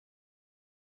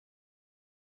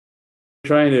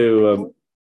trying to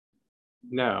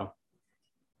No,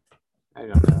 I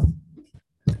don't know.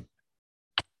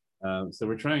 So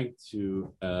we're trying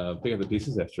to pick up the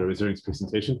pieces after Zerring's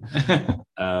presentation,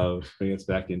 bring us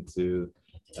back into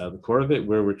the core of it.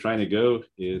 Where we're trying to go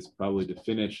is probably to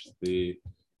finish the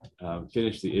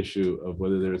issue of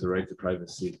whether there is a right to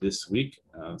privacy this week.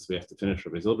 So we have to finish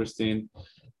Rabbi Zilberstein,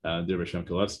 Rabbi Shem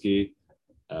Kolevsky.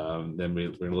 Then we're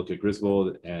going to look at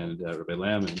Griswold and Rabbi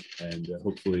Lamb, and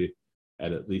hopefully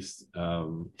at least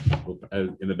in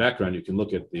the background you can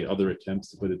look at the other attempts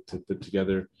to put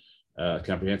together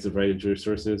comprehensive right in Jewish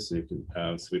sources. So you can,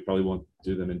 so we probably won't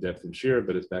do them in depth in Shir,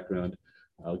 but as background,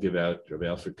 I'll give out Rabbi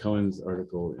Alfred Cohen's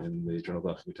article in the Journal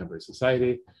of Contemporary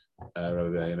Society,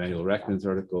 Rabbi Emmanuel Rackman's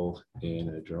article in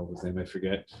a journal whose name I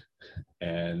forget,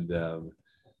 and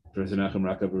Professor Nachum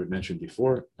Rakaver mentioned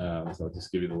before. So I'll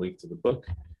just give you the link to the book.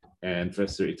 And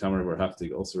Professor Itamar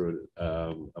Bar-Haftig also wrote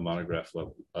a monograph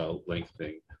length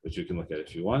thing, which you can look at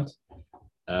if you want.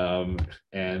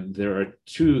 And there are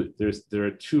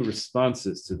two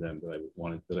responses to them that I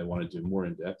want to do more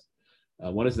in depth.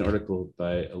 One is an article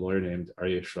by a lawyer named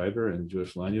Aryeh Schreiber in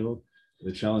Jewish Manual.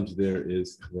 The challenge there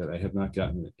is that I have not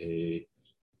gotten a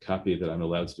copy that I'm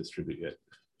allowed to distribute yet.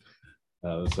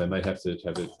 So I might have to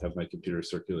have my computer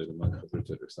circulate among others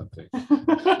or something.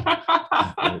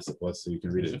 So you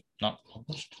can read it. Not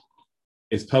published.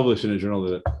 It's published in a journal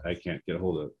that I can't get a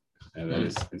hold of, and that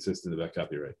is consistent about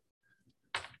copyright.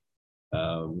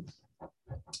 And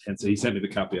so he sent me the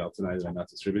copy out tonight, and I'm not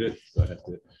distributed, so I have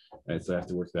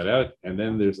to work that out. And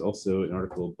then there's also an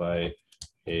article by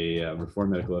a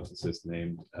Reform medical ethicist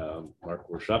named Mark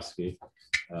Warshawski,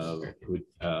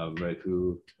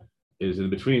 who is in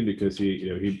between because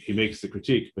he makes the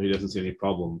critique, but he doesn't see any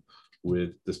problem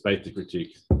with, despite the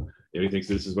critique. He thinks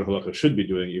this is what Halacha should be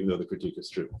doing, even though the critique is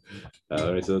true.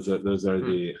 Right, so those are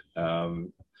the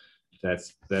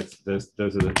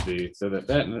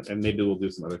and maybe we'll do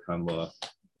some other con law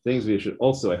things. We should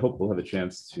also, I hope we'll have a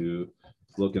chance to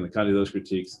look in the content of those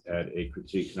critiques at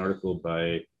an article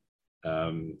by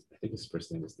I think his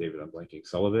first name is David, I'm blanking,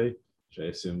 Solovey, which I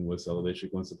assume was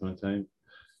Soloveitchik once upon a time.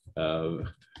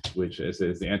 Which is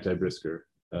the anti-Brisker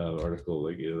article,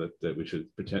 like that we should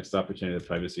stop pretending that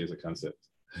privacy is a concept.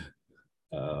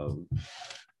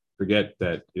 Forget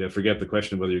the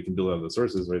question of whether you can build out the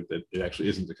sources, right? That it actually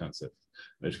isn't a concept.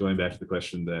 Which going back to the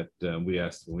question that we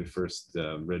asked when we first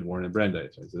read Warren and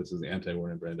Brandeis. Right? So this is the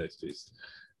anti-Warren and Brandeis piece.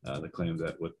 The claim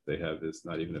that what they have is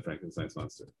not even a Frankenstein's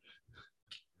monster.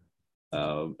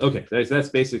 Okay, that's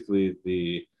basically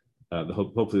the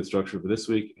hopefully the structure for this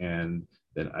week, and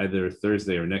then either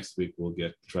Thursday or next week we'll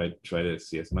try to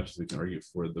see as much as we can argue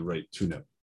for the right to know,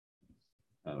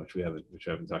 which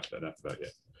I haven't talked about enough about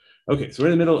yet. Okay, so we're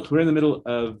in the middle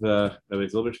of Rabbi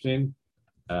Zilberstein,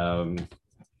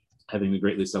 having been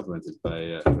greatly supplemented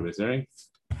by Rabbi Zering,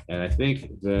 and I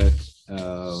think that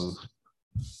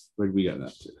where did we get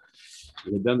up to?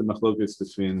 We had done the machlokas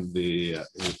between the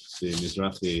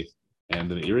Mizrahi and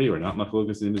the Meiri, or not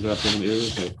machlokas in the Mizrahi and the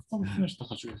Meiri. Okay. We finished the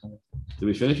Chashuvah. Did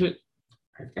we finish it?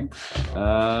 I think.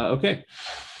 Okay.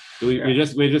 We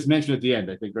just mentioned at the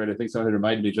end, I think, right? I think someone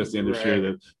reminded me just the end of Shir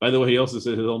that, by the way, he also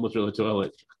said his almost to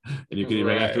toilet. And you can,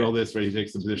 right after all this, right, he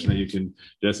takes the position that you can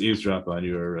just eavesdrop on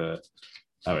your.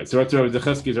 All right. So we're up to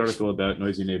Zechesky's article about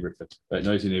noisy neighbors,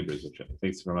 which I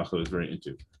think Sramachlo is very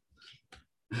into.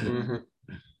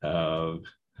 So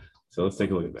let's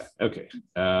take a look at that. Okay.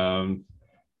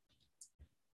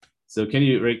 So can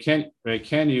you require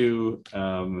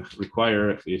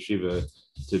the yeshiva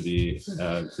to be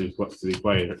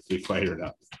quiet or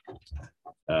not?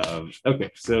 Okay,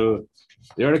 so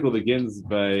the article begins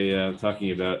by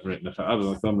talking about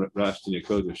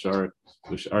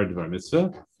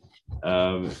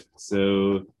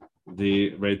so the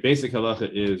basic halacha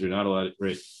is you're not allowed,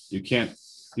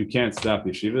 you can't stop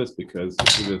yeshivas because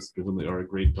yeshivas presumably are a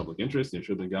great public interest.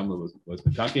 Yeshua ben Gamla was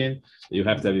metakin. You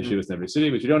have to have yeshivas in every city,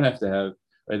 but you don't have to have.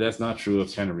 Right, that's not true of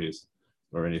tanneries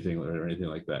or anything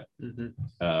like that.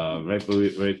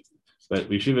 But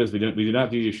yeshivas, we do not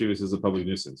view yeshivas as a public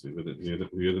nuisance. We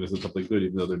view them as a public good,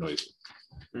 even though they're noisy.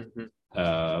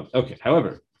 Okay.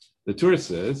 However, the Torah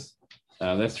says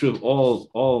that's true of all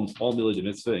milei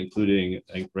mitzvah, including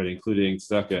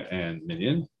tzedakah and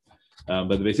minyan. But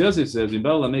the Beis Yosef says, if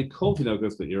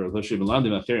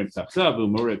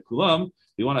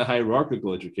you want a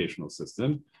hierarchical educational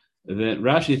system, then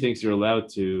Rashi thinks you're allowed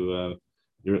to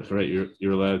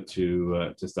you're allowed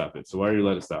to stop it. So why are you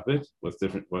allowed to stop it? What's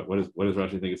different? What does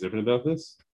Rashi think is different about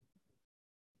this?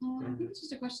 I think it's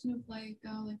just a question of like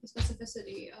the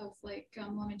specificity of like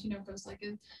Lamentinokos, right,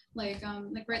 like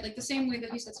the same way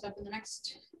that he sets it up in the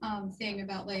next thing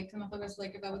about like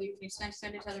like about whether you can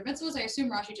extend it to other mitzvahs. I assume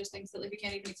Rashi just thinks that like you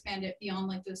can't even expand it beyond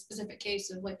like the specific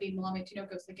case of like being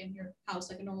Lamentinokos like in your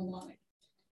house like a normal Lamed.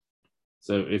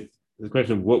 So if the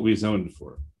question of what we zoned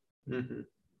for. Mm-hmm.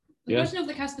 The question of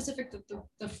like how specific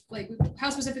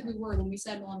how specific we were when we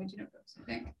said Lamentinokos, I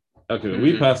think. Okay,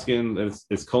 we paskin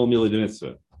it's kol mila de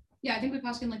mitzvah. Yeah, I think we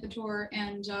passed in like the tour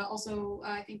and also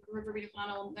I think River Beta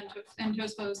Flannel and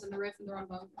Tosfos and the Riff and the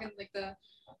Rambam and like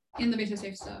in the Beta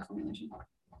Safe stuff formulation.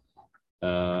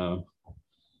 Okay.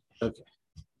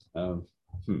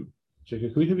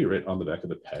 Jacob, can we have you right on the back of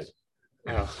the pad?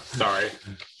 Oh, sorry.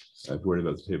 I'm worried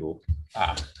about the table.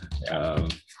 Yeah.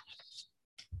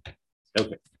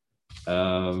 Okay.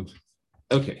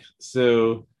 Okay.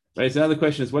 So right. So now the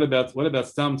question is, what about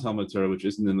Stam Talmud Torah, which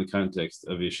isn't in the context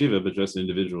of yeshiva, but just an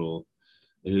individual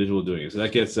doing it. So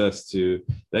that gets us to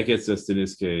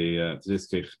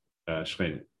Niskei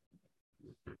Shchenim.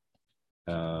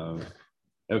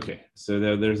 Okay. So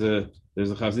there's a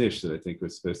Chazon Ish that I think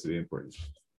was supposed to be important.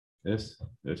 Yes.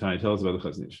 Tanya, tell us about the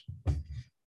Chazon Ish.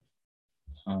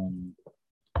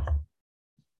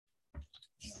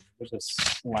 Was this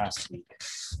last week?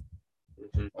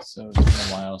 Mm-hmm. So it's been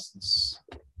a while since.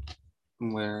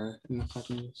 Where in the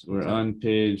Chazon Ish? We're on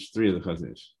page 3 of the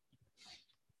Chazon Ish.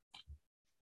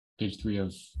 Page 3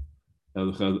 of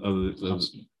the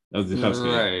Chazon.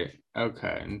 Right.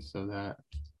 Okay. And so that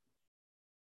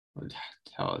would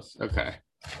tell us. Okay.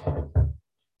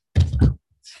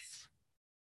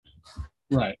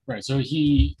 Right. So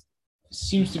he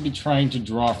seems to be trying to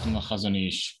draw from the Chazon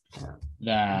Ish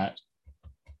that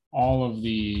all of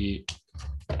the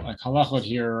like halachot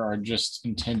here are just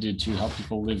intended to help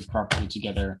people live properly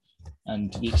together,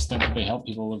 and to the extent that they help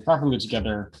people live properly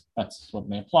together, that's what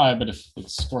may apply. But if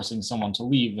it's forcing someone to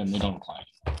leave, then they don't apply.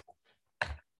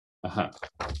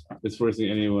 It's forcing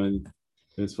anyone.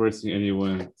 So what does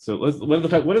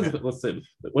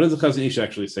the Chazon Ish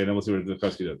actually say? Then we'll see what the Chazon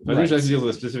does. The Chazon Ish actually deals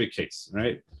with a specific case,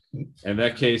 right? And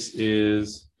that case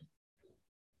is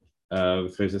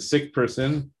if there's a sick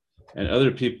person and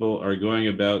other people are going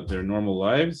about their normal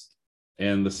lives,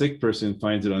 and the sick person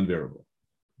finds it unbearable,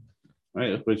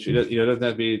 right? But doesn't have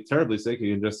to be terribly sick.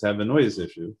 You can just have a noise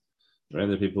issue, right?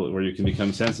 There are people where you can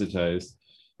become sensitized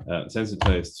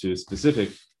to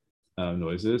specific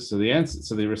noises. So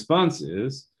the response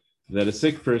is that a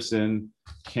sick person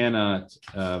cannot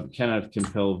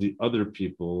compel the other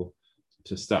people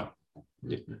to stop.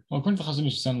 Well, according to Chazon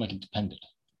Ish, it sounded like it depended.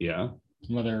 Yeah.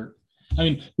 Whether, I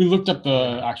mean, we looked up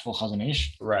the actual Chazon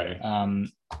Ish. Right.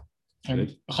 And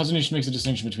Chazon Ish makes a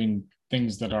distinction between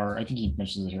things that are, I think he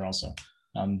mentions it here also,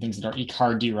 things that are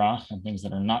ikar dira and things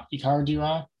that are not ikar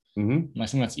dira. Mm-hmm. Like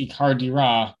something that's ikar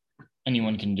dira,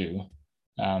 anyone can do,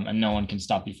 and no one can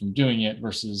stop you from doing it,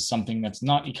 versus something that's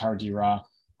not ikar dira,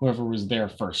 whoever was there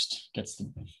first gets to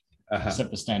set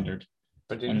the standard,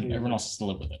 but and everyone else has to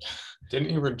live with it. Didn't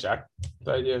he reject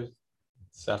the idea of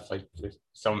stuff like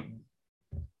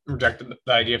rejected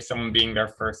the idea of someone being there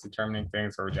first determining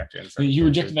things, or rejected it? He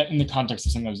rejected that in the context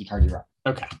of something that was ikar dira.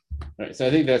 Okay. Right. So I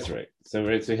think that's right. So so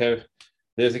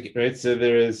there's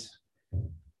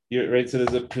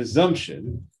a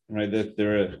presumption, right, that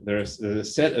there's a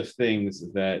set of things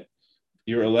that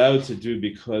you're allowed to do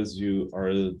because you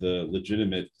are the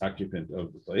legitimate occupant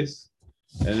of the place,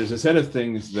 and there's a set of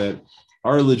things that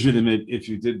are legitimate if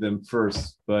you did them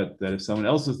first, but that if someone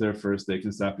else is there first, they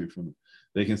can stop you from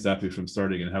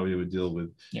starting. And how you would deal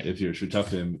with if you're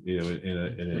shutafim,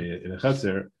 in a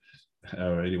chatzer,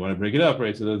 or you want to break it up,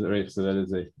 right? So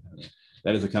that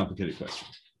is a complicated question.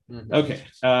 Mm-hmm. Okay.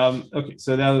 Okay.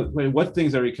 So now, what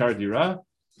things are ikar dira?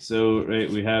 So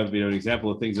we have an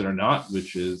example of things that are not,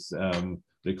 which is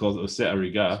they call it oseh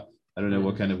ariga. I don't know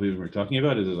what kind of weaving we're talking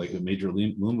about. Is it like a major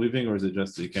loom weaving, or is it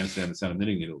just that you can't stand the sound of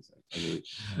knitting needles? I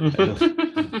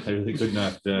really could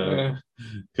not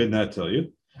tell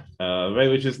you. Right,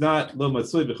 which is not lo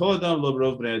matzui b'chol adam, lo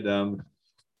b'rov bnei adam.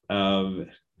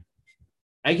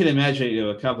 I can imagine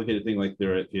a complicated thing like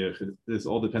this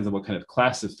all depends on what kind of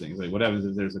class of things. Like what happens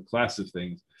if there's a class of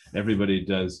things, everybody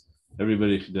does 5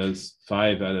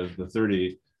 out of the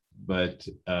 30, but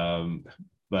a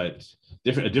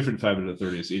different 5 out of the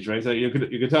 30 each, right? So you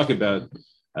could talk about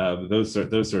those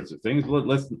sorts of things.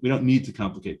 We don't need to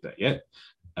complicate that yet.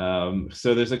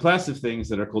 So there's a class of things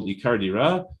that are called ikar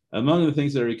dira. Among the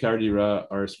things that are ikar dira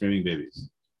are screaming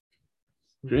babies.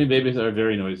 Screaming babies are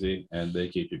very noisy and they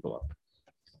keep people up.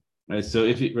 Right. So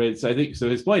I think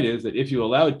his point is that if you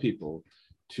allowed people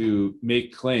to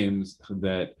make claims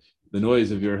that the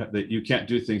noise of that you can't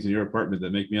do things in your apartment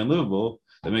that make me unlivable,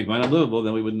 that make mine unlivable,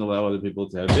 then we wouldn't allow other people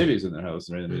to have babies in their house,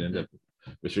 right? And we'd end up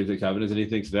restricting covenants. And he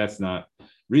thinks that's not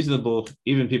reasonable.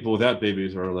 Even people without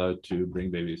babies are allowed to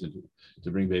bring babies into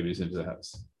the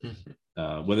house.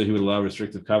 Whether he would allow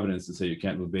restrictive covenants to say you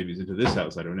can't move babies into this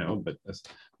house, I don't know. But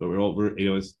we're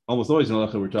it's almost always in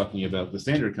halacha we're talking about the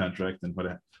standard contract and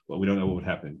what we don't know what would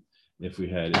happen if we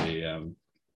had a.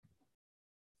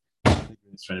 I think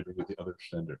he's trying to bring with the other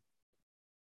standard.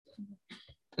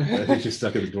 I think she's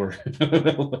stuck at the door.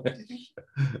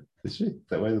 Is she? Is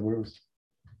that why the word was?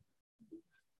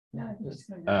 No, I'm just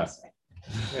going to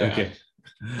Okay.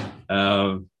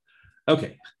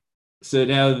 Okay. So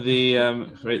now the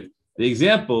right, the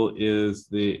example is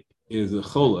the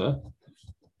chola.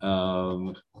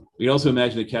 We also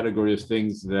imagine a category of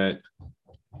things that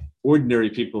ordinary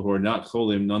people who are not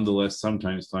cholim nonetheless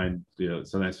sometimes find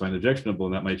objectionable,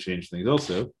 and that might change things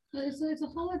also. It's a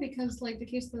chola because like the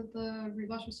case that the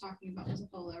Rivash was talking about was a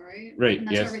chola, right? Right. And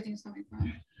that's yes. where everything's coming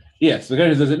from. Yes. The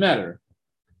question is, does it matter?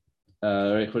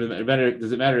 Right?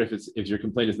 Does it matter if your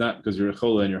complaint is not because you're a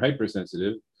chola and you're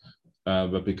hypersensitive,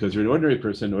 but because you're an ordinary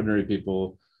person? Ordinary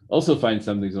people also find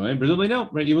some things annoying. Presumably, no.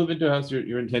 Right? You move into a house,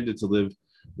 you're intended to live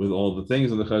with all the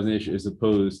things on the Chazon Ish, as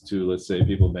opposed to, let's say,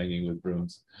 people banging with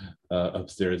brooms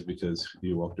upstairs because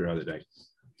you walked around at night.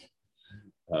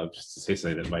 Just to say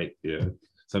something that might,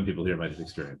 some people here might have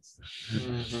experienced.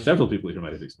 Several people here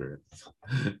might have experienced.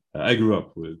 I grew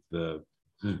up with the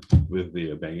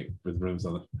banging with brooms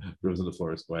on the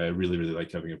floors. Why I really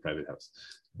like having a private house.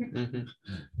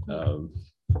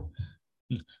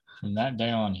 From that day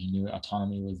on, he knew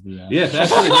autonomy was the. Yes,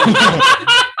 absolutely.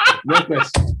 No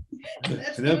question.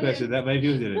 No question. That might be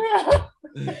who did it.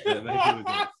 That might be who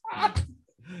did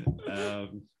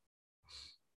it.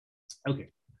 Okay.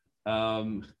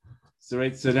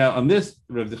 So now on this,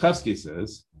 Rav Duchovsky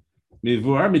says,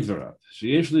 "Mivuar midvarav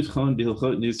sheyesh livchon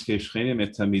b'hilchot nizkei shchenim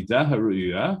et hamidah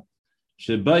haruya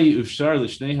sheba yiushar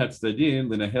l'shnei hatzdadim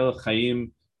l'nahel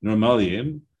chayim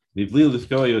normaliyim mivli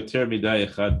lifkoa yoter midah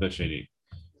echad b'sheni."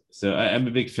 So I'm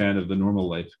a big fan of the normal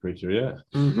life criteria.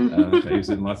 I use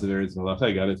it in lots of areas of halacha.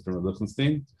 I got it from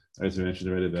Lichtenstein. As we mentioned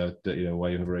already about why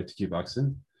you have a right to keep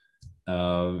oxen.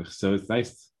 So it's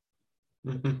nice.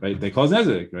 Right, they cause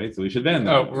nezek, right? So we should ban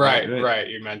them. Oh, right.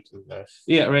 You mentioned this.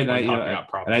 Yeah, right. And I think that's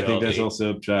probability.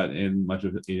 also shot in much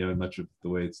of the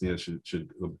way it's should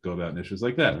go about in issues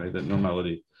like that, right? That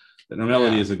normality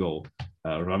is a goal.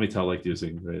 Ramital liked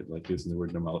using the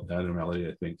word normality.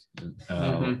 I think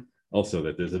also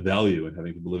that there's a value in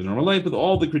having people live a normal life, with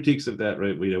all the critiques of that,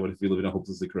 right? What if you live in a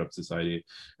hopelessly corrupt society,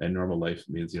 and normal life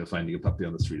means finding a puppy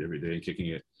on the street every day and kicking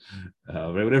it,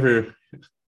 right? Whatever.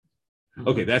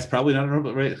 Okay, that's probably not a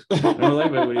normal, right? Normal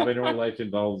life, but normal life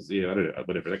involves, I don't know,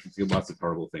 whatever. That can feel lots of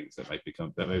horrible things that might be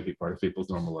part of people's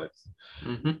normal lives.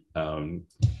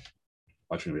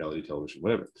 Watching reality television,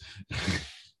 whatever.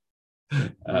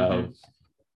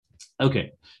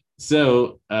 Okay,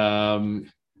 so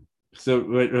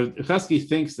Chasky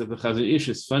thinks that the Chazon Ish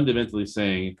is fundamentally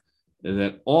saying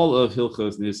that all of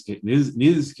Hilchos Nizkei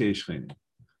Shchenim.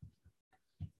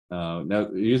 Now,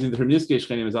 using the term Nizkei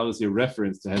Shchenim is obviously a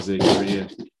reference to Hezek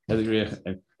and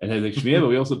Hezek Shmiya, but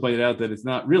we also pointed out that it's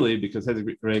not really because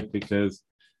Hezek, right? Because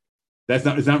it's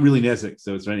not really Nezek,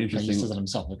 so it's very interesting. He says it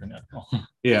himself.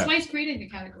 Yeah, that's why he's creating the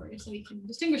category so he can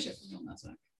distinguish it from real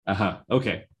Nezek.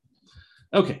 Okay.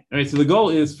 All right. So the goal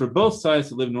is for both sides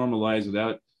to live normal lives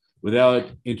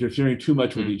without interfering too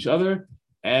much with each other,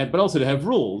 but also to have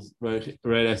rules, right,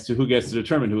 as to who gets to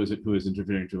determine who is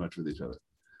interfering too much with each other.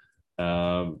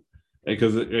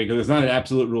 Because it's not an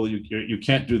absolute rule. You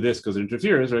can't do this because it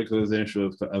interferes, right? Because there's an issue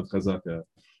of chazaka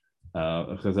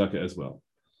as well.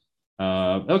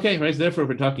 Okay, right. So therefore, if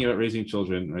we're talking about raising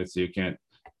children, right? So you can't,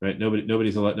 right?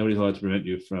 Nobody's allowed to prevent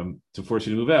you to force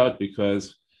you to move out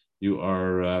because you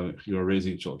are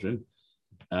raising children.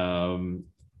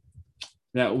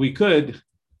 Now we could,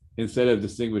 instead of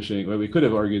distinguishing, we could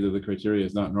have argued that the criteria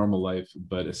is not normal life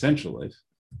but essential life.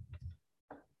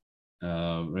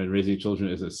 Right, raising children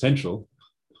is essential,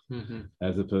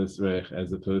 as opposed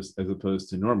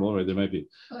to normal. Right, there might be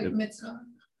like mitzvah,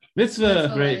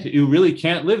 right? Like, you really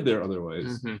can't live there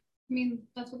otherwise. I mean,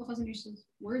 that's what the Chazon Ish's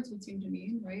words would seem to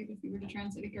mean, right? If you were to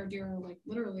translate a Gardira like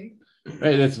literally.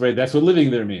 Right, that's right. That's what living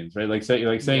there means, right? Like saying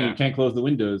you can't close the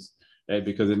windows, right?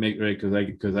 Because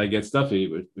because I get stuffy,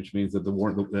 which means that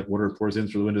that water pours in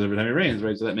through the windows every time it rains,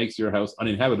 right? So that makes your house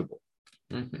uninhabitable.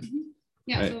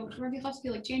 Yeah, right. So Rabbi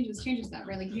Chasky changes that,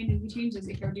 right? Like he changes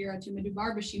the Gardira to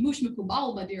Medubar b'shimush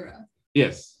mikubal badira.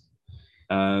 Yes.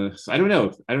 So I don't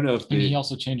know. I don't know if And he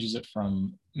also changes it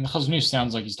from the Chazon Ish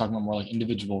sounds like he's talking about more like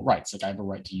individual rights. Like I have a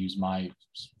right to use my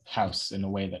house in a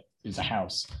way that is a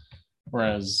house.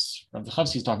 Whereas Rav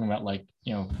Dechevsky is talking about like,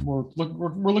 we're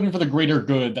looking for the greater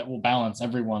good that will balance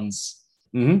everyone's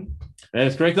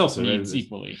That's correct also. needs Right?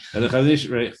 equally. And the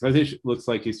Chazon Ish looks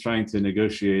like he's trying to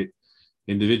negotiate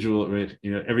individual, right?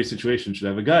 Every situation should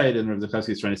have a guide, and Rav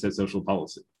Dechevsky is trying to set social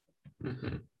policy.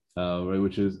 Right,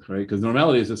 which is right because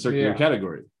normality is a circular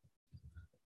category.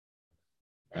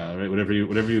 Right, whatever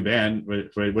you ban,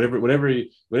 right, whatever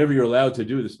you're allowed to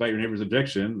do despite your neighbor's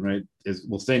objection, right,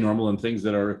 will stay normal. And things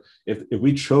that are, if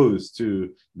we chose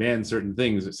to ban certain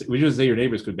things, we just say your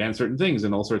neighbors could ban certain things,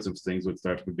 and all sorts of things would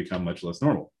become much less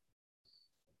normal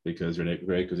because your neighbor,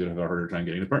 right, because you'd have a harder time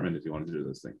getting an apartment if you wanted to do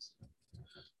those things.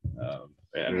 I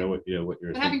don't know what you're.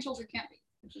 But having children can't be,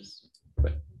 which is.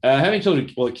 Having children,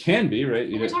 well, it can be,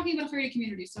 right? We're talking about creating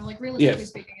communities, so like realistically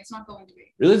speaking, it's not going to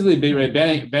be. Realistically, be right.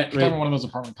 Right. One of those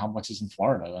apartment complexes in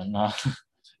Florida, then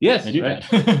yes, they do right.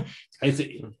 that. It's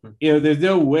there's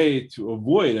no way to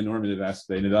avoid a normative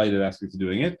aspect, an evaluative aspect of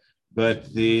doing it, but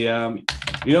you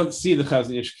don't see the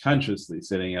Chazon Ish consciously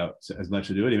setting out as much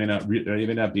to do it. He may not be.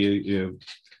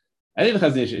 I think the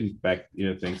Chazon Ish, in fact,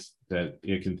 thinks that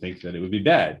can think that it would be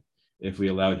bad if we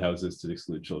allowed houses to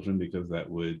exclude children because that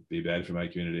would be bad for my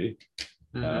community,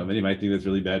 and you might think that's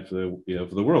really bad for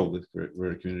the world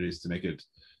for communities to make it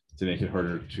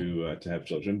harder to have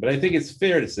children. But I think it's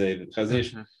fair to say that Chazon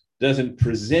Ish doesn't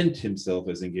present himself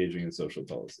as engaging in social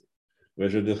policy,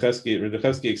 whereas Rav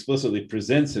Dechevsky explicitly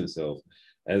presents himself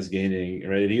as gaining,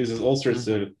 right, and he uses all sorts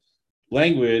of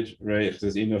language, right? He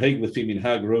says inoheg lefi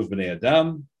minhag rov bnei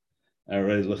adam,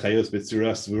 right, lechayos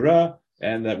b'tzura svura,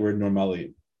 and that word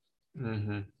normali.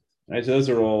 Right, so those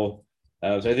are all.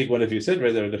 So I think what if you said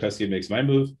right there, Dechevsky makes my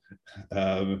move,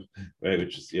 right,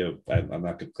 which is I'm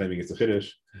not claiming it's a chiddush.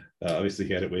 Obviously,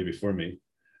 he had it way before me.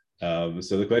 So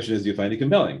the question is, do you find it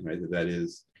compelling? Right,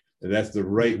 that's the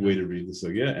right way to read the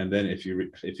sugya. And then if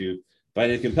you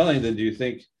find it compelling, then do you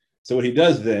think? So what he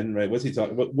does then, right? What's he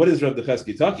talking? What is Rav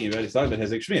Dechevsky talking about? He's talking about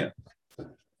Hezek Shmiya.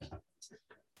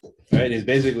 Right, he's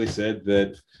basically said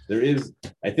that there is.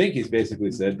 I think he's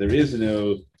basically said there is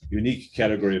no unique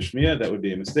category of shmiya. That would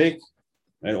be a mistake.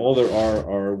 And all there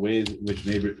are ways in which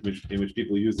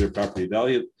people use their property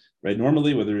value, right?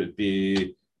 Normally, whether it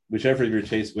be whichever of your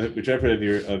taste, whichever of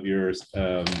your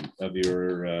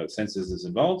senses is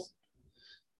involved.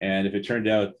 And if it turned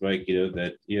out like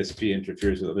that ESP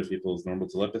interferes with other people's normal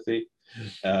telepathy,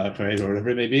 right, or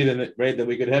whatever it may be, then that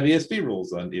we could have ESP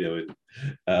rules on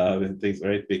and things,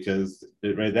 right? Because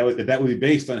right that would be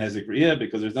based on Hezek Riyah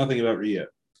because there's nothing about Riyah.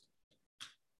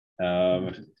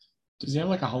 Does he have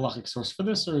like a halachic source for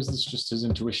this, or is this just his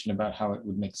intuition about how it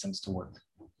would make sense to work?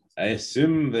 I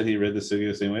assume that he read the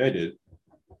sugya the same way I did.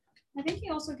 I think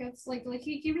he also gets like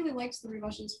he really likes the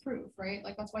Rivash's proof, right?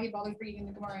 Like that's why he bothers reading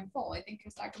the Gemara in full. I think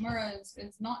because that Gemara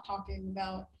is not talking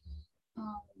about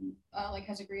like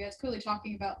Hezek Riyah. It's clearly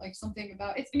talking about like something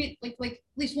about it's. I mean, like at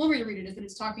least one way to read it is that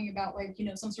it's talking about like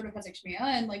some sort of Hezek Shmiya,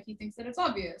 and like he thinks that it's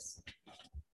obvious.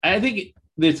 I think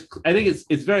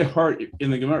it's very hard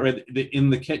in the Gemara, right? In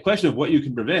the question of what you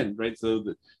can prevent, right? So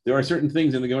there are certain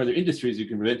things in the Gemara, there are industries you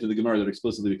can prevent in the Gemara that are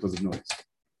explicitly because of noise,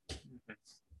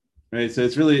 right? So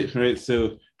it's really right.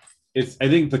 So I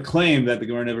think the claim that the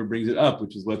Gemara never brings it up,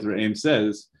 which is what the Re'im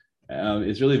says,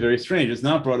 is really very strange. It's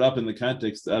not brought up in the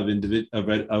context of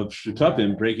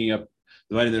shutapim breaking up,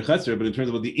 dividing their chesed, but in terms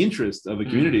of what the interest of a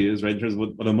community is, right? In terms of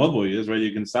what a mavoi is, right?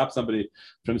 You can stop somebody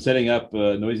from setting up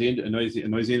a noisy. I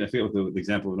forget what the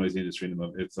example of a noisy industry.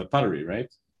 It's a pottery, right?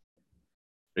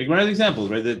 One of the examples,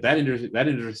 right? That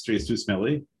industry is too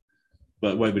smelly.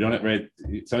 But what we don't have, right?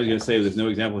 Somebody's going to say there's no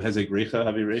example of Hezek Reicha,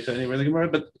 Havi Reicha anywhere in the Gemara,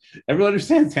 but everyone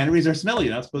understands tanneries are smelly.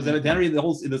 You're not supposed to have a tannery in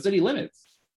the city limits,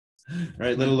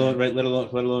 right? Let alone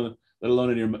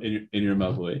in your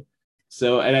mavoi.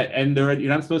 So you're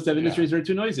not supposed to have industries that are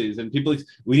too noisy. And people,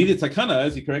 we need a takana,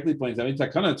 as he correctly points out, we need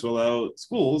takana to allow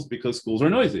schools because schools are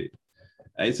noisy.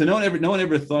 Right? So no one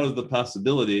ever thought of the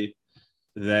possibility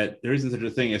that there isn't such a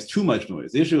thing as too much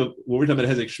noise. The issue of what we're talking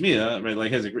about Hezek Shmiya, right,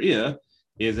 like Hezek Riyah,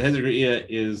 is that Hezek Riyah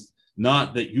is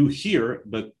not that you hear,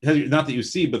 but not that you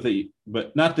see,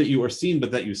 but not that you are seen,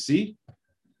 but that you see.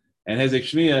 And Hezek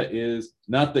Shmiya is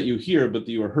not that you hear, but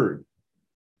that you are heard.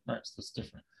 Right, so that's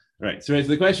different. Right. So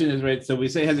the question is, right. So we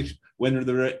say Hezek when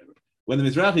the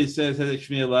Mizrahi says Hezek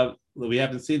Shmiya Lav, we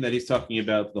haven't seen that he's talking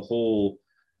about the whole.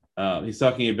 He's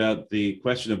talking about the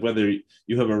question of whether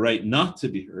you have a right not to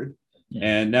be heard. Yeah.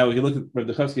 And now we can look at Rav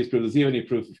Dechevsky's proof. Does he have any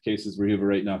proof of cases where you have a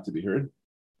right not to be heard?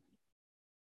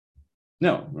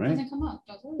 No, right? Doesn't come up,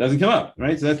 does it? Doesn't come up,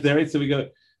 right? So that's there. Right? So we go.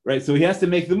 right? So he has to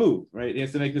make the move, right? He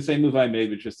has to make the same move I made,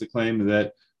 which is to claim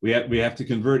that we have to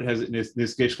convert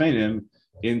Niskei Shchenim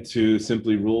into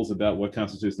simply rules about what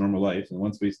constitutes normal life. And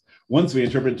once we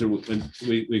interpret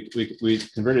we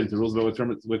convert it into rules about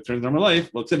what turns normal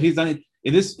life. Well, except he's done it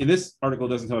in this article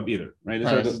doesn't come up either, right?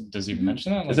 Does he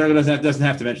mention that? This article doesn't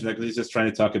have to mention that because he's just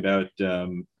trying to talk about. But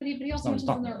he also mentions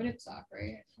in the rabbinic stock,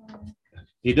 right?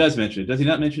 He does mention it. Does he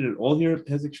not mention it at all here?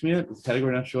 Hezek Shmiya? Does the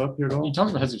category not show up here at all? He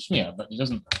talks about Hezek Shmiya, but he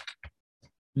doesn't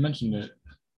mention it.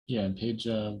 Yeah, page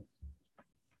 3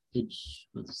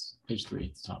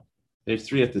 at the top. Page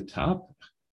 3 at the top.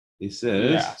 He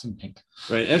says, yeah, it's in pink.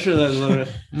 Right, Esher Hezek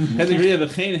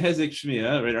V'chein Hezek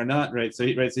Shmiya, right, are not right. So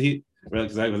he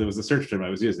because it was the search term I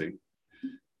was using.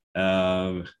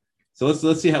 So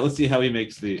let's see how he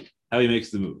makes the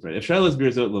move. Right, Esher is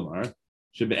Birzot Lamar.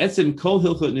 Shebe'etzim kol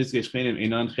hilchot nizkei shchenim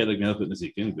einan chelik me'hilchot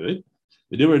nezikin. Good.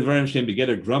 The doer dvarim shem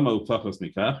begeder grama upachos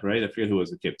mikach. Right. I forget who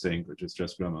was it kept saying, which is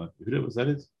just grama. Who was that?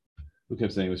 Is who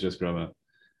kept saying it was just grama?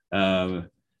 I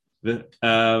think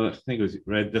it was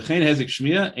right. The chen hezek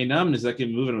shmiya einam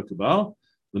nizakim moving l'kabal.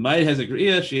 The mayid hezek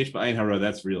riyah sheish ba'ayin hara.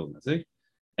 That's real nizik.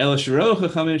 El shiro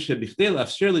chachamim shebichtei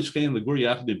lafsher l'shchenim legur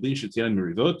yachad b'bli shetzian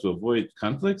merivot to avoid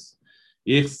conflicts.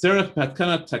 Yichzerach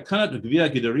patkanat takanat v'gvia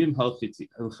gidarim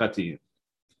halchatiyim.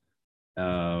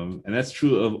 And that's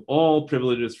true of all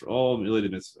privileges for all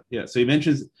related mitzvah. Yeah, so he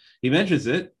mentions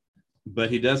it, but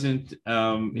he doesn't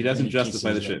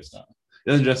justify the shifts.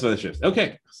 He doesn't justify the shifts.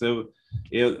 Okay, so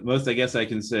most I guess I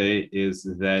can say is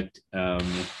that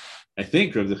I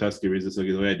think Rav Dechasky reads the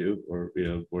sugya the way I do, or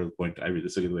the point I read the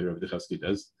sugya the way Rav Dechasky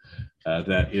does.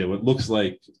 That what looks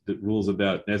like the rules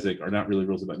about nezek are not really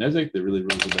rules about nezek; they're really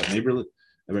rules about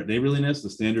neighborliness. The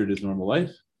standard is normal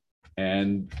life.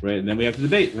 And then we have to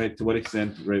debate, right, to what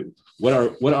extent, right,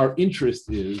 what our interest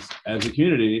is as a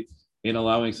community in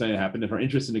allowing something to happen. If our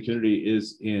interest in the community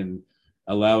is in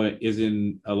allowing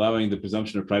the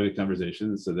presumption of private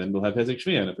conversations, so then we'll have hezek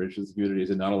shmiya. And if our interest in the community is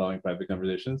in not allowing private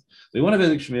conversations, so we want to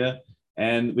have hezek shmiya,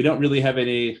 and we don't really have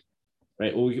any,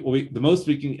 right? The most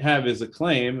we can have is a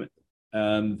claim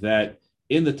that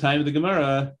in the time of the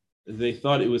Gemara, they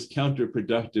thought it was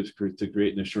counterproductive to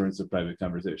create an assurance of private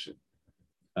conversation.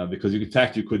 Because you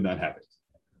could not have it,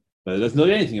 but it doesn't know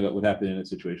anything about what happened in a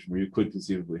situation where you could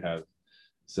conceivably have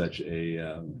such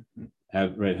an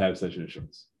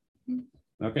assurance.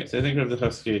 Okay, so I think Rav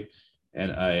Dechasky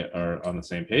and I are on the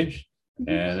same page,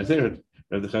 and I think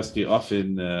Rav Dechasky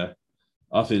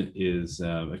often is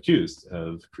accused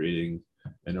of creating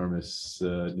enormous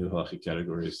new halachic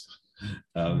categories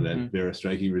that bear a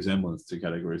striking resemblance to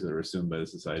categories that are assumed by the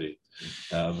society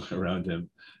around him.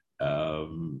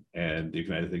 And you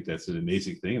can either think that's an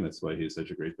amazing thing, and that's why he's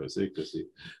such a great posek,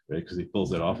 because he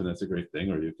pulls that off, and that's a great thing.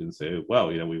 Or you can say, well,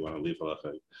 we want to leave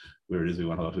halacha where it is. We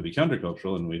want halacha to be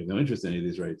countercultural, and we have no interest in any of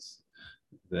these rights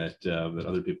that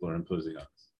other people are imposing on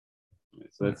us.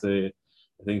 So I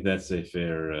think that's a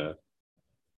fair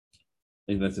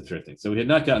thing. So we had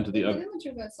not gotten to the other. I'm not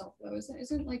sure about itself though.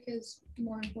 Isn't like his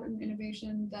more important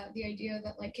innovation that the idea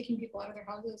that like kicking people out of their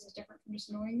houses is different from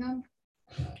just annoying them?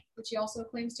 Which he also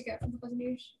claims to get from the Chazon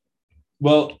Ish.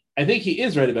 Well, I think he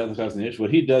is right about the Chazon Ish. What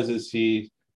he does is the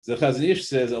Chazon Ish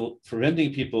says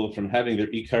preventing people from having their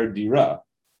ikar dira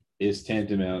is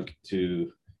tantamount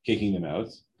to kicking them out,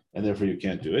 and therefore you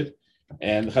can't do it.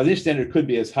 And the Chazon Ish standard could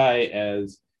be as high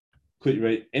as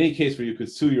any case where you could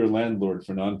sue your landlord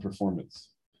for non-performance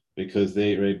because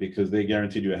they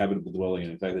guaranteed you a habitable dwelling,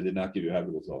 and in fact they did not give you a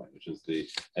habitable dwelling, which is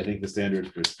I think the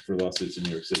standard for lawsuits in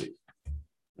New York City.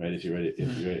 Right, if your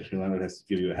landlord has to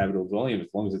give you a habitable dwelling, as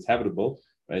long as it's habitable,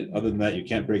 right? Other than that, you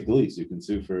can't break the lease. You can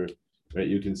sue for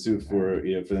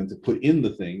for them to put in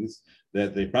the things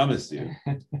that they promised you,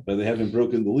 but they haven't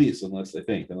broken the lease unless they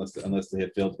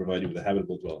have failed to provide you with a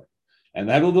habitable dwelling. And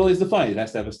the habitable dwelling is defined. It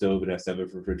has to have a stove. It has to have a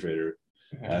refrigerator.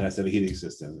 It has to have a heating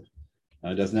system.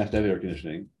 It doesn't have to have air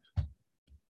conditioning. It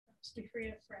has to be free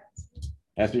of rats.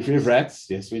 Has to be free of rats.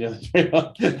 Yes, we know that very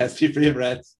well. Has to be free of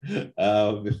rats.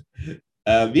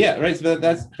 Yeah, right. So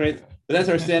that's great. But that's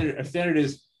our standard. Our standard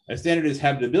is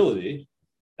habitability,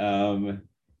 and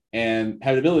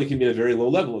habitability can be a very low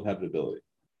level of habitability.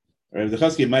 Right? The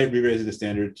Chazki might re-raise the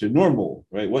standard to normal,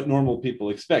 right? What normal people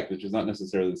expect, which is not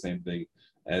necessarily the same thing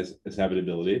as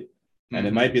habitability, and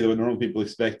it might be that what normal people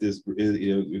expect is we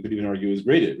could even argue is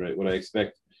graded, right? What I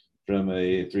expect from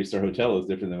a 3-star hotel is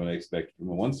different than what I expect from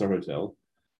a 1-star hotel,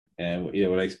 and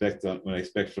what I expect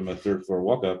from a 3rd floor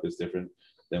walk-up is different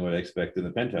than what I expect in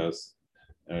the penthouse,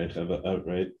 right? So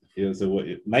what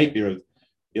it might be, the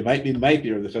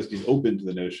Chazki is open to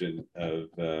the notion of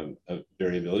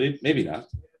variability, maybe not,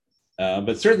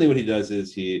 but certainly what he does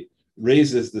is he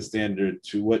raises the standard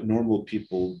to what normal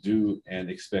people do and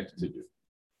expect to do.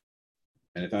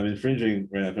 And if I'm infringing,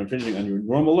 right, if I'm infringing on your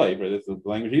normal life, right, that's the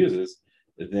language he uses,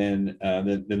 then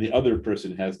the other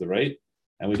person has the right,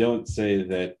 and we don't say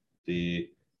that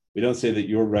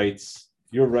your right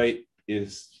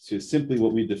is to simply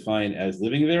what we define as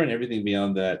living there, and everything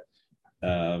beyond that,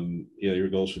 your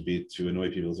goal should be to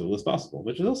annoy people as little as possible,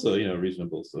 which is also a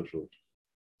reasonable social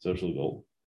goal.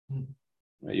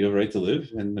 Right? You have a right to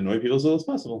live and annoy people as little as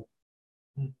possible.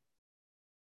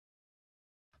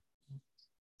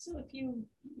 So if you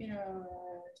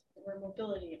were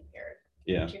mobility impaired,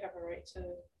 Yeah. do you have a right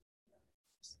to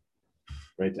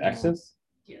Right to access?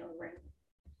 rent?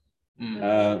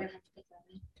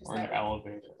 Or an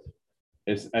elevator.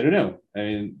 I don't know. I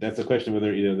mean, that's a question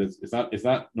whether it's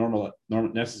not normal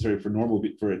necessary for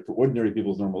ordinary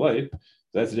people's normal life. So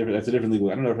that's a different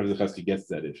legal. I don't know if the Chasky gets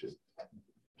that issue.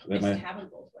 It's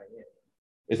habitable for you.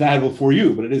 It's not habitable for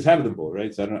you, but it is habitable,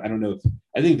 right? So I don't know.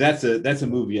 I think that's a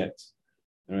move yet.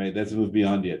 All right, that's a move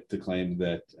beyond yet to claim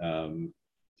that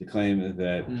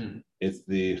it's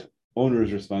the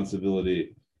owner's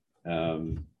responsibility. He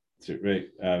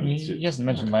hasn't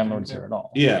mentioned landlords here at all.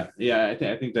 Yeah. I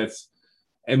think that's.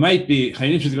 It might be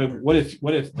kind of interesting. What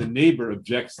if the neighbor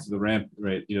objects to the ramp?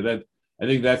 Right. I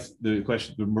think that's the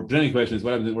question. The more presenting question is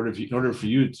what happens in order for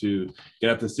you to get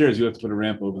up the stairs, you have to put a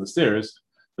ramp over the stairs.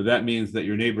 But that means that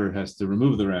your neighbor has to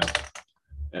remove the ramp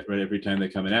every time they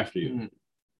come in after you. Mm-hmm.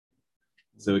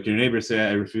 So can your neighbor say,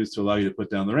 I refuse to allow you to put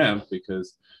down the ramp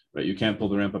because you can't pull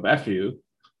the ramp up after you.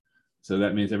 So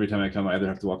that means every time I come, I either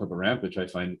have to walk up a ramp, which I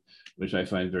find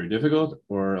very difficult,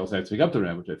 or else I have to pick up the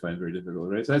ramp, which I find very difficult,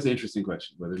 right? So that's an interesting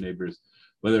question, whether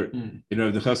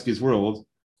the Chasky's world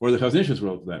or the Chazonish's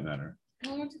world for that matter.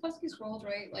 Well, in Chasky's world,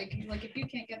 right? Like if you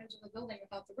can't get into the building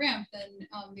without the ramp, then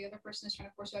the other person is trying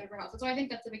to force you out of your house. So I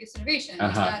think that's the biggest innovation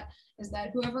is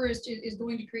that whoever is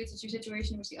going to create such a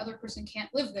situation in which the other person can't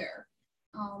live there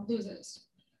loses.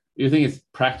 You think it's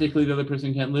practically the other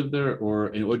person can't live there, or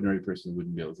an ordinary person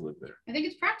wouldn't be able to live there? I think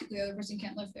it's practically the other person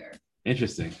can't live there.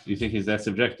 Interesting. You think is that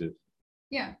subjective?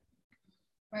 Yeah.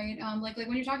 Right. Like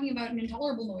when you're talking about an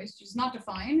intolerable noise, which is not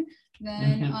defined,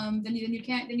 then then you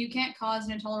can't cause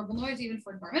an intolerable noise even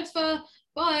for a bar mitzvah.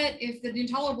 But if the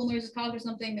intolerable noise is caused by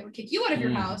something that would kick you out of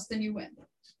your house, then you win.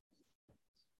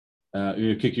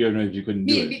 You kick you out if you couldn't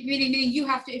do it. Meaning you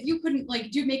have to, if you couldn't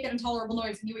make that intolerable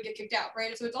noise, then you would get kicked out,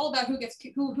 right? So it's all about who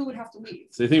would have to leave.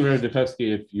 So I think Rabbi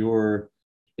Depevsky, if your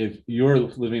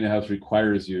living in a house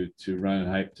requires you to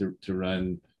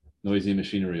run noisy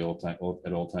machinery at all times,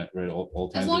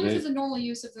 as long as it's a normal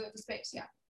use of the space, yeah.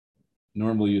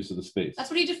 Normal use of the space. That's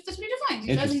what he defines.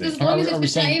 He says as long as it's the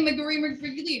same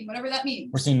whatever that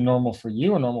means. We're saying normal for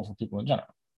you or normal for people in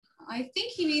general? I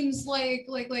think he means like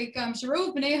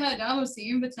Sharov B'nei Ha'adam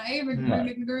Osim B'tnai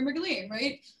Megurim Regalim,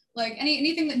 right? Like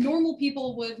anything that normal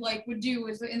people would do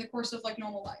is in the course of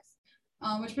normal life,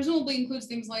 which presumably includes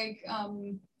things like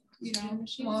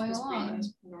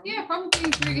yeah,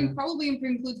 probably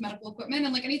includes medical equipment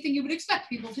and anything you would expect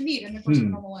people to need in the course of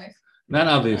normal life. Not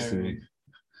obvious to me.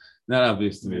 Not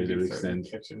obvious to me. It would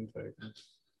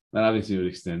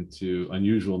extend to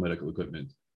unusual medical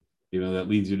equipment. That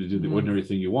leads you to do the ordinary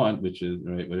thing you want, which is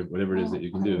whatever it is that you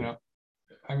can do.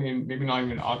 I mean, maybe not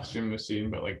even an oxygen machine,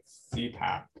 but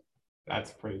CPAP.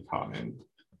 That's pretty common.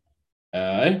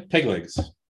 Peg legs.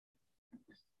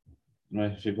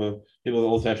 Right? People with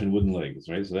old-fashioned wooden legs,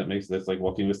 right? So that's like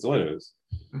walking with stilettos.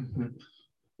 Mm-hmm.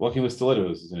 Walking with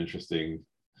stilettos is an interesting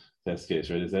test case,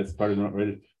 right? That's part of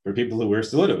right? For people who wear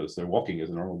stilettos, they're walking as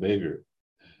a normal behavior.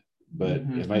 But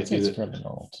it might be it's fairly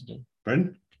normal to do.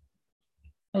 Pardon?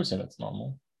 I would say that's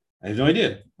normal. I have no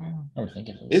idea. I would think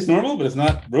it is. It's normal, but it's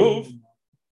not rove.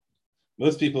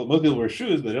 Most people wear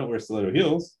shoes, but they don't wear stiletto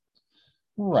heels.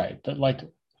 Right, but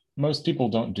most people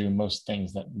don't do most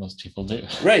things that most people do.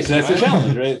 Right, so that's a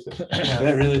challenge, right?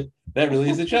 that really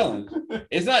is a challenge.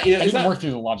 It's not. I didn't work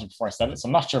through the logic before I said it, so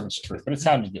I'm not sure if it's true, but it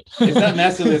sounded good. It's not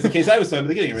massively as the case I was talking at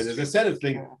the beginning, right? There's a set of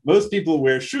things. Most people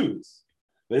wear shoes,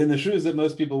 but in the shoes that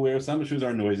most people wear, some shoes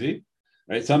are noisy.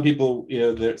 Right. Some people,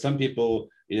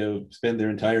 spend their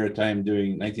entire time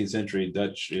doing 19th century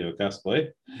Dutch, cosplay,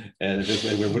 and just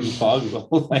wear wooden clogs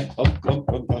all night.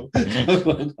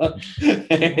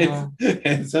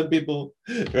 And some people,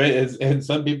 right, and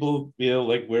some people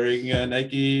like wearing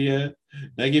Nike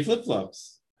flip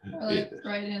flops. Or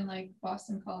right in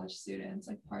Boston college students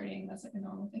partying. That's a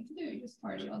normal thing to do. You just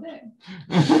party all day.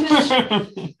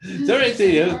 So right,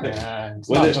 it's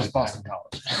not just Boston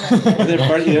College.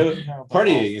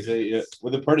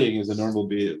 Partying is a normal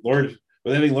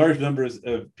having large numbers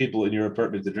of people in your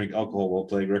apartment that drink alcohol while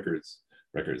playing records.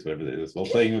 records, whatever it is, while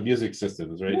playing with music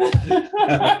systems, right?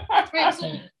 Right,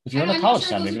 so If you're in I'm a not college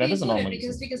sure town, those maybe would that be is a included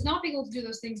normal because not being able to do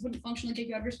those things wouldn't functionally take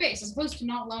you out of your space, as opposed to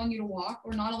not allowing you to walk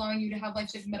or not allowing you to have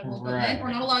life-saving medical equipment or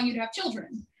Right. not allowing you to have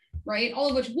children, right? All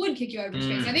of which would kick you out of your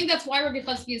space. Mm. I think that's why Rabbi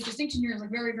Chesky's distinction here is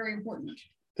like very, very important.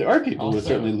 There are people who would Also-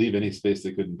 certainly leave any space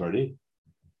they couldn't party.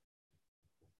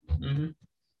 Mhm.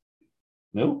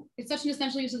 No? It's such an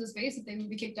essential use of the space that they would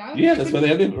be kicked out. Yeah, that's why they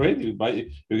have the right.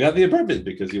 You got the apartment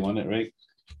because you want it, right?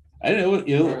 I don't know what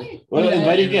you know. Right. What about Yeah,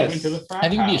 inviting Moving guests? to the frat I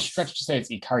think it'd be a house. stretch to say it's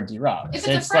Ikar Dira. If Say it's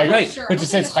a it's friend, like, right. sure. but I to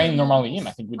say don't it's think Chaim that's Normaliyim,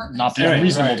 I think would not be Right.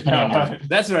 unreasonable Right. depending on No. how.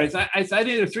 That's right. I think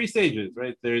there's three stages,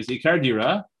 right? There's Ikar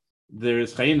Dira,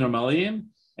 there's Chaim Normaliyim,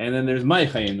 and then there's my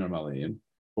Chaim Normaliyim,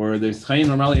 or there's Chaim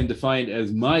Normaliyim defined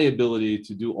as my ability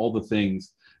to do all the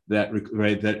things that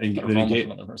right that That are normal for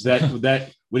another person.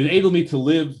 that would enable me to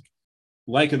live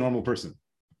like a normal person,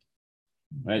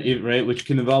 right? Right, which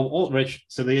can involve all right.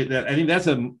 So I think that's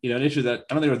an issue that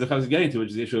I don't think the is getting to, which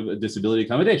is the issue of disability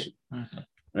accommodation,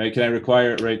 right? Can I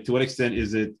require right? To what extent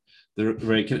is it the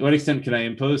right? What extent can I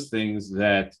impose things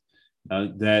that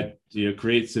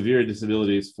create severe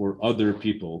disabilities for other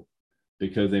people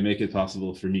because they make it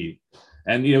possible for me?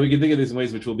 And we can think of this in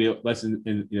ways which will be less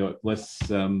less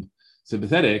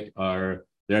sympathetic.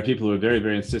 There are people who are very,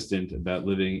 very insistent about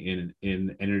living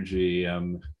in energy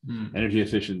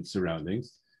efficient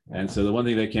surroundings, and so the one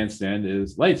thing they can't stand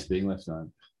is lights being left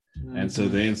on, and so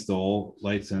they install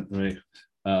lights and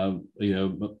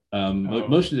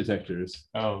motion detectors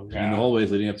Oh in the yeah.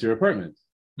 hallways leading up to your apartment.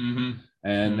 Mhm.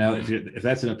 And now, if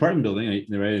that's an apartment building,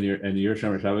 right, and you're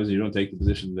Shomer Shabbos, you don't take the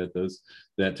position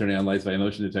that turning on lights by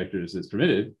motion detectors is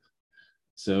permitted.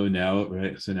 So now,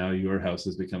 your house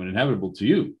has become uninhabitable to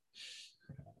you.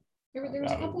 There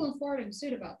was a couple in Florida who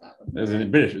sued about that. As a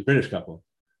British couple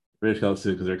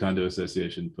sued because their condo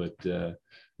association put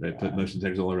motion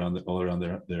detectors all around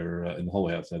their in the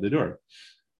hallway outside the door.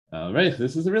 Right,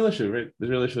 this is a real issue, right? The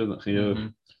real issue,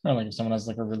 Mhm. Or like if someone has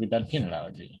like a really bad peanut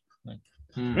allergy,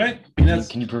 Mm. right?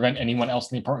 can you prevent anyone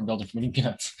else in the apartment building from eating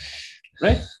peanuts?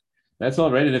 Right. That's all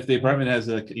right. And if the apartment has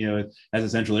a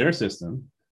central air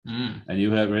system, Mm. and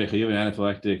you have an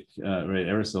anaphylactic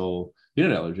aerosol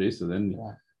peanut allergy, so then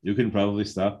you can probably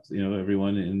stop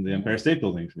everyone in the Empire State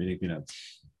Building from eating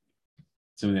peanuts.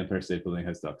 Assuming the Empire State Building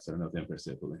has ducts. I don't know if the Empire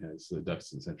State Building has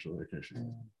ducts in central air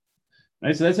conditioning.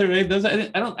 Right, so that's it. Right?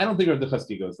 I don't think the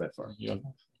Chesky goes that far. I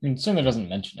mean, certainly doesn't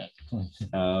mention it.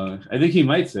 I think he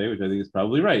might say, which I think is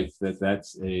probably right, that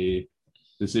that's a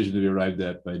decision to be arrived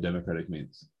at by democratic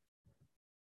means.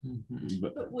 Mhm.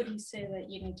 But would he say that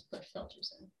you need to put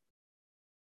filters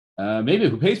in? Maybe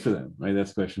who pays for them, right?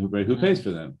 That's the question. Who pays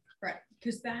for them? Right,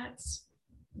 because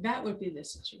that would be the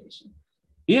situation.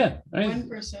 Yeah, right. One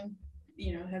person,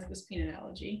 has this peanut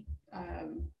allergy.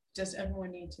 Does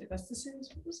everyone need to? That's the same as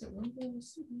what was it? One of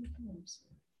those forms.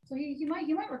 So he might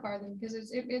require them because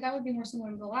that would be more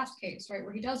similar to the last case, right,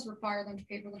 where he does require them to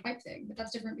pay for the pipe thing, but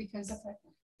that's different because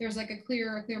there's like a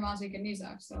clear mazik and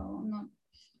nizak. So I'm not,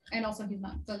 and also he's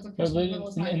not the person in the middle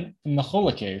is not either. In the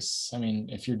Chola case, I mean,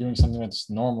 if you're doing something that's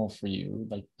normal for you,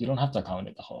 like you don't have to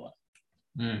accommodate the Chola.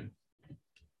 Mm.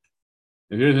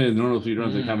 If you're doing normal, you don't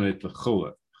have to accommodate the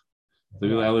chola. The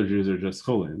real allergies are just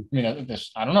cholin. I mean,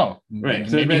 I don't know. Right,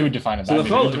 so Maybe right, he would define it. so the Maybe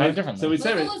he would chola, define it right, differently. so we The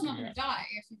say, Chola's not gonna die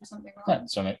if you do something wrong. Right,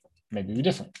 so maybe it'd be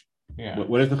different. Yeah.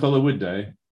 what if the chola would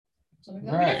die? Something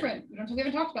that'll Right. be different. We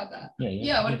haven't talked about that.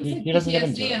 Yeah, what if it's like He doesn't get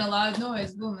into PTSD and it. a loud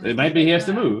noise? Boom. and It it's might be he has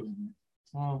to that. move.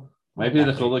 Well, Might be the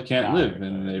that chola could can't die, live but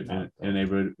in not a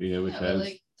neighborhood, which Yeah, but has.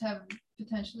 like to have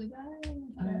potentially die.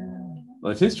 Well,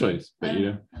 it's his choice, but I don't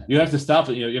know. you have to stop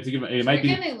it. You have to give it. It So might where be.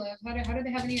 can they live? How do they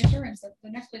have any assurance that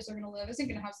the next place they're gonna live isn't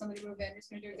gonna have somebody move in who's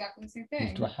gonna do exactly the same Move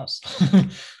thing? to a house.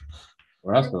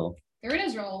 Or hospital. They're in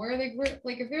Israel, where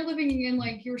like if they're living in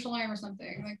like Yerushalayim or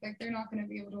something, like they're not gonna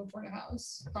be able to afford a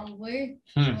house, probably.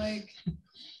 Hmm. Like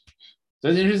So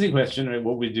it's an interesting question, right?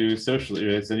 What we do socially,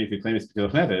 right? So you could claim it's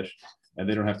Pekuach Nefesh, and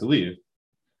they don't have to leave.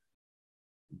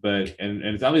 But and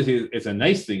it's obviously it's a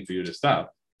nice thing for you to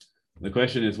stop. The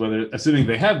question is whether, assuming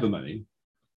they have the money,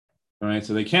 all right,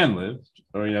 so they can live,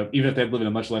 or even if they live in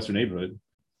a much lesser neighborhood.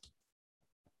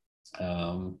 I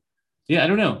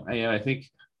don't know. I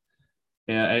think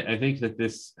that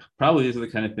this probably these are the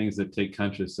kind of things that take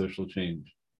conscious social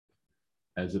change,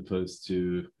 as opposed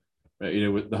to,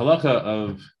 with the halacha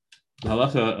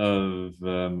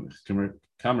of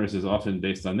commerce is often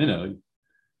based on minhag,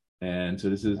 and so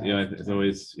this is it's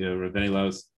always Rabbeinu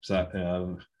Lau's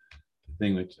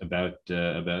thing about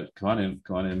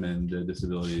Kohanim and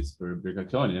disabilities for Birkat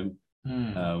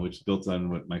Kohanim, which built on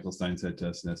what Michael Stein said to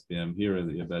us in SBM here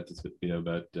about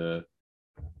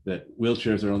that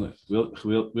wheelchairs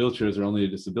are only a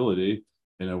disability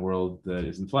in a world that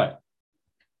isn't flat.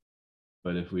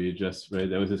 But if we just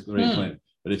that was his great claim.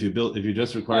 But if you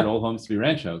just required all homes to be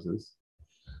ranch houses,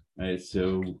 right?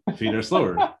 So feet are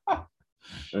slower.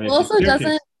 Right? Also,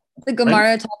 doesn't the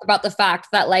Gemara talk about the fact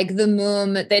that like the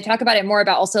mum, they talk about it more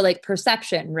about also like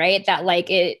perception, right? That like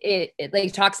it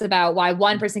like talks about why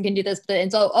one person can do this,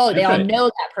 and so they all know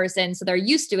that person, so they're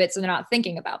used to it, so they're not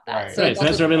thinking about that. Right. So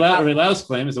that's Rabbi Lau's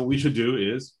claim is that what we should do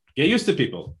is get used to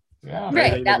people. Yeah.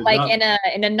 Right. That like in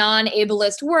a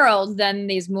non-ableist world, then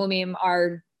these mumim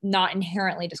are not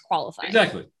inherently disqualified.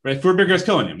 Exactly. Right. For Birkas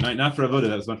Kohanim, not for Avoda,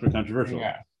 that was much more controversial.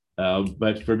 Yeah.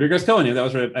 But for Birkas Kohanim, that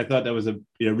was I thought that was a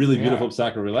really beautiful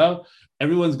psak of Lau.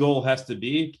 Everyone's goal has to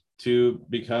be to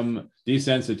become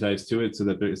desensitized to it so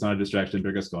that it's not a distraction in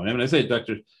Birkas Kohanim. And I say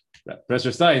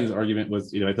Professor Stein's argument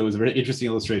was, I thought it was a very interesting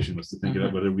illustration, was to think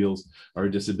about whether wheels are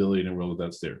a disability in a world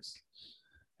without stairs.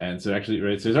 And so actually,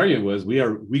 right, so his argument was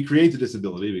we create the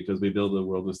disability because we build a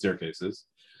world with staircases.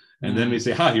 And then we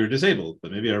say, you're disabled.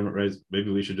 But maybe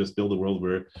we should just build a world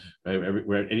where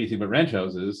anything but ranch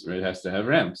houses, right, has to have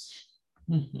ramps.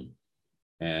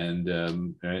 And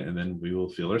right, and then we will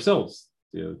feel ourselves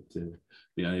to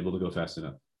be unable to go fast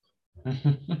enough.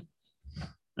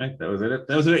 Right? That was it.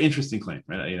 That was an interesting claim,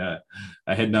 right?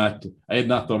 I had not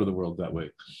thought of the world that way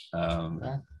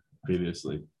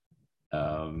previously.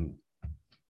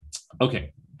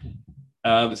 Okay.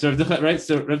 So Rav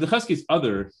Dechasky's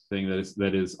other thing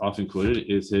that is often quoted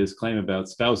is his claim about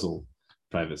spousal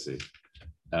privacy,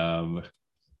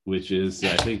 which is,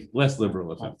 I think, less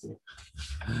liberal of him.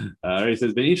 He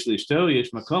says, "Ben ish lishto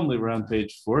yesh makom li," around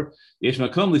page 4. Yesh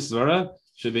makom lisvara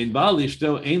shebein baal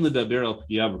lishto ein ledaber al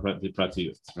pgiya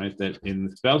b'pratiyut. Right, that in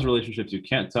spousal relationships you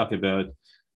can't talk about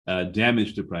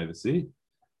damage to privacy.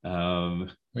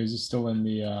 Is it still in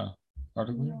the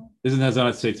article? This is the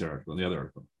Hazanat Seitzer article, in the other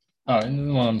article. Oh, and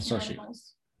the one on the source sheet.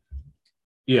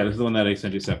 Yeah, this is the one that I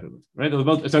sent you separately, right? The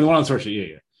one on the source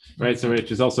sheet, yeah. Right, so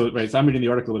which is also right. So I'm reading the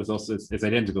article, but it's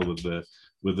identical with the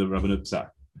Rabbanut Psak.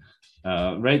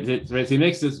 Right. So he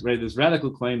makes this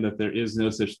radical claim that there is no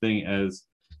such thing as,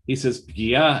 he says,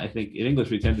 pgiya. I think in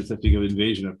English we tend to think of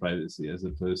invasion of privacy as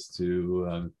opposed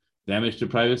to damage to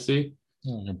privacy.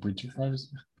 Like a breach of privacy.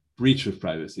 Breach of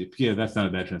privacy. Pgiya, that's not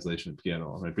a bad translation of pgiya at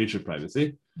all, right? Breach of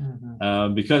privacy.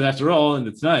 Because after all, in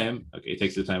the time, it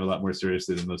takes the time a lot more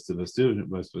seriously than most of us do.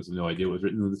 Most of us have no idea what was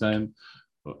written at the time.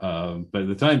 But at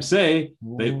the time say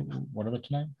what are the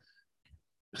time?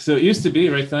 So it used to be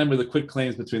right time were the quick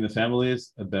claims between the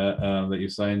families about that you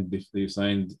signed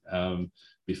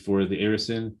before the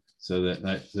Erisin, so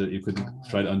that you couldn't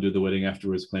try to undo the wedding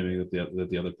afterwards, claiming that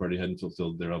the other party hadn't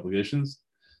fulfilled their obligations.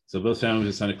 So both families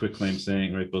have signed a quick claim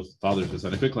saying, right, both fathers have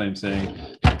signed a quick claim saying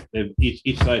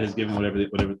each side has given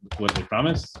what they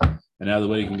promised, and now the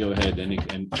wedding can go ahead and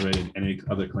any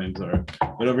other claims are.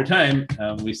 But over time,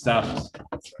 we stopped.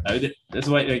 That's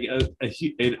why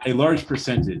a large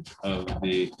percentage of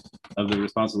the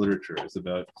responsive literature is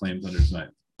about claims under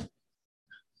Znayim,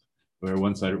 where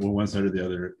one side or the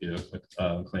other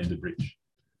claimed a breach.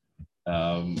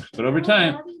 But over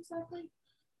time.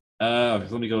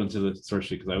 Let me go into the source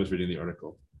sheet because I was reading the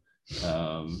article.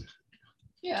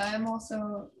 I'm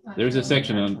also. There's a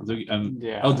section on.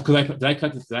 Oh, did I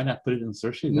cut this? Did I not put it in the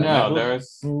source sheet? No,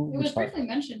 there's. It was briefly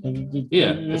mentioned.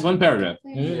 Yeah, it's one paragraph.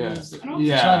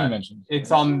 Mentioned.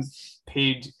 It's on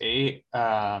page 8.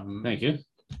 Thank you.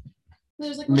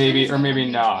 There's like maybe or maybe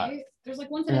not. There's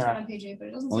like one sentence on page 8, but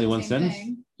it doesn't. Only one sentence.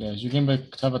 Yes, you can be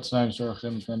Ktabat Tanaim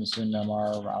Shorachim Fenisun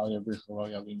Namar Ra'al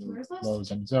Yabrichol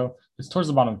Yavinu. And so it's towards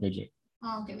the bottom of page 8.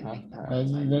 Oh, okay.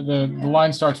 The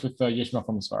line starts with Yeshma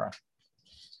from Svara.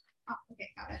 Oh, okay,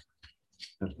 got it.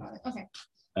 Okay.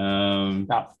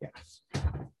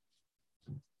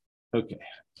 Okay.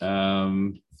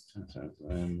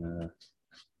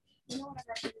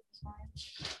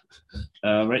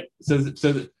 Right.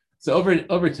 So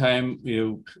over time,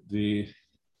 the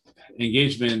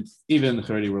engagement, even in the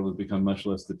Haredi world, has become much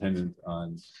less dependent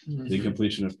on the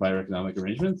completion of prior economic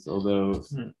arrangements. Although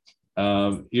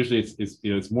usually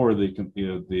it's more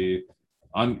the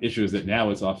on issues that now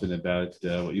it's often about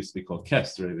what used to be called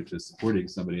kest, right, which is supporting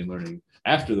somebody in learning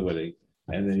after the wedding,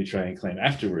 and then you try and claim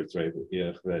afterwards, right,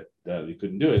 that you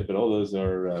couldn't do it. But all those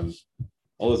are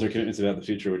commitments about the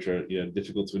future which are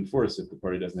difficult to enforce if the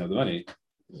party doesn't have the money.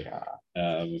 Yeah.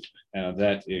 And on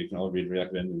that, you can all read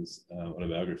Riak Benden's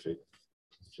autobiography,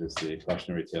 which is the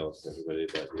cautionary tale to everybody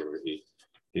about where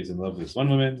he's in love with this one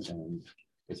woman, and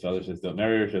his father says, "Don't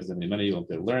marry her. She doesn't have any money. You won't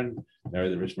be able to learn. Marry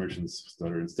the rich merchant's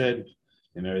daughter instead."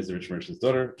 He marries the rich merchant's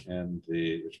daughter, and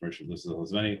the rich merchant loses all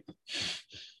his money.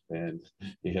 and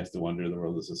he has to wander the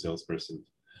world as a salesperson,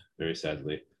 very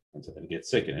sadly, and gets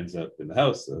sick and ends up in the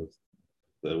house of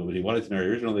the woman he wanted to marry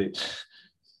originally.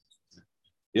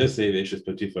 Yosef Eshes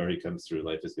Potiphar, he comes through.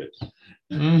 Life is good.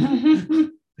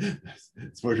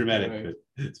 It's more dramatic. Right.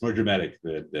 It's more dramatic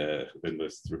than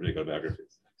most rabbinic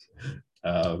autobiographies.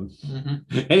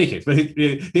 In any case, but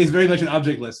he's very much an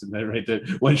object lesson, right?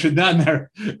 That one should not marry,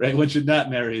 right? One should not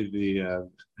marry the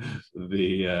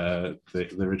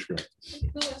rich girl.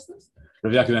 Who is this?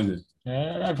 Rav Yaakov Emden.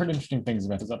 I've heard interesting things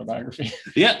about his autobiography.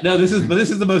 Yeah, no, this is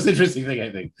the most interesting thing,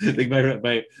 I think.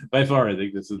 By far, I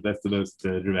think that's the most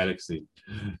dramatic scene.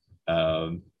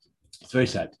 It's very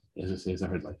sad. It's a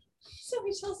hard life. So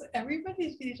he tells everybody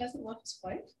that he doesn't love his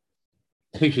wife?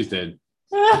 I think she's dead.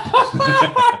 He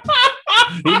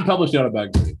didn't publish the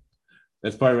autobiography.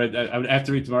 That's part of it. I would have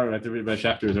to read tomorrow. I have to read about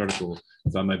Schachter's article.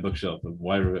 It's on my bookshelf of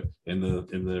why in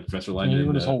the Professor He Lyman.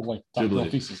 wrote his whole like doctoral Jubilee.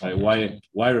 thesis. Right, on it.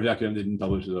 why Rav Yaakov didn't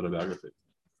publish his autobiography?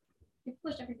 He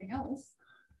published everything else.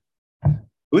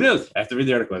 Who knows? I have to read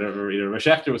the article. I don't remember. Rav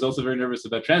Schachter was also very nervous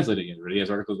about translating it. He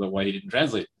has articles about why he didn't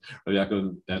translate Rav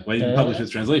Yaakov, why he didn't publish his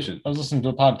translation. I was listening to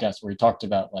a podcast where he talked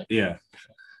about like Yeah,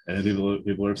 and people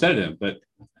were upset at him, but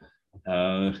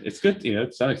it's good,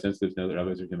 to some extent, it's good to know that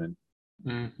rabbis are human.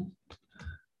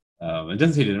 It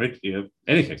doesn't say he didn't, right?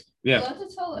 Any case, yeah. We'll have to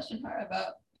tell Lashon Hara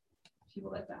about people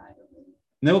that died.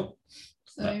 Nope.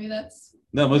 So maybe that's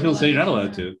No, most people say you're not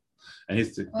allowed to. And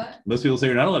what? most people say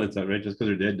you're not allowed to talk, right? Just because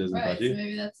they're dead doesn't Right. bother So you.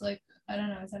 maybe that's like, I don't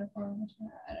know, is that a form of Lashon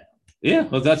Hara? I don't know. Yeah,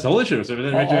 well, that's the whole issue. So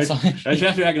then, right, Also-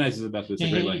 Schachter agonizes about this. a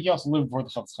great he length. also lived before the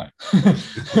Chofetz Chaim.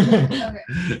 Okay.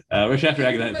 Rav Schachter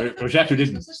agonizes. Rav Schachter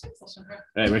didn't. No such thing as Lashon Hara.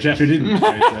 Right, Rav Schachter didn't.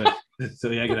 Right, so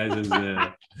he agonizes.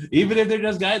 Even if they're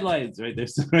just guidelines, right? They're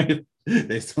still right.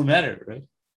 They still matter, right?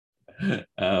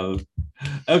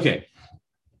 Okay.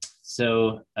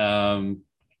 So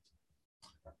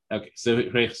okay. So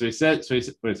he says. So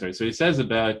he says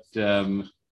about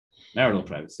marital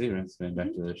privacy. Right. Let's go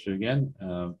back to the issue again.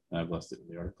 I've lost it in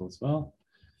the article as well.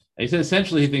 He said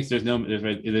essentially he thinks there's no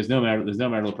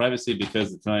marital privacy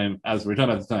because the time, as we're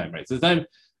talking about the time, right? So the time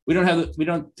we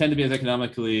don't tend to be as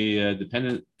economically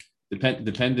dependent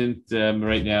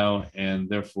right now, and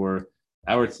therefore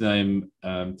our time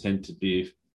tend to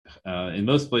be in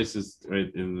most places, right?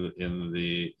 In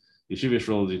the yeshivish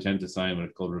roles, you tend to sign what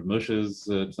are called Rav Moshe's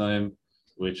time,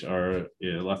 which are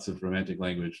lots of romantic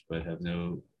language but have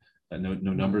no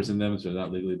numbers in them, so they're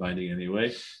not legally binding in any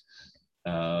way.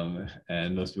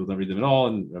 And most people don't read them at all.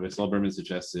 And Rabbi Saul Berman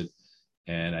suggested,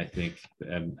 and I think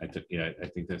I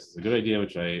think this is a good idea,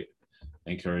 which I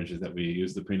encourage, is that we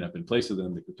use the prenup in place of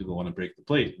them because people want to break the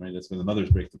plate, right? That's when the mothers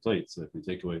break the plate. So if we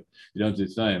take away, you don't do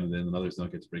time, then the mothers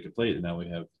don't get to break a plate, and now we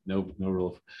have no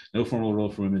formal role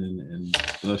for women in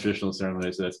the most traditional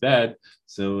ceremony. So that's bad.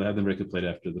 So have them break a plate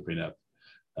after the prenup.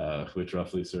 Which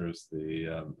roughly serves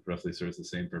the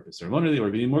same purpose ceremonially. Or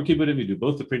if you need more kibbudim, you do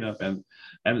both the prenup and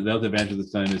the other advantage of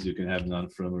this time is you can have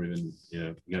non-frum, or even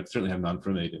you can certainly have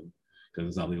non-frum because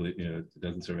it's not legally, it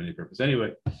doesn't serve any purpose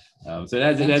anyway. So it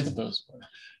adds.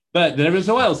 But then every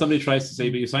so while somebody tries to say,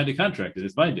 but you signed a contract and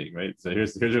it's binding, right? So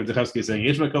here's Rav Dechowski saying,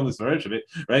 Yesh makom l'svarach,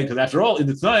 right? Because after all, in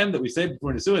the time that we say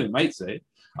before Nisuin, it might say,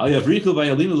 Al yavrichu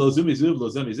vayalinu lo zumi zuv lo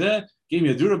zumi zeh, kim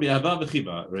yadura bi'ahava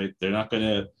v'chiba, right?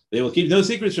 They will keep no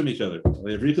secrets from each other.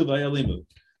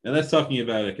 Now that's talking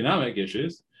about economic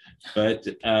issues, but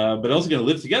also going to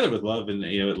live together with love and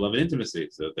love and intimacy.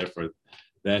 So therefore,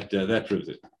 that proves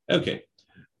it. Okay.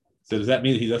 So does that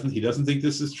mean he doesn't think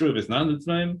this is true if it's not in the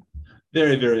time?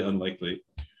 Very, very unlikely.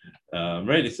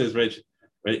 Right? It says right.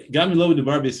 Gam lo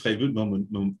debar b'schayvut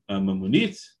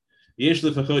mamunit yesh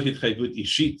lefachot hitchayvut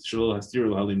ishit shelo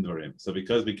hastiru halim dvarim. So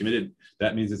because we committed,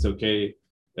 that means it's okay.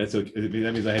 That's okay.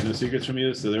 That means I have no secrets from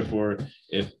you. So therefore,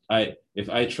 if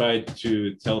I tried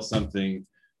to tell something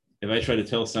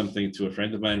to a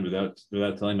friend of mine without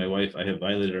telling my wife, I have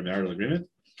violated our marital agreement.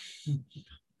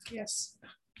 Yes.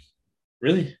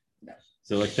 Really? No.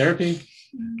 So like therapy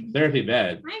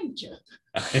bad. I'm joking.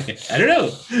 I don't know.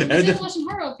 The Lashon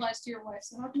Hara applies to your wife,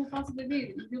 so how can it possibly be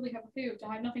that you really have a few to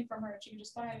hide nothing from her and she can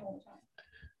just buy it all the time?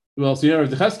 Well, so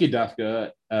the Chasky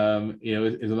Dafka,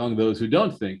 is among those who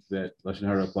don't think that Lashon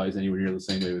Hara applies anywhere near the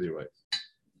same way with your wife,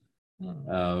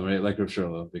 right? Like Rav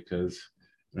Sherlow, because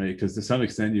to some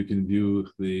extent you can view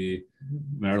the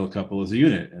marital couple as a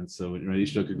unit, and so when you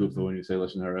say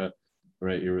Lashon Hara,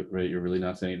 right, you're really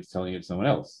not saying it's telling it to someone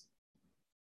else.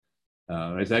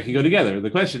 Right, so that can go together. The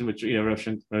question, which Rav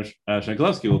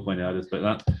Shankelovsky will point out, is, but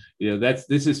not,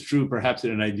 this is true perhaps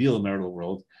in an ideal marital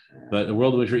world, but a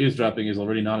world in which we're eavesdropping is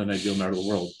already not an ideal marital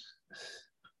world.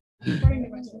 Recording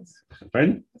devices.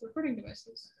 Pardon? Recording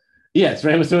devices. Yes,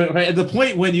 right. So right at the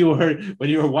point when you were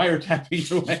wiretapping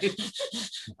your wife.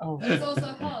 Oh, It's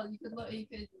also hell. You could look. You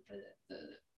could.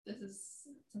 This is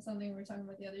something we were talking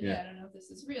about the other day. Yeah. I don't know if this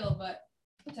is real, but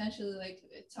potentially, like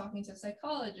talking to a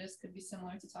psychologist could be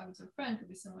similar to talking to a friend. Could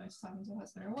be similar to talking to a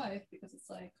husband or wife, because it's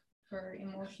like for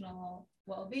emotional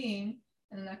well-being,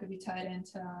 and then that could be tied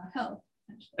into health.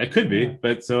 It could be,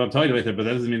 but so I'm talking to it, but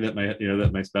that doesn't mean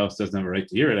that my spouse doesn't have a right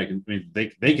to hear it. I mean,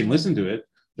 they can listen to it,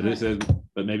 but it says,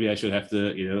 but maybe I should have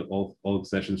to, all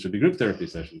sessions should be group therapy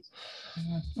sessions.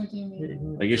 What do you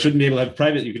mean? Like you shouldn't be able to have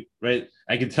private. You could, right?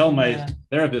 I can tell my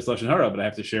therapist Lashon Hara, but I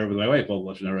have to share with my wife all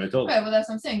the Lashon Hara I told her. Right. Well, that's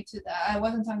what I'm saying. To that, I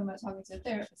wasn't talking about talking to a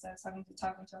therapist. I was talking to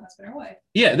a husband or wife.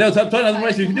 Yeah, no, I'm talking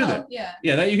otherwise you can do that. Yeah.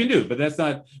 Yeah, that you can do, but that's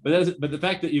not. But the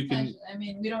fact that you can. I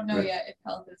mean, we don't know Right. yet if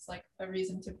health is like a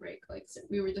reason to break. Like so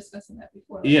we were discussing that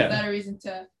before. Like, Yeah. Is that a reason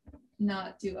to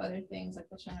not do other things like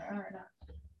Lashon Hara or not?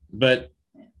 But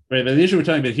right, but the issue we're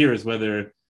talking about here is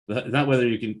not whether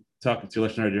you can talk to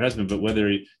Lashon Hara to your husband, but whether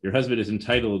your husband is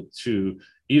entitled to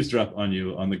eavesdrop on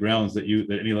you on the grounds that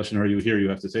any Lashon Hara you hear you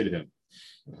have to say to him.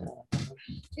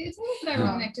 It's a little bit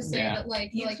ironic to say Yeah. that, like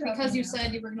He's because you dropping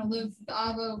said you were going to live the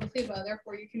Avo B'chiva,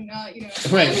 therefore you can,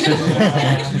 Right.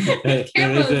 There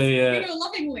cameras, is a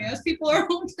lovingly as people are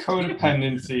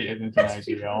Codependency isn't an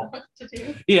ideal. what to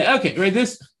do. yeah, okay, right.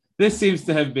 This seems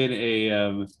to have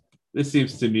been this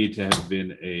seems to me to have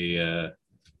been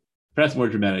perhaps more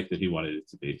dramatic than he wanted it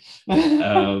to be.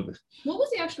 What was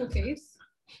the actual case?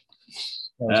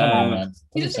 come on, man.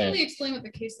 He Doesn't doesn't say really explain what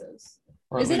the case is.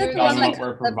 Or Is it at least a that's thing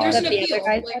what we're There's an that providing. the appeal. other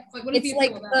guy Like, what is It's the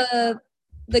like appeal about?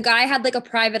 the guy had like a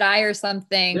private eye or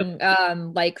something,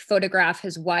 like photograph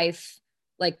his wife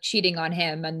like cheating on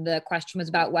him, and the question was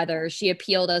about whether she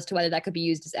appealed as to whether that could be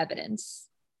used as evidence.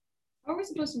 How are we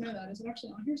supposed to know that? Is it actually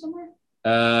on here somewhere?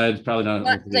 it's probably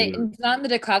not. It's not in the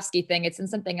Dukovsky thing. It's in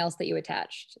something else that you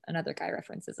attached. Another guy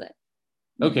references it.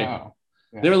 Okay. Oh,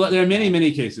 yeah. There are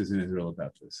many cases in Israel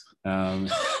about this.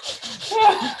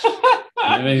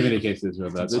 Many cases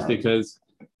about this because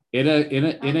in How a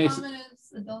common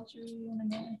is adultery in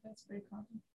America? It's pretty common.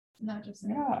 Not just in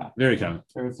Yeah, very common.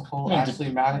 there was a whole Yeah,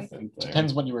 Ashley Madison thing.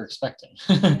 Depends what you were expecting.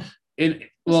 In That's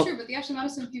well, true, but the Ashley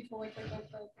Madison people, like the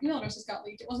email addresses got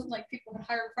leaked. It wasn't like people had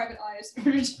hired private eyes.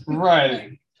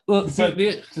 Right. well, So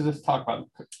the to just talk about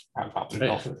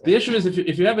the issue is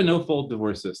if you have a no-fault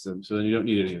divorce system, so then you don't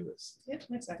need any of this. Yep,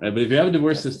 exactly. Right? But if you have a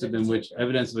divorce That's the system in difference which right there.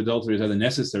 evidence of adultery is either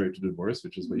necessary to divorce,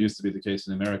 which is what used to be the case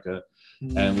in America,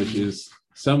 Mm. and which is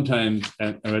sometimes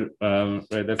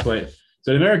right. That's why. So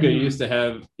in America, you used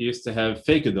to have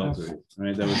fake adultery,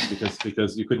 right? That was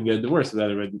because you couldn't get a divorce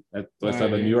without it. That's why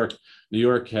New York. New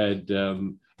York had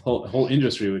whole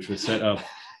industry which was set up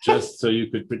just so you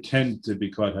could pretend to be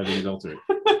caught having adultery.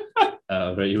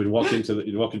 Right, you would walk into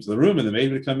the room, and the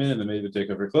maid would come in, and the maid would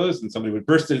take off her clothes, and somebody would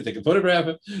burst in and take a photograph,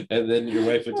 and then your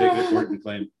wife would take it to court and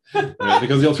claim, right?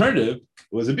 Because the alternative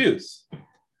was abuse.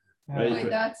 Right? Like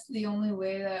that's the only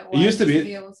way that It used to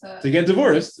be able To get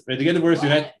divorced, right? To get divorced,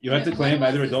 What? you had to When claim was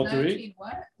either this? adultery. 19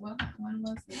 What? When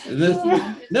was this? This-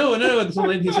 1900s? No, until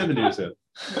 1970 or so.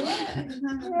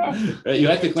 What? Right? You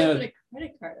had to You claim opened a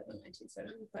credit card in the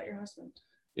 1970s about your husband.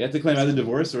 either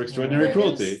divorce or extraordinary There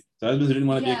cruelty. is- So husbands who didn't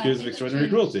want to be Yeah, I accused of think extraordinary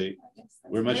that's cruelty I guess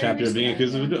that's were much very happier being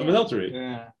accused of recent, adultery.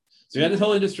 Yeah. So you had this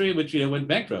whole industry which went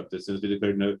bankrupt as soon as we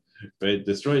declared no, right?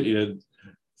 Destroyed.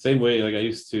 Same way, like I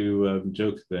used to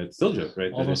joke that, still joke,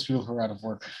 right? All that those people who are out of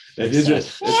work. that Israel,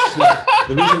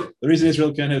 the reason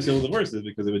Israel can't have civil divorce is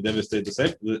because it would devastate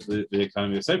the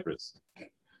economy of Cyprus,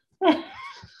 which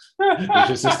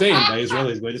is sustained by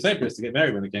Israelis going to Cyprus to get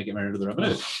married when they can't get married under the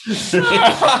Rabbanut.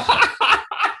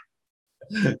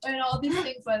 And all these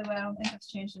things, by the way, I don't think have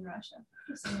changed in Russia.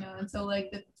 So, and so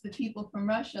like the people from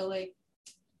Russia, like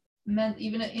meant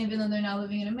even though they're now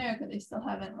living in America, they still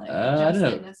haven't like I don't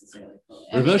adjusted know. necessarily fully.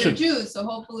 Rav They're Moshe- Jews, so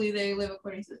hopefully they live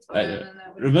according to the I Torah. know. And then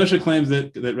that would Rav Moshe claims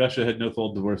that Russia had no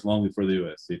fault divorce long before the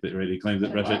U.S. He claims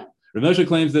that Wait, Russia. what? Rav Moshe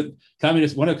claims that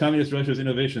one of communist Russia's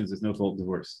innovations is no fault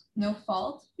divorce. No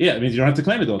fault Yeah, it means you don't have to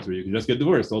claim adultery. You can just get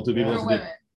divorced. All two people. for have to women.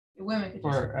 Women could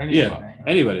just For Yeah. anyone.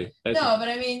 Anybody. That's- No, but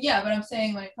I mean, yeah, but I'm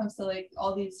saying when it comes to like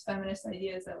all these feminist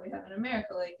ideas that we have in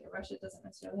America, like Russia doesn't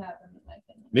necessarily have them, in my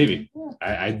opinion. Maybe.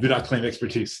 Yeah. I do not claim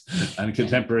expertise on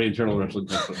contemporary internal Russian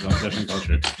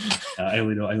culture. I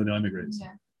only know immigrants.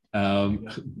 Yeah.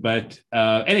 But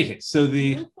any case, so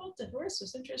the No-fault divorce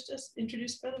was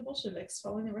introduced by the Bolsheviks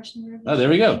following the Russian Revolution. Oh, there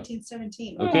we go. in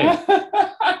 1917.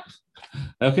 Okay.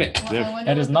 Okay, Well, I they're- wonder That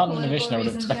what is the not an political innovation I would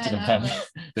have reasons expected of behind them. that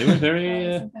was. they were very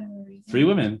Probably some kind of a reason. free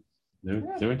women. They were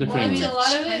Well, I mean, different. a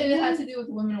lot of it had to do with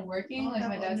women working. Oh, Like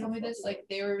my that dad one. told me this. Like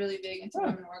they were really big into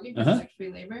women working Uh-huh. because it's like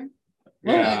free labor.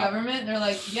 the Yeah. government. They're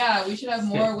like, yeah, we should have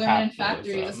more women in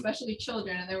factories, especially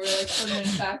children. And there were like children in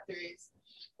factories,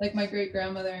 like my great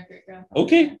grandmother and great grandfather.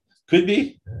 Okay, could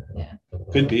be. Yeah.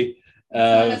 Could be.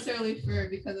 Not necessarily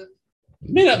because of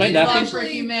Might not love be. for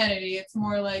humanity. It's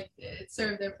more like it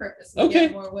served their purpose. To Okay.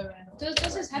 get more women. Does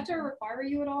this have to require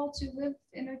you at all to live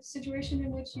in a situation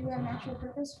in which you have an actual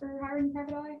purpose for hiring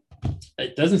private eye?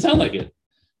 It doesn't sound like it.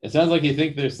 It sounds like you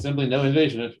think there's simply no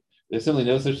invasion of, there's simply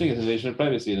no such thing as invasion of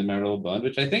privacy in the marital bond,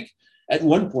 which I think at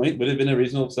one point would have been a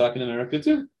reasonable stock in America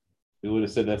too. We would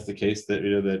have said that's the case, that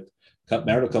that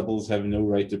marital couples have no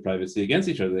right to privacy against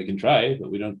each other. They can try, but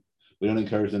we don't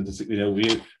encourage them to.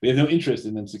 We have no interest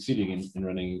in them succeeding in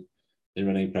running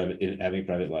having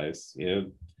private lives.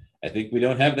 I think we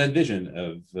don't have that vision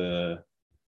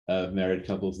of married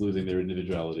couples losing their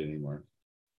individuality anymore.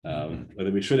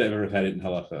 Whether we should ever have had it in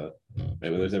halacha,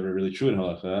 right? Whether it's ever really true in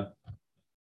halacha,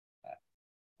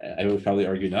 I would probably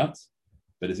argue not,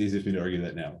 but it's easy for me to argue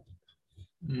that now.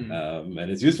 And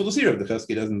it's useful to see if the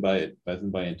Chasky doesn't buy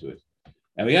into it.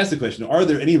 And we ask the question: are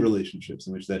there any relationships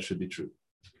in which that should be true?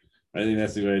 I think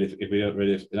that's the right. If we don't,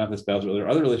 if not the spouse, are there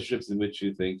other relationships in which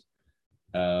you think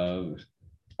are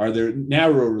there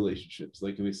narrow relationships?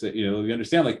 Like, can we say, we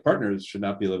understand like partners should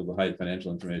not be able to hide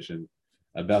financial information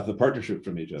about the partnership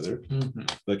from each other,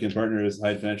 but can partners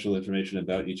hide financial information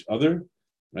about each other,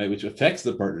 right? Which affects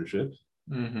the partnership,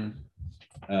 right?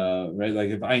 Like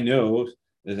if I know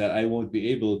that I won't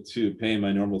be able to pay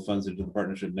my normal funds into the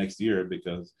partnership next year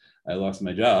because I lost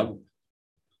my job.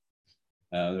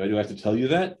 Do I have to tell you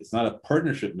that? It's not a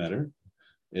partnership matter.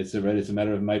 It's a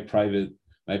matter of my private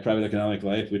economic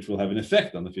life, which will have an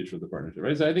effect on the future of the partnership,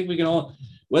 right? So I think we can all,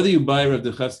 whether you buy Rav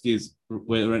Duchovsky's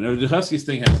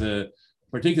thing has a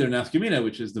particular nafkamina,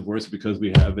 which is divorce, because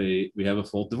we have a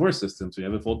fault divorce system. So we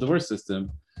have a fault divorce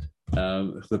system.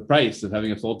 The price of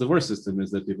having a fault divorce system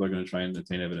is that people are going to try and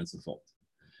obtain evidence of fault,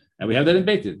 and we have that in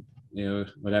Beit Din.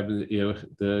 What happens?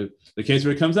 The case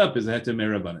where it comes up is a heter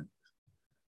me'rabanan.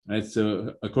 Right,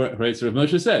 so Rav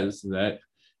Moshe says that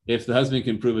if the husband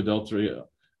can prove adultery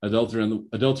on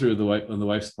the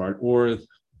wife's part, or if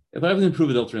the husband can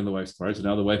prove adultery on the wife's part, so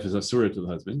now the wife is asura to the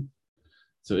husband.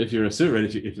 So if you're asura,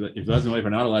 right, if the husband and wife are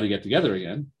not allowed to get together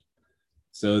again,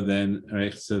 so then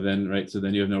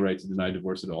you have no right to deny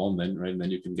divorce at all, and then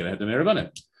you can get a heter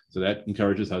me'rabanan. So that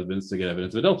encourages husbands to get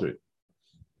evidence of adultery.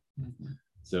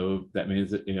 So that means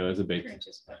that as a bait.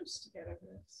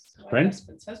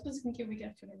 Husbands can give a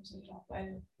get for themselves.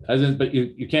 Husbands, but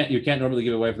you can't normally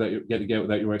give a wife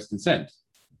without your wife's consent.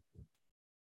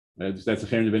 That's a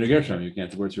chayim de ben gershom. You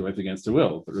can't divorce your wife against her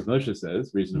will. But Rav Moshe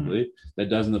says reasonably that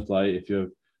doesn't apply if you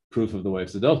have proof of the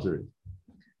wife's adultery.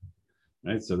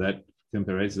 Right. So that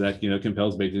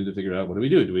compels Beit Din to figure out, what do we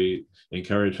do? Do we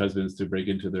encourage husbands to break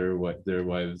into their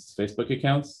wives' Facebook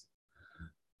accounts,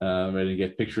 and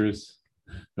get pictures?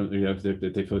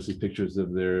 If they posted pictures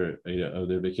of their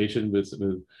vacation with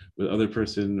other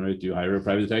person, right? Do you hire a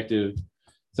private detective?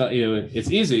 So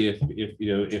it's easy if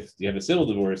you have a civil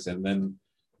divorce and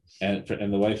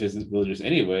the wife isn't religious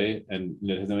anyway and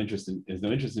has no interest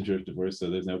in church divorce, so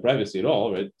there's no privacy at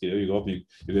all, right? You go up, you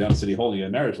go down to City Hall and you get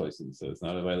a marriage license, so it's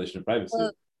not a violation of privacy.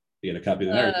 You get a copy of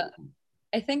the marriage license.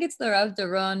 I think it's the Rav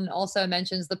Doron also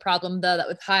mentions the problem though that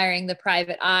with hiring the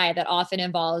private eye that often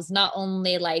involves not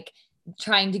only like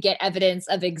trying to get evidence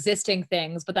of existing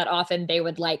things, but that often they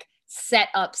would like set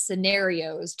up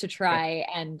scenarios to try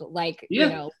and lead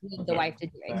the wife to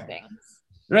doing things.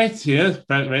 Right. Yeah.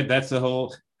 Right. That's the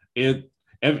whole. If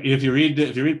you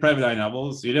read private eye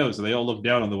novels, so they all look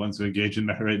down on the ones who engage in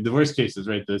divorce cases.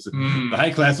 Right. The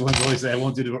high class ones always say, "I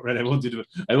won't do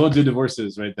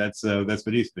divorces." Right. That's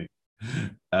beneath me.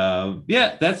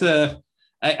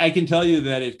 I can tell you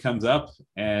that it comes up,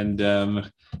 and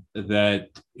that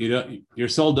your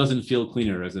soul doesn't feel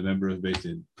cleaner as a member of Beit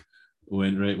Din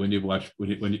when you've watched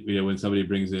when somebody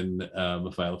brings in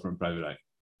a file from private eye.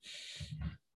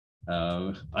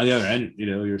 On the other hand,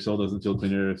 your soul doesn't feel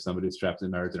cleaner if somebody's trapped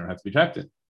in marriage they don't have to be trapped in.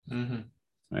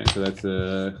 Right. So that's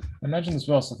I imagine this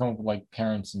will also come up with like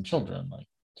parents and children, like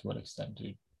to what extent,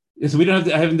 dude? Yeah, so we don't have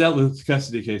to. I haven't dealt with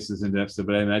custody cases in depth,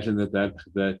 but I imagine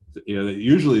that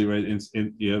usually, right,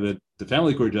 that the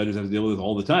family court judges have to deal with this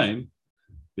all the time,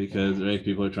 because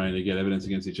people are trying to get evidence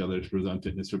against each other to prove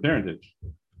unfitness for parentage.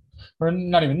 Or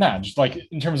not even that, just like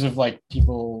in terms of like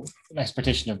people, an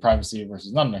expectation of privacy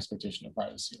versus not an expectation of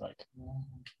privacy. Like, I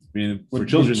mean, for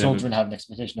children have an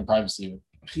expectation of privacy.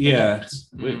 Yeah,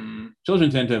 children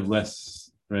tend to have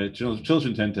less, right?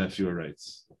 Children tend to have fewer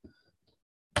rights.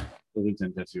 Children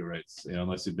tend to have fewer rights,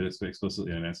 unless you've been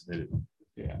explicitly emancipated.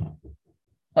 Yeah,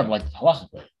 or like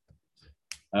halachically.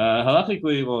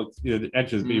 Halachically, well, the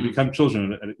edges, but you become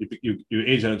children. You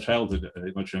age out of childhood at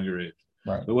a much younger age.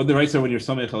 Right. But what the rights are when you're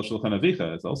Samech al Shulchan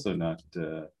Avicha is also not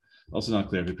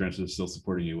clear if your parents are still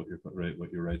supporting you.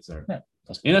 What your rights are. Yeah,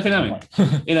 In economic.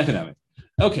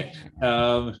 Okay.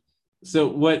 So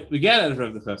what we get out of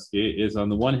Rav Dechevsky is, on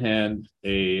the one hand,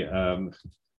 a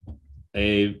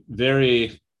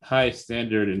very high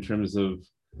standard in terms of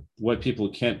what people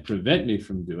can't prevent me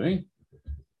from doing,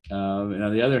 and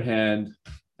on the other hand,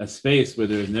 a space where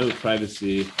there's no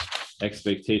privacy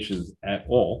expectations at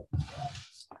all.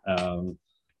 And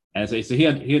so he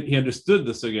understood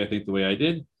the sugya, I think, the way I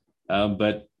did,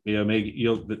 but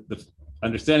the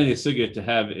understanding the sugya to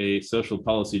have a social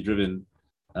policy driven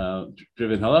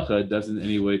halacha doesn't in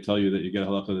any way tell you that you get a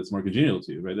halacha that's more congenial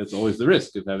to you, right? That's always the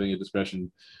risk of having a discretion.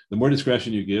 The more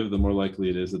discretion you give, the more likely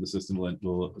it is that the system will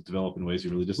develop in ways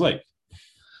you really dislike.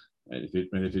 Right?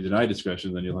 If you deny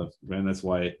discretion, then you'll have, and that's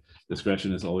why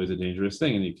discretion is always a dangerous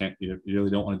thing, and you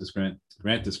really don't want to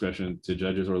grant discretion to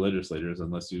judges or legislators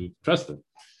unless you trust them.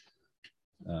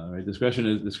 Right?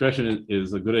 Discretion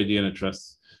is a good idea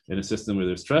in a system where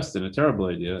there's trust, and a terrible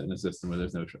idea in a system where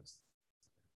there's no trust.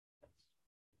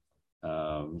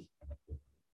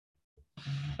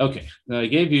 Okay, now I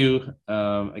gave you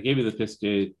the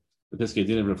Piskei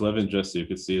Din of Rav Levin just so you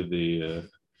could see the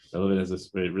Levin has this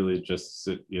really just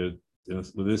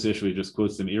with this issue he just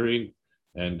quotes an earring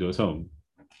and goes home.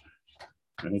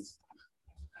 Right?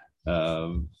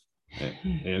 And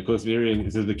of course,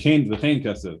 it says the Chain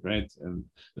Kasav, right? And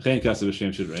the Chain Kasav is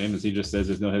Shem Shidreim, as he just says,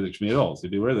 there's no Hezek Shmi at all. So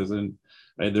beware,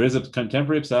 there is a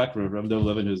contemporary psak for Rav Dov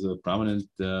Levin who's a prominent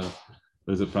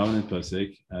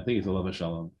posek. I think he's a Lava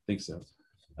Shalom. I think so.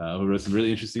 Who wrote some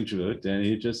really interesting shuvot, and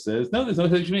he just says, no, there's no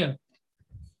Hezek Shmiyah.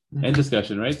 End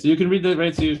discussion, right? So you can read that,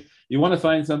 right? So you want to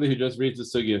find somebody who just reads the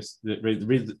sugya,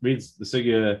 reads the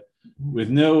sugya with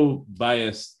no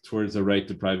bias towards a right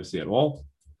to privacy at all.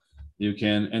 You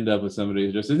can end up with somebody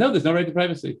who just says, no, there's no right to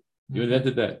privacy. You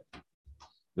invented that.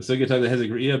 The sugya talks about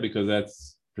Hezek Riyah because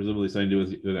that's presumably something to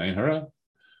do with Ayin Hara,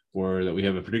 or that we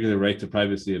have a particular right to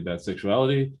privacy about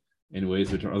sexuality in ways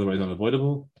which are otherwise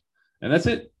unavoidable. And that's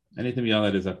it. Anything beyond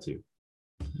that is up to you.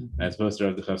 As opposed to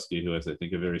Rav Dechevsky, who has, I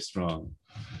think, a very strong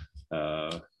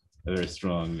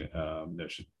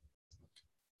notion.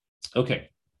 Okay.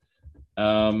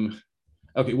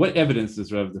 Okay, what evidence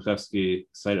does Rav Dechevsky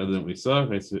cite other than what we saw?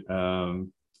 Right. So,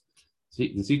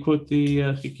 does he quote the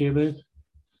Chikei Lev?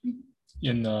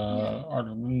 In the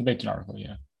article, in the Beitin article,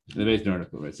 yeah. The Beitin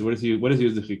article, right? So what does he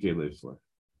use the Chikei Lev for?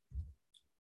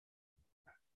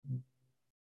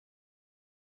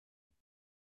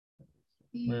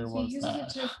 He uses it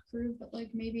to prove that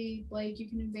maybe you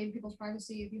can invade people's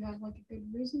privacy if you have a good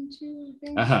reason to.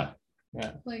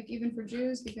 Yeah. Even for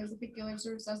Jews, because the Chikei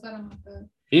sort of says that on the.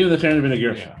 Even the Chen ben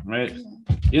Gershom, right?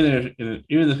 Yeah.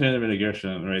 Even the Chen ben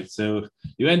Gershom, right? So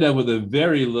you end up with a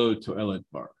very low toilet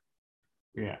bar.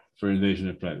 Yeah. For invasion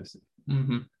of privacy.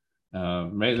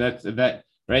 Mm-hmm. Right. That.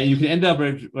 Right. You can end up.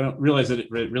 Realize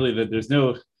that really that there's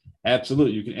no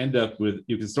absolute. You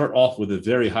can start off with a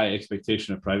very high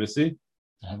expectation of privacy.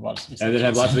 And then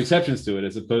have lots of exceptions to it,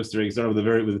 as opposed to start with a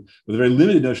very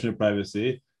limited notion of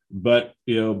privacy, but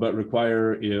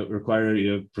require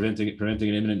preventing an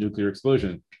imminent nuclear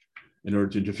explosion in order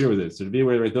to interfere with it. So to be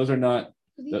aware, right, those are not.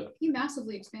 He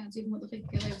massively expands even what the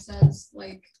Chikei Lev says,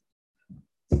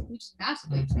 he just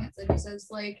massively expands it. He says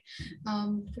well,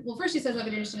 first he says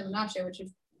Avedin of the Nache, which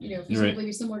is feasibly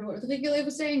be similar to what the Chikei Lev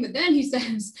was saying, but then he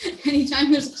says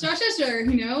anytime there's a Shasher,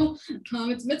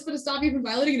 it's a mitzvah to stop you from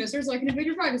violating an Isser so I can invade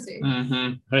your privacy. Mm-hmm.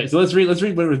 All right, so let's read what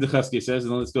Rav Dechevsky says,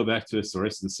 and then let's go back to a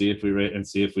source and see if we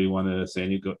want to say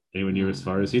anywhere near as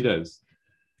far as he does.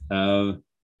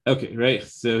 Okay, right.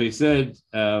 So he said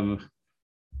we're on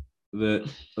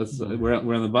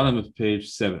the bottom of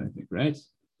page 7, I think, right?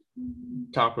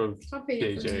 Top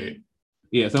page 8.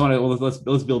 Yes, yeah, so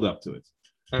let's build up to it.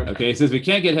 Okay, it says we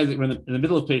can't get Hezek. We're in the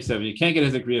middle of page 7. You can't get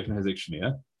Hezek Riyah from Hezek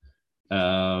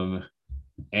Shmiyah,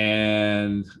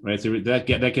 and right. So that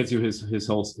gets you his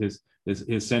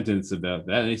sentence about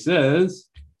that. And he says,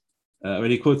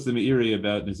 when he quotes the Meiri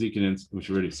about Nezikin, which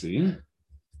we've already seen.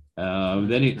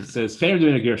 Then he says, "Chaim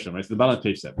ben Gershom." Right, so the bottom of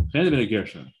page 7. Chaim ben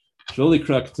Gershom. Sholi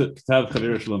krak ktav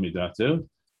chaver shalom midato,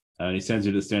 and he sends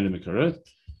you to the standard Mekorot.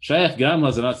 Shayach gam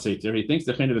hazanat seiter. He thinks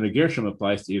the Chaim ben Gershom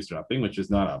applies to eavesdropping, which is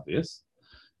not obvious.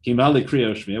 Kimali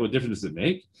kriya shmiya. What difference does it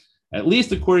make? At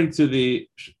least according to the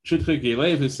Chikei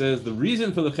Lev, who says the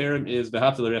reason for the cherem is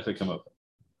behavta l'recha kamocha.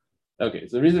 Okay,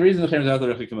 so the reason the cherem is behavta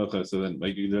l'recha kamocha. So then,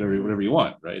 you do whatever you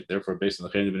want, right? Therefore, based on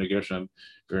the Chaim ben Gershom,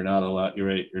 you're not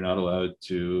allowed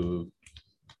to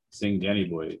sing Danny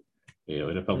Boy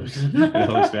in a public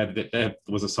band. That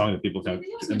was a song that people found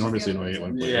enormously annoying at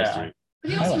one point in Yeah. history.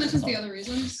 But he I also like mentions that the song. other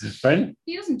reasons. Pardon?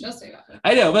 He doesn't just say that.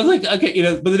 I know, but like, okay,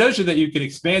 but the notion that you can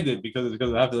expand it because of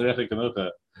Haftarech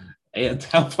Kamocha, and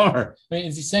how far? Wait,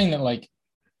 is he saying that like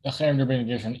the Cherem Rabbeinu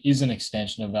Gershom is an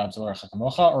extension of V'Avtarecha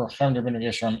Kamocha, or Cherem Rabbeinu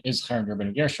Gershom is Cherem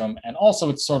Rabbeinu Gershom, and also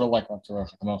it's sort of like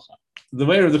V'Avtarecha Kamocha? The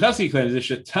way Rav Duchowski claims is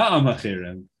Sheta'am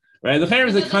HaCherem, right? The Cherem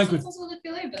is a That's concrete. also what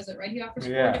Philae does it, right? He offers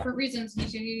Yeah. 4 different reasons.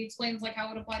 He explains like how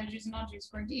it would apply to Jews and non-Jews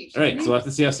for each. Right, so we'll have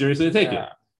to see how seriously they take it. Yeah.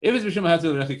 If it's Mishum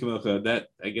Haftarech Kamocha, that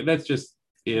again, that's just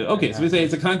okay. So we say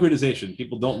it's a concretization.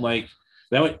 People don't like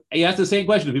that. You ask the same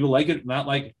question: do people like it? Not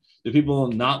like? Do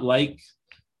people not like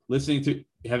listening to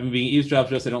having being eavesdropped?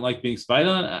 Just they don't like being spied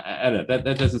on. I don't know.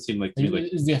 That doesn't seem like to me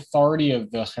like. Is the authority of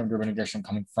the Cherem Rabbeinu Gershom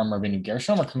coming from Rabbeinu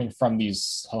Gershom or coming from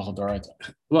these Halachot Doraita?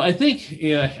 Well, I think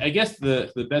I guess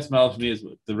the best model for me is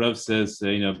what the Rav says.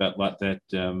 About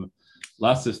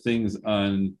lots of things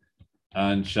on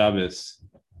Shabbos,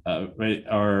 right,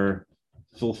 are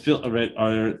fulfilled. Right,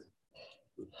 are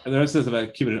the Rav says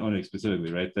about kibbutz and onik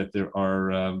specifically, right? That there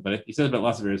are, but he says about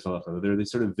lots of various halachot. There are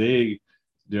these sort of vague,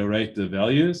 right, the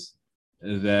values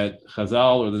that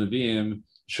Chazal or the Nevi'im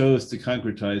chose to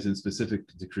concretize in specific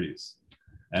decrees,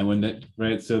 and when that,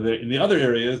 right, so in the other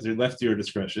areas they're left to your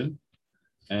discretion,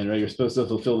 and right, you're supposed to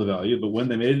fulfill the value. But when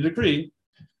they made a decree,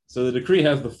 so the decree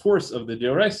has the force of the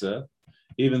D'oraisa,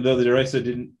 even though the D'oraisa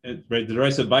didn't, right, the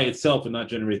D'oraisa by itself would not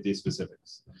generate these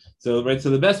specifics. So right, so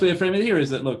the best way to frame it here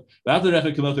is that look,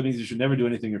 V'Avtarecha Kamocha means you should never do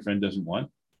anything your friend doesn't want,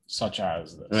 Such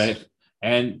as this. right?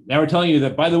 And now we're telling you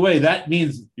that, by the way, that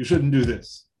means you shouldn't do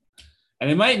this. And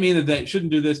it might mean that you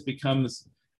shouldn't do this becomes,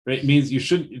 right, means you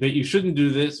shouldn't do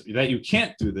this, that you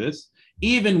can't do this,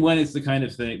 even when it's the kind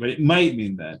of thing, but it might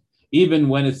mean that, even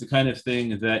when it's the kind of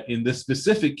thing that in this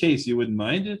specific case you wouldn't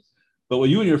mind it, but what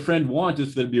you and your friend want is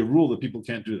for there to be a rule that people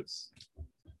can't do this.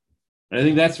 And I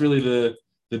think that's really the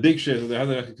big shift of the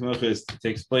Haftarech Kamocha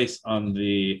takes place on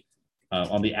the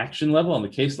action level, on the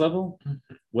case level.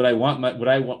 Would I want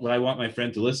my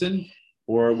friend to listen,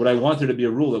 or would I want there to be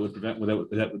a rule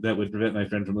that would prevent my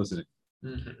friend from listening?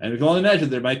 Mm-hmm. And we can only imagine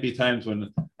there might be times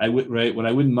when I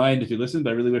wouldn't mind if he listened,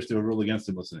 but I really wish there were a rule against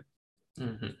him listening.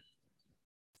 Mm-hmm.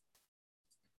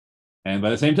 And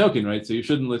by the same token, right? So you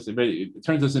shouldn't listen. Right? It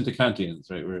turns us into Kantians,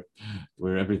 right?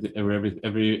 Where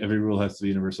every rule has to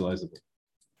be universalizable.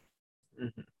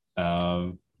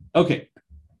 Mm-hmm. Okay,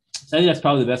 so I think that's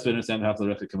probably the best way to understand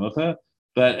Haftarech Kamocha.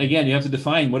 But again, you have to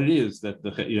define what it is that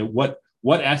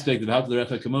what aspect of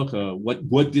Haftarech Kamocha,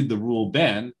 what did the rule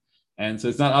ban? And so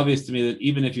it's not obvious to me that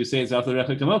even if you say it's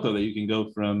Haftarech Kamocha, that you can go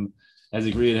from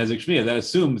Hezek Ri and Hezek Shmiya. That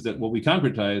assumes that what we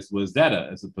concretized was data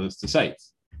as opposed to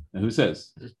sites. And who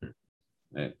says?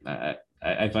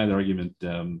 I find the argument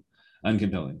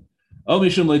uncompelling.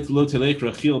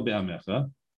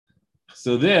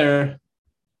 So there,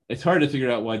 it's hard to figure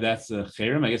out why that's a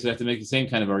cherem. I guess we have to make the same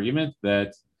kind of argument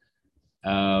that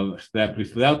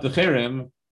without the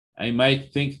cherem, I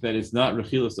might think that it's not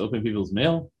rechilos to open people's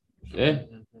mail. I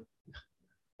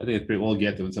think it's pretty well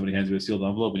get that when somebody hands you a sealed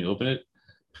envelope and you open it,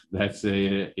 that's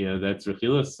that's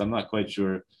rechilos. I'm not quite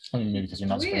sure. I mean, maybe because you're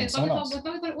not Oh, supporting yeah, someone else. I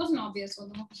thought it wasn't obvious when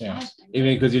the whole Yeah. thing.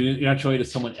 Even because you're not showing it to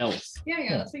someone else.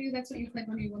 Yeah, that's what you think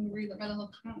when you read the whole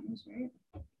comments, right?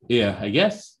 Yeah, I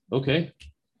guess. Okay.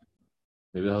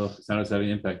 Maybe it's not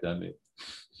having an impact on me.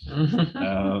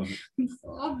 It's so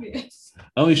obvious.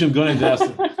 Only Shem Gonev Das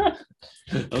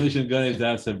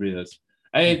Sabrias.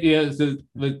 So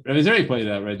but Rabbi Zeri pointed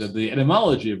out, right, that the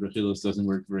etymology of rechilos doesn't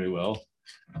work very well.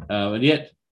 And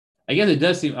yet, I guess it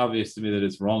does seem obvious to me that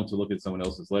it's wrong to look at someone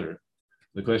else's letter.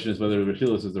 The question is whether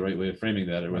rechilos is the right way of framing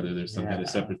that, or whether there's some kind of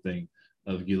separate thing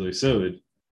of Gilui Sod,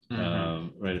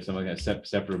 right, or some kind of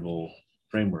separable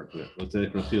framework. Let's say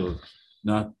rechilos,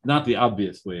 not the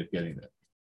obvious way of getting there.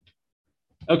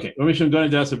 Okay, when we should go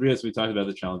into Das Sabrias, we talked about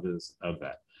the challenges of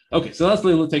that. Okay, so let's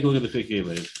take a look at the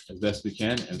Fiqh as best we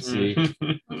can and see.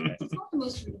 It's not the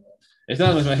most readable. It's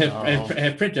not much. I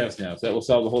have printouts now, so that will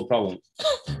solve the whole problem.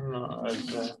 I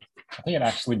think I'd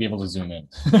actually be able to zoom in.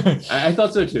 I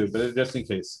thought so too, but just in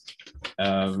case.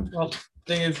 Well, the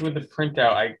thing is, with the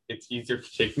printout, it's easier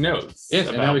to take notes. Yes,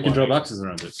 and now we can draw boxes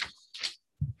around it,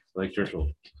 like Churchill.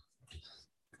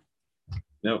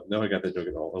 No, I got that joke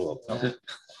at all. Oh well.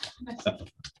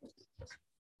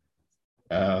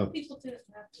 People did it,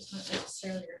 not just not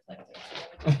necessarily reflective.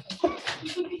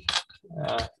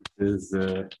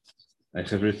 I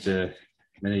have written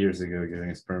many years ago giving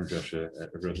a sperm Joshua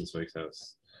at Rosenzweig's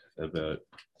house about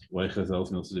why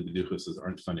Chazal's Milsa de B'duchos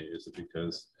aren't funny. Is it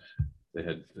because they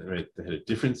had a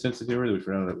different sense of humor that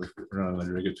we're not on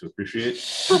to appreciate?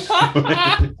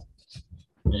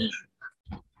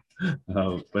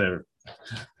 Whatever.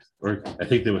 Or I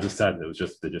think there was a son that was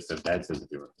they just had bad sense of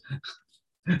humor.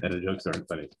 And the jokes aren't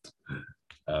funny.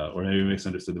 Or maybe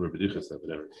misunderstood the word B'ducha stuff,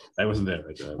 whatever. I wasn't there.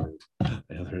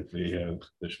 I heard the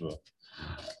Shmuel.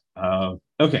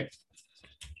 Okay.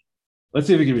 Let's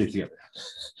see if we can read it together.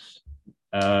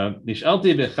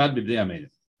 Nish'alti b'echad b'bnei Ameinu.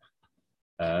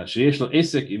 Sheyesh lo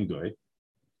esek im goy.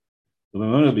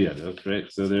 U'mamono biyado.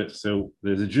 Right? So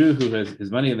there's a Jew who has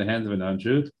his money in the hands of a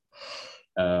non-Jew.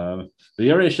 He's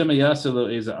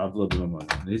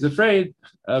afraid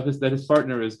that his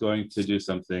partner is going to do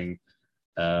something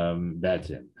bad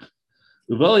to him.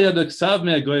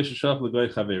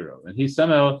 And he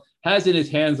somehow has in his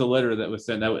hands a letter that was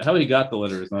sent. Now, how he got the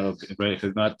letter is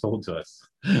not told to us.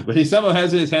 But he somehow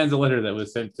has in his hands a letter that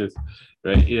was sent to,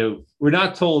 right? We're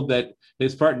not told that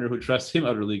his partner, who trusts him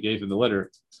utterly, gave him the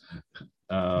letter.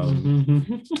 But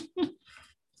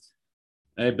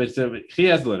he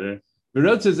has the letter. So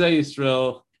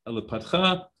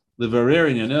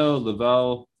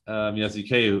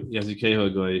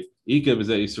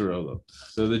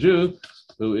the Jew,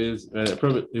 who is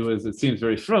it seems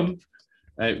very frum,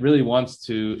 really wants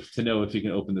to know if he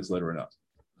can open this letter or not.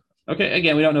 Okay,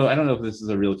 again, we don't know. I don't know if this is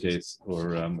a real case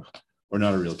or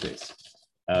not a real case.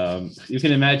 You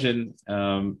can imagine,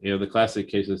 the classic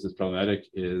case this is problematic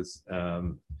is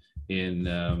in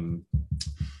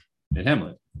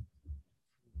Hamlet.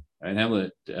 In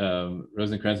Hamlet,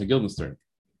 Rosencrantz and Guildenstern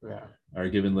are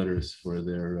given letters for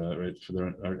their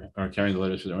are carrying the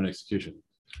letters for their own execution.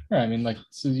 Yeah, I mean,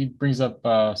 so he brings up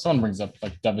someone brings up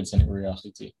Davidson and Uriah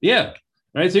Chiti. Yeah,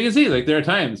 right. So you can see, there are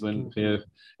times when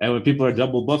when people are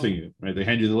double buffing you, right? They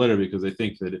hand you the letter because they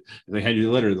think that if they hand you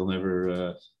the letter, they'll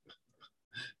never.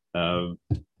 I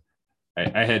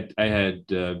had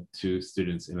two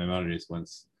students in Maimonides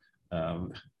once.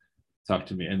 Talked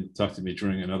to me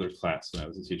during another class when I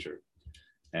was a teacher,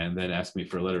 and then asked me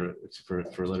for a letter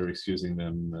excusing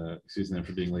them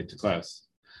for being late to class,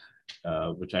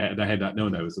 which I had not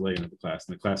known I was late in the class,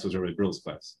 and the class was already Brill's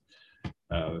class.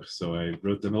 So I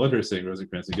wrote them a letter saying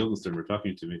Rosencrantz and Guildenstern were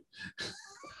talking to me.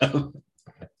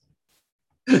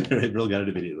 Brill got it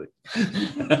immediately.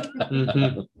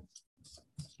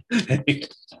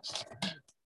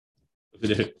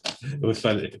 It was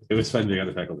fun. It was fun being on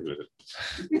the faculty with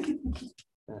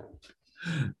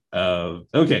it.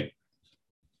 Okay.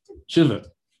 Shiva.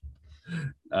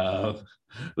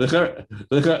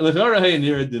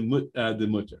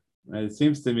 It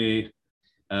seems to me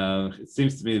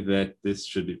that this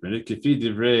should be printed. Kifi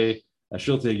divrei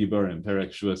Ashiltei Giborim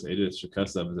Perek Shuas Edus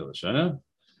Shekasav Zelashana.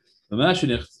 Mamash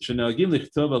shenagim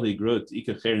lichtov al higrot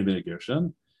ika cherin ben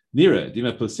Gershon. Nira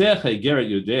dima poseach ha'igeret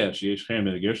yodea sheyesh cherin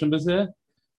ben Gershon bezeh.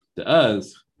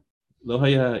 Da'az lo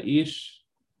haya ish.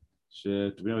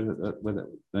 Do you know what the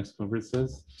next one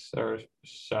says?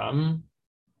 Sham.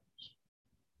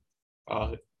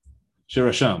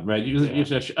 Shirasham, right?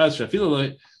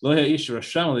 Shafilo lo haya ish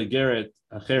Shirasham al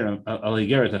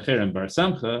higeret hacherem bar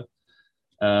samcha.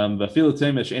 Vafilo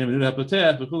temesh she'enim menuda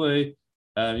hapoteach v'chulei.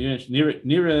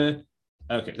 Nira.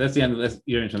 Okay, that's the end of That's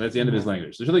the end of his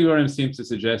language. The Shulchan Aruch seems to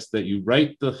suggest that you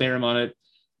write the cherem on it,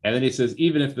 and then he says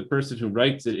even if the person who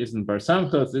writes it isn't bar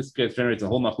samcha, this generates a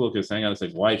whole machlokas. Hang on, it's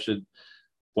like why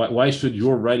should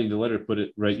your writing the letter put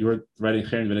it right? You're writing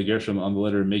cherem ben Gershom on the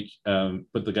letter,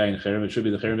 put the guy in cherem. It should be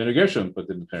the cherem ben Gershom put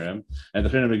him in cherem, and the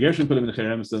cherem ben Gershom put him in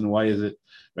cherem. So then why is it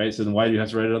right? So then why do you have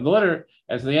to write it on the letter?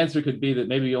 And so the answer could be that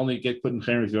maybe you only get put in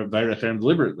cherem if you write a cherem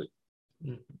deliberately.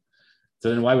 So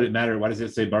then why would it matter? Why does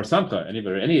it say bar samcha? Any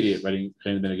idiot writing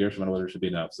cherem ben Gershom on a letter should be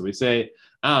enough. So we say,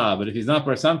 but if he's not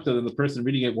bar samcha, then the person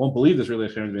reading it won't believe there's really a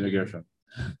cherem ben Gershom.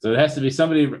 So it has to be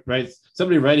somebody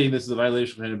writing this is a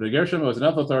violation of cherem ben Gershom, was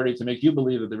enough authority to make you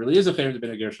believe that there really is a cherem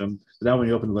ben Gershom. So now when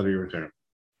you open the letter, you're a cherem.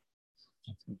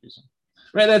 That's confusing.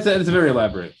 Right, that's very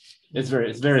elaborate. It's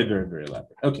very, very, very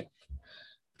elaborate. Okay.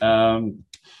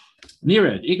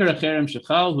 Nired ikar cherem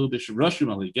shechal hu b'shroshim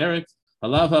aligeret. It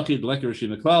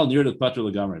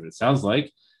sounds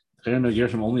like cherem ben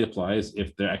Gershom only applies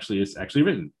if there actually is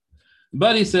written.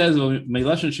 But he says, I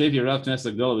got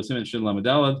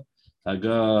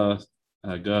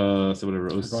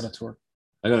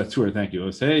a tour. Thank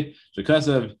you. Say because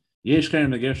yesh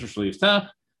cherem ben Gershom shliftach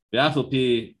be'afel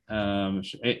pi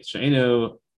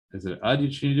she'eno is it ad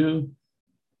yichidu?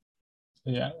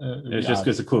 Yeah, it's just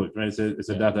because a quote, right? It's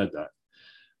a dot.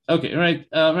 Okay, right.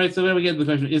 So when we get to the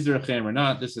question, is there a cherem or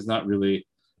not? This is not really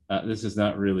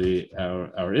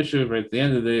our issue, right? At the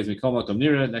end of the day, is mikol makom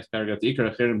nira. Next paragraph, the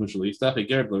ikar cherem mushal yiftach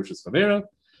eger b'loshus chavera.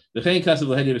 The chein kasav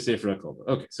l'hedi b'sefer hakol.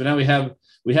 Okay, so now we have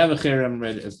a cherem,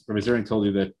 right? As Rabbi Zering told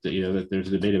you that that there's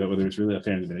a debate about whether it's really a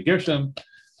cherem ben Gershom.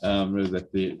 the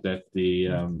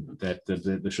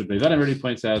Shulchan Aruch already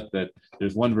points out that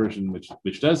there's one version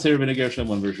which does say Rabbeinu Gershom,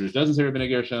 one version which doesn't say Rabbeinu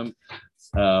Gershom,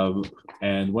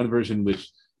 and one version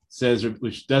which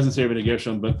doesn't say Rabbeinu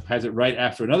Gershom but has it right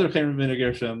after another Rabbeinu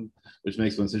Gershom, which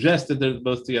makes one suggest that they're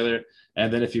both together.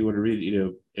 And then if you were to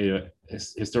read,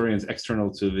 historians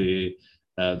external to the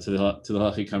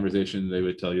halachic conversation, they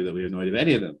would tell you that we have no idea of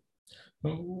any of them.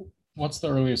 What's the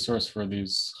earliest source for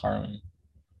these Haramim?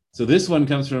 So this one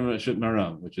comes from Shut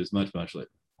Maram, which is much later,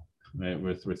 right?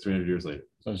 We're 300 years later.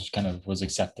 So it just kind of was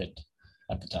accepted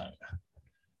at the time.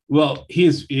 Well,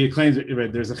 he claims,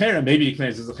 right, there's a cherem. Maybe he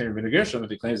claims there's a cherem Rabbeinu Gershom. If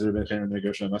he claims there's a cherem Rabbeinu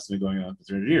Gershom, it must have been going on for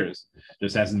 300 years.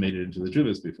 Just hasn't made it into the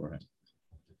Juvas beforehand.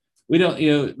 We don't,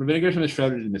 Rabbeinu Gershom is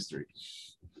shrouded in mystery.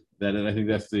 I think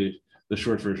that's the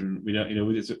short version. We don't,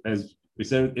 as we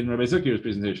said in Rabbi Zuckier's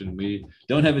presentation, we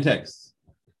don't have a text.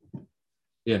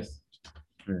 Yes.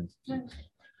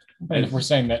 And if we're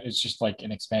saying that it's just like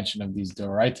an expansion of these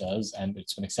Doraitas and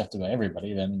it's been accepted by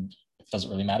everybody, then it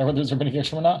doesn't really matter whether it's Rabbeinu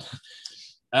Gershom or not.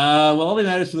 Well, all that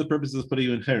matters for the purposes of putting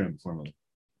you in cherem formally.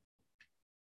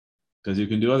 Because you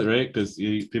can do other, right? Because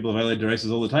people violate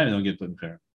Doraitas all the time and don't get put in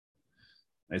cherem.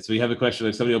 Right, so we have a question: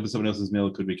 if somebody opens someone else's mail,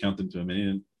 could we count them to a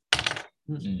minion?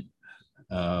 Right,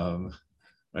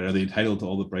 are they entitled to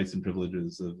all the rights and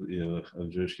privileges of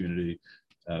Jewish community?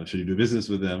 Should you do business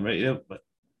with them? Right? But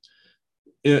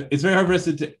it's very hard for us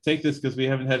to take this because we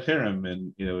haven't had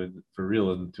cherem for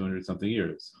real in 200 something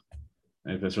years.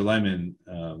 And Professor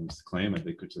Lyman's claim, which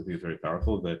I think is very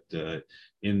powerful, that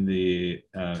in the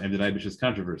Emden Eibish's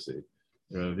controversy,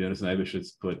 Rav Yonasan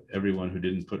Eibishitz put everyone who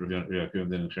didn't put Rav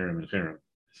Yaakov in cherem.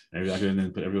 And Rav Yaakov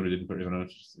then put everyone who didn't put Rav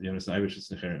Yonasan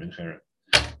Eibishitz in cherem.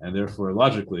 And therefore,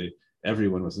 logically,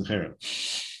 everyone was in cherem.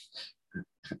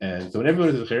 And so when everyone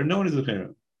is in cherem, no one is in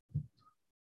cherem.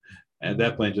 And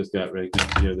that point just got right.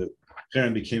 The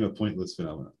cherem became a pointless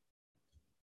phenomenon.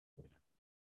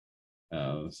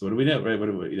 So what do we know, right?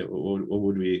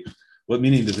 What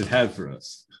meaning does it have for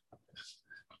us?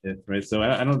 Right. So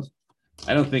I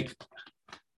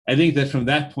think that from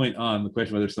that point on, the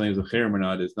question whether something is a cherem or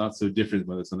not is not so different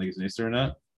whether something is an Isser or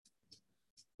not.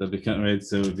 So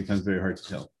it becomes very hard to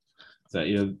tell. So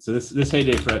so this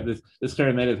heyday for this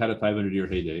cherem may have had a 500-year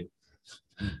heyday,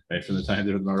 right? From the time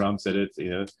that Maram said it,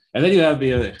 and then you have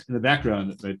in the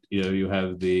background, right? You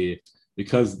have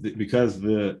because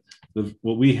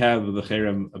what we have of the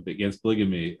cherem against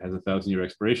polygamy has a 1,000-year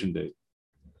expiration date.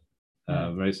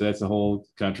 Right, so that's a whole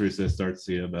controversy that starts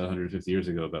about 150 years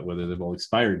ago about whether they've all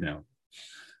expired now.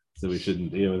 So we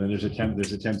shouldn't, and then there's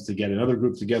attempts to get another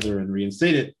group together and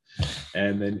reinstate it,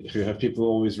 and then you have people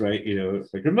always write,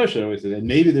 like Rav Moshe always said, and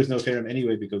maybe there's no cherem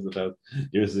anyway because the 1,000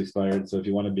 years has expired. So if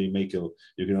you want to be makil,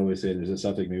 you can always say there's a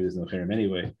suffix, maybe there's no cherem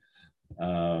anyway.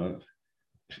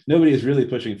 Nobody is really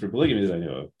pushing for polygamy that I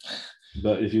know of.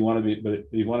 But if you want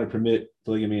to permit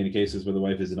polygamy in cases where the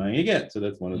wife is denying again, so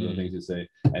that's one of the things you say.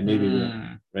 And maybe we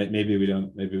don't, right? Maybe we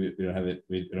don't have it.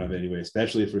 We don't have it anyway,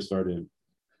 especially if we're started.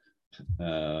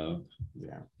 Or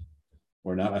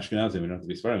not Ashkenazim. We don't have to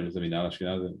be Sfardim. It's not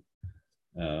Ashkenazim.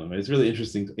 It's really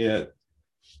interesting. Yeah,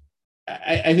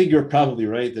 I think you're probably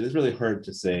right that it's really hard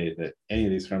to say that any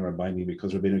of these cherem are binding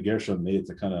because Rabbeinu Gershom made it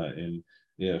takana and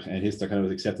his takana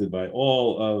was accepted by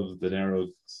all of the narrow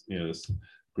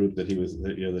group that he was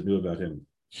that knew about him,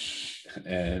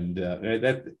 and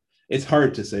that it's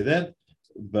hard to say that,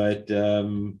 but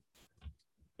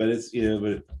it's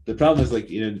but the problem is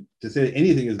to say that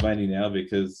anything is binding now,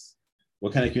 because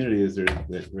what kind of community is there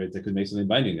that could make something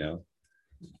binding now?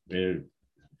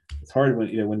 It's hard when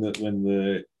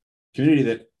the community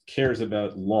that cares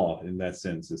about law in that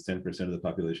sense is 10% of the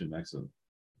population maximum.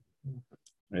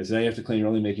 Right, so now you have to claim you're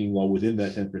only making law within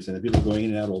that 10%. And people are going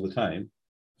in and out all the time.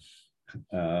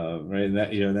 Right, and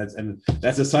that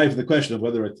that's aside from the question of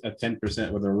whether a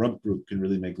 10%, whether a rump group can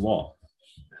really make law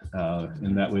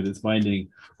in that way that's binding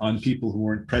on people who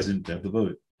weren't present at the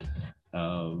vote.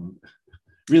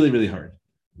 Really hard,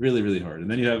 really hard.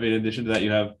 And then you have, in addition to that,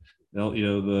 you have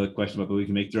the question about whether we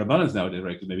can make derabbanans nowadays,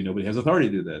 right? Because maybe nobody has authority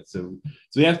to do that. So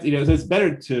we have to, so it's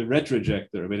better to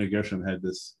retroject that Rabbeinu Gershom had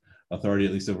this authority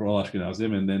at least over all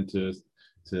Ashkenazim, and then to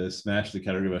smash the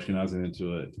category of Ashkenazim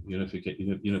into a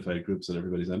unified group so that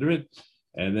everybody's under it.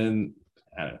 And then,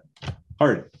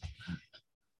 hard.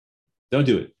 Don't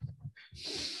do it.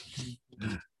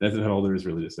 That's all there is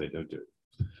really to say. Don't do it.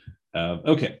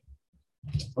 Okay.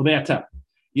 Obeata.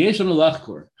 Yesh lanu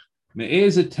lachkor.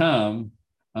 Me'ez etam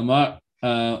amar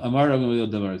Gamliel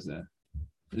davar zeh.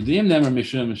 D'im nemar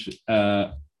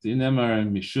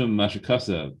mishum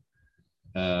mashakasav.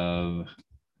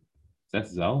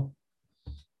 That's Zal.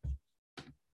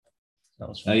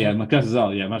 Yeah, Makas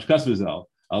Zal. Yeah, Mashkas Zal.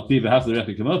 Al Pi v'Haf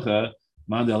l'Recha Kamocha.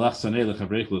 Man de'alach sonei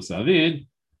l'chavrech l'savid.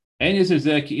 And Yisr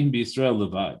Zeh Ki'im B'Yisrael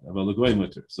levad. Aval l'goy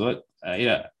mutter. So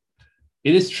yeah.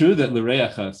 It is true that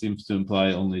l'reacha seems to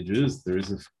imply only Jews. There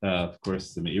is, of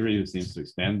course, the Meiri who seems to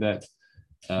expand that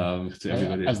to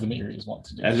everybody. As the Meiris want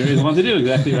to do. As the Meiris want to do,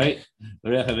 exactly right.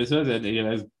 L'reacha v'Yisrael, and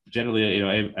as generally,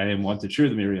 I am one to cheer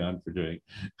the Meiri on for doing.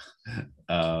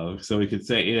 So we could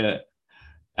say,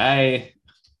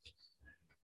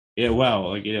 wow,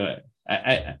 like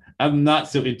I'm not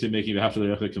so into making the Haftar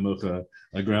l'reacha kamocha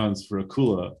grounds for a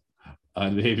kula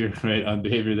on behavior, right? On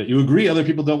behavior that you agree other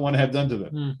people don't want to have done to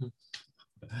them. Mm-hmm.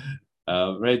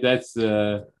 Right, that's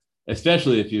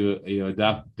especially if you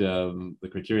adopt the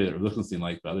criteria that Lichtenstein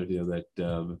liked, but others, that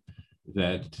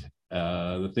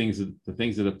the things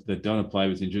that don't apply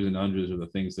between Jews and non-Jews are the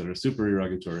things that are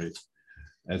supererogatory,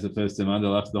 as opposed to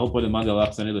mandalach. The whole point of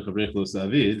mandalach sanei l'chavrech lo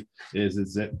savid is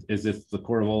it's the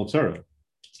core of all of Torah.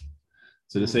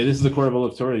 So to say this is the core of all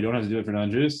of Torah, you don't have to do it for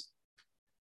non-Jews.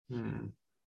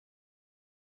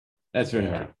 That's very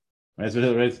hard.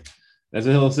 Right? That's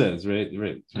what Hillel says, right?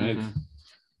 Right. Right.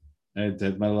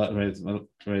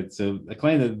 So I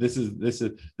claim that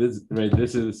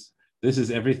this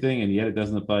is everything, and yet it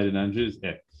doesn't apply to non-Jews.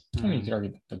 Yeah. I mean, you could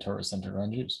argue the Torah is centered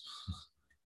around Jews.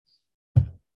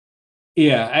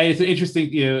 Yeah, it's interesting.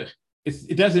 It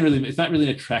doesn't really. It's not really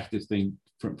an attractive thing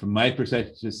from my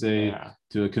perspective to say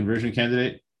to a conversion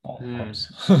candidate. Oh, of course.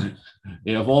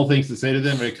 Of all things to say to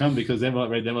them, right? Come because then we'll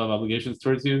have obligations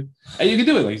towards you, and you can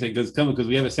do it. Like I say, because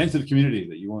we have a sense of community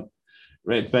that you want,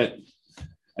 right? And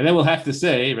then we'll have to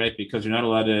say, right, because you're not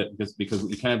allowed to, because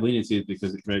we kind of leniency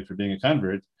because right for being a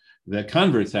convert, that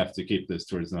converts have to keep this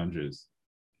towards non-Jews.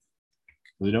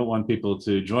 We don't want people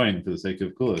to join for the sake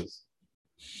of kulas.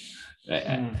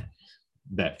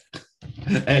 That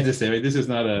I have to say, right, this is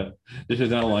not a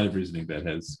line of reasoning that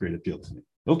has great appeal to me.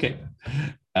 Okay.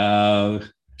 The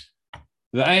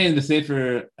ayin the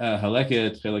sefer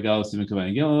haleket chelagal siman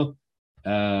kavayin gimel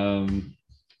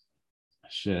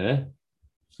she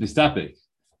nistapik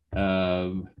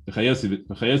b'chayotzi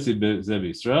b'zev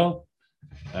Yisrael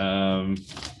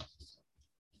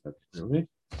really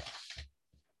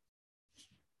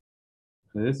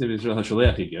b'zev Yisrael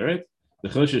hasholech yigeret the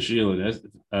choshesh shiel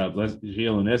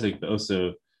nezek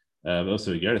also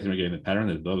yigeret. I think we're getting the pattern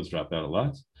that the bubbles drop out a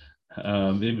lot.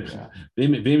 And use,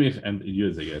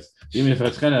 I guess. I'm not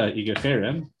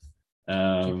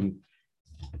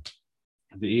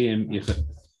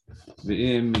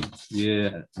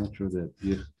sure that.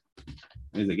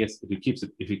 I guess if he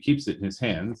keeps it in his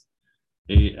hands,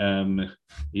 yellow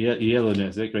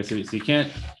nezek, right? So you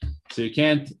can't. If he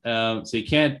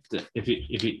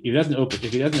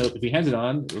hands it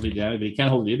on, it'll be down. But he can't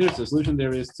hold it either. So the solution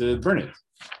there is to burn it.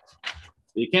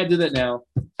 So you can't do that now.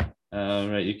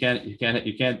 Right, you can't. In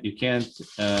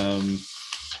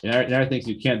our things,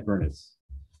 you can't burn it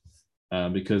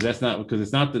because it's not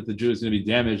that the Jew is going to be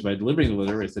damaged by delivering the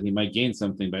letter; it's that he might gain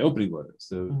something by opening the letter.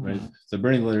 So right, so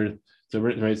burning the letter. So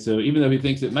right, so even though he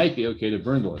thinks it might be okay to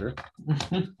burn the letter,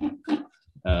 it's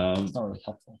not really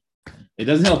helpful. It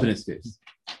doesn't help in his case.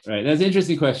 Right, that's an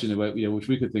interesting question about which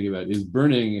we could think about: is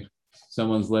burning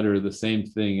someone's letter the same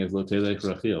thing as lotelech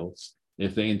rachil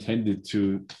if they intended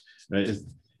to? Right.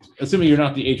 Assuming you're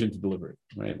not the agent to deliver it,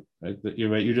 right?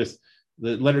 You're right. You're just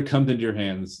the letter comes into your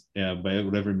hands by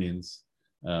whatever means,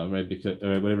 right? Because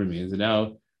whatever means, and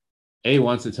now A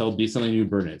wants to tell B something, you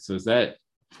burn it. So is that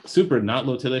super not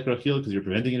lo telek rachil because you're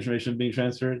preventing information being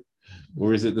transferred,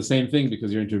 or is it the same thing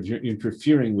because you're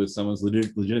interfering with someone's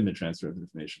legitimate transfer of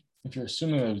information? If you're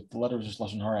assuming that the letter was just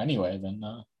lashon hara anyway, then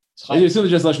you assume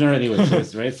it's just lashon hara anyway,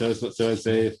 right? So it's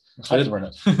a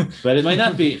but it might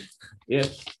not be.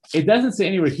 It doesn't say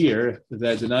anywhere here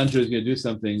that the non-Jew is going to do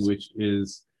something which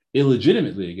is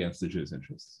illegitimately against the Jew's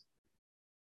interests.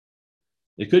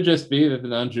 It could just be that the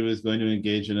non-Jew is going to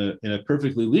engage in a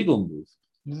perfectly legal move.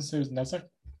 Does it say it was nezek?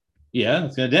 Yeah,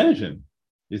 it's going to damage him.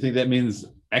 You think that means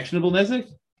actionable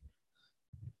nezek?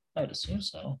 I would assume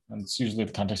so. And it's usually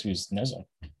the context we use nezek.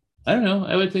 I don't know.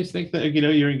 I would think that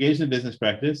you're engaged in business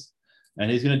practice,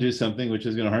 and he's going to do something which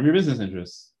is going to harm your business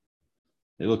interests.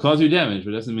 It will cause you damage,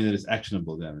 but it doesn't mean that it's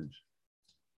actionable damage.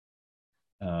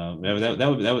 That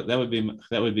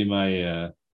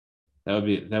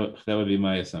would be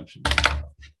my assumption.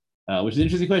 Which is an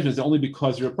interesting question. It's only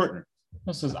because you're a partner.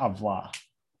 This is avla.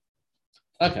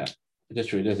 Okay, that's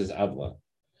true. This is avla.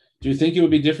 Do you think it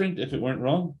would be different if it weren't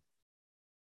wrong?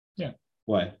 Yeah.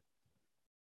 Why?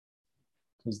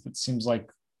 Because it seems like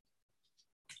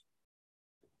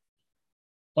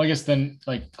Well, I guess then,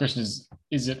 like, the question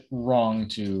is it wrong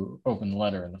to open the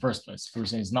letter in the first place? If we're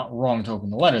saying it's not wrong to open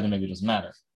the letter, then maybe it doesn't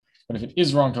matter. But if it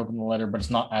is wrong to open the letter, but it's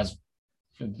not as,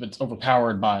 if it's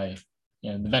overpowered by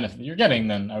the benefit that you're getting,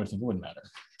 then I would think it wouldn't matter.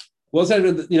 Well, so I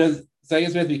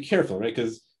guess we have to be careful, right?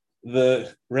 Because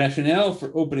the rationale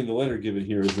for opening the letter given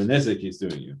here is the nezek he's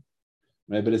doing you,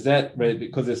 right? But is that right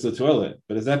because it's the toilet?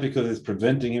 But is that because it's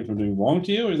preventing him from doing wrong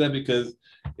to you, or is that because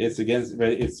it's against,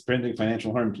 right? It's preventing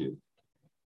financial harm to you?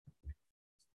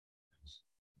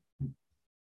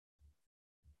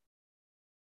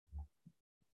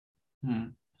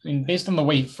 I mean, based on the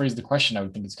way he phrased the question, I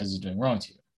would think it's because he's doing wrong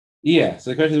to you. Yeah.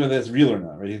 So the question is whether that's real or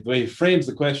not, right? The way he frames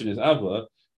the question is avla,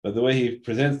 but the way he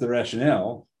presents the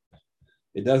rationale,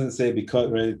 it doesn't say because,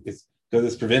 right? It's because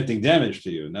it's preventing damage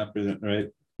to you, not right.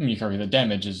 You can argue that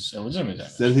damage is illegitimate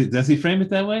damage. Does he frame it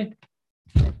that way?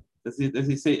 Does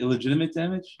he say illegitimate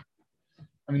damage?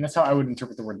 I mean, that's how I would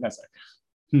interpret the word nezek.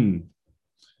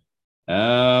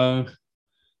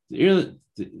 The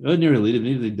ordinarily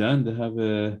immediately done to have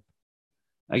a.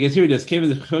 I guess here it is. Came in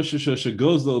the choshesh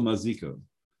goes lo maziko.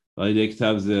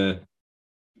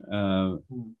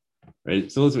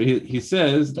 Right. So he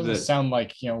says it doesn't sound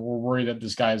like we're worried that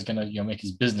this guy is gonna make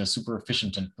his business super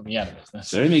efficient and put me out of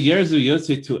business. The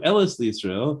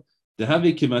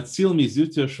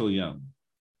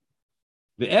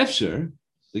Efsher,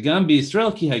 the Gambi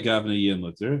Israel ki hagavna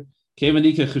yemuter,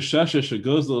 kevanika cheshasha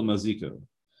shagos lo maziko.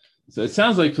 So it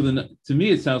sounds like to me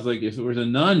it sounds like if it was a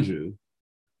non-Jew,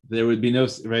 there would be no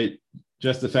right.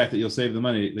 Just the fact that you'll save the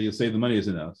money is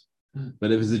enough.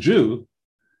 But if it's a Jew,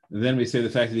 then we say the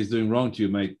fact that he's doing wrong to you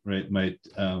might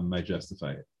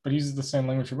justify it. But he uses the same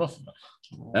language for both of them.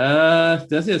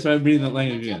 That's it. So I'm reading that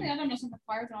language again. I don't know something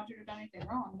requires an Jew to have done anything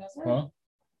wrong, does it? Well,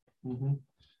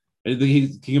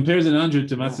 he compares an non-Jew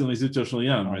to Matzil Mizuto Shel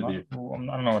Yam, right there. I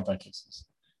don't know what that case is.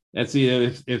 Let's see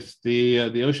if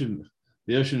the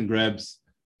ocean grabs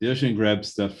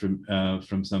stuff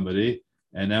from somebody,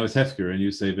 and now it's hefker, and you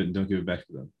save it and don't give it back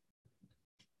to them.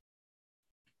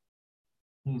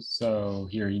 So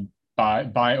here,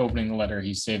 by opening the letter,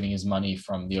 he's saving his money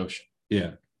from the ocean.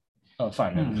 Yeah. Oh,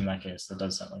 fine. In that case, that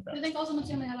does sound like that. I think also what's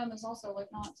in the head on is also like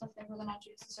not something where they're not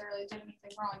necessarily did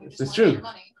anything wrong. You just It's want true. your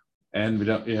money. And we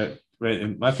don't, right.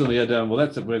 And Matzil Yadam, well,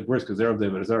 that's worse because they're of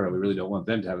the Zara. We really don't want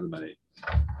them to have the money,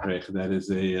 right? That is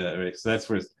right. So that's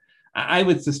first. I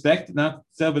would suspect not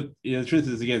so, but the truth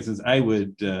is again, since I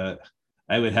would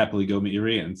happily go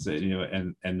Meiri and say,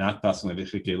 and not pass my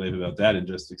Chikei Lev about that and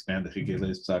just expand the Chikei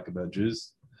Lev talk about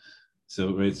Jews.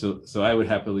 So right, so I would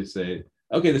happily say,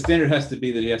 okay, the standard has to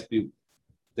be that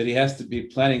he has to be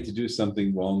planning to do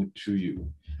something wrong to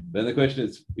you. Then the question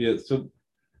is, so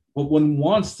what one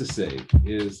wants to say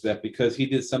is that because he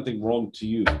did something wrong to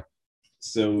you,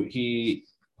 so he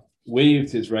waived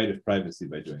his right of privacy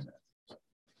by doing that.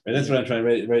 Right, that's what I'm trying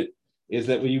to right. Is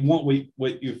that what you want?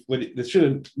 What this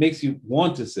should makes you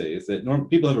want to say is that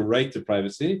people have a right to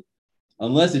privacy,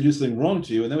 unless they do something wrong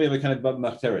to you, and then we have a kind of bab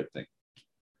machteret thing,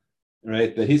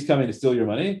 right? That he's coming to steal your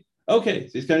money. Okay,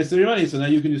 so he's coming to steal your money, so now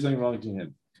you can do something wrong to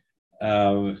him.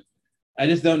 I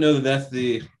just don't know that that's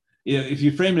the if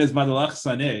you frame it as madalach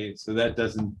saneh, so that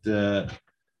doesn't.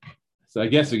 So I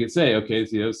guess we could say okay,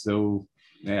 so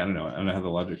I don't know how the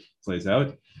logic plays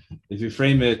out. If you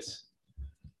frame it.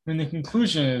 I mean, the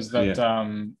conclusion is that,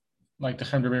 like the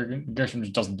Chem Gershom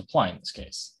just doesn't apply in this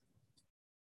case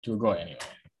to a goy anyway.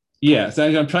 Yeah, so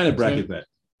I'm trying to bracket that.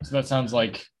 So that sounds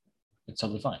like it's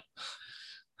totally fine.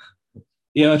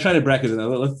 Yeah, I'm trying to bracket it.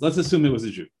 Let's assume it was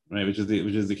a Jew, right? Which is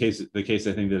the case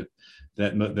I think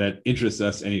that interests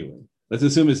us anyway. Let's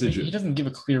assume it's a Jew. He doesn't give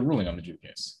a clear ruling on the Jew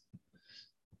case.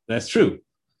 That's true.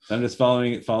 I'm just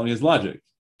following his logic,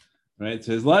 right?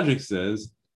 So his logic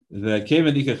says that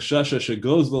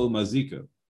goes maziko,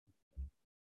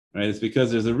 right? It's because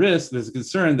there's a risk, there's a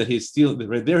concern that he's stealing.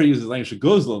 Right there, he uses language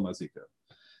goes maziko.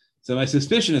 So my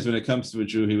suspicion is when it comes to a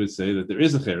Jew, he would say that there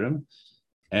is a cherem,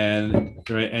 and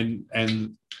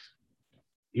the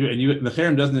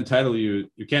cherem doesn't entitle you.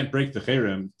 You can't break the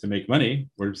cherem to make money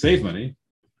or to save money.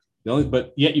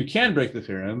 But yet you can break the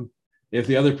cherem if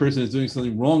the other person is doing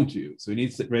something wrong to you. So he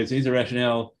needs a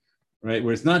rationale, right,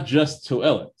 where it's not just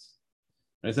toelet.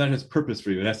 It's not just purpose for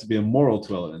you. It has to be a moral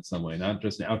toilet in some way, not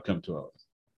just an outcome toilet.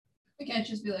 It can't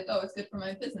just be like, oh, it's good for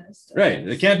my business. Right.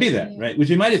 It can't be that, right? Which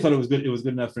we might have thought it was good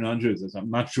enough for non-Jews.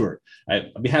 I'm not sure.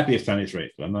 I'd be happy if Tani's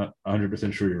right, but I'm not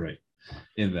 100% sure you're right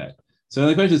in that. So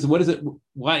the question is, what is it?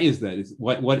 Why is that? Is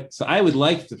what? So I would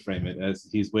like to frame it as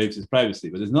he's waived his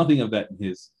privacy, but there's nothing of that in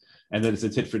his, and that it's a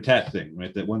tit for tat thing,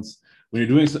 right? That when you're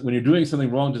doing something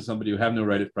wrong to somebody, you have no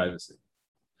right of privacy.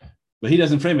 But he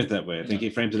doesn't frame it that way. I think he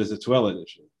frames it as a toilet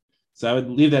issue. So I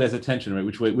would leave that as a tension, right?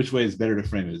 Which way is better to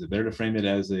frame it? Is it better to frame it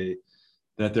as that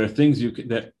there are things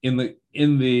that in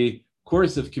the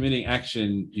course of committing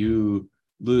action you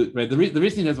lose, right? The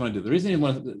reason he doesn't want to do it, the reason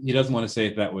he doesn't want to say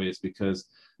it that way is because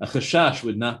a chashash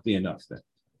would not be enough then.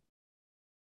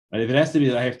 Right? If it has to be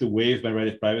that I have to waive my right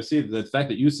of privacy, the fact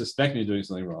that you suspect me of doing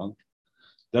something wrong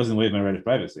doesn't waive my right of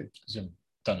privacy. Because you haven't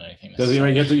done anything. So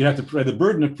you have to the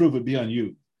burden of proof would be on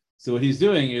you. So what he's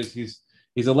doing is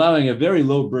he's allowing a very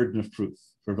low burden of proof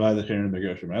for the Cherem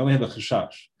Megershim. I only have a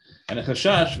chashash. And a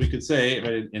chashash, we could say,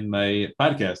 right, in my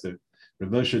podcast, that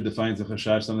Rav Moshe defines a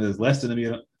chashash something that's less than a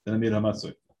mir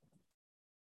hamatzui.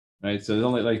 Right? So there's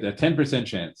only like a 10%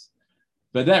 chance.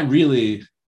 But that really,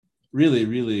 really,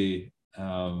 really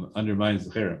undermines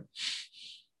the cherem.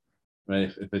 Right?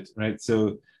 If it's right.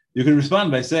 So you can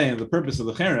respond by saying the purpose of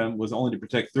the cherem was only to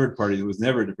protect third parties. It was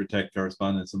never to protect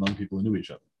correspondence among people who knew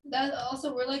each other. That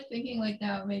also, we're like thinking like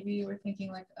now, maybe we're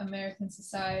thinking like American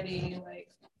society, like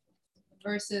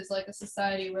versus like a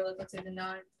society where, like, let's say the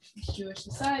non-Jewish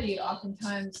society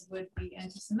oftentimes would be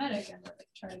anti-Semitic and would like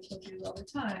try to kill Jews all the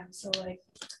time. So like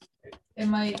it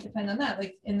might depend on that.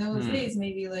 Like in those days,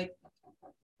 maybe like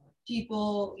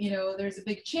people, there's a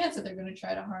big chance that they're going to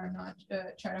try to harm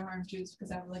Jews because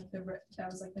that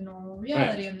was like the normal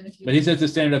reality. Right. And then but he says to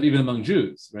stand up even among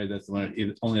Jews, right? That's the one.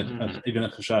 Even a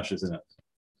chashash is enough.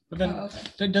 But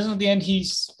then doesn't at the end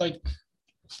he's like,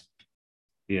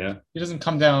 yeah, he doesn't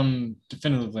come down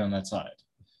definitively on that side.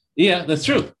 Yeah, that's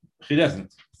true. He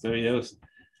doesn't. So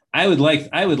I would like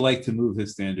to move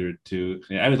his standard to.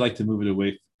 I would like to move it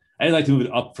away. I'd like to move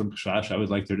it up from chashash. I would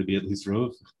like there to be at least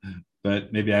rov,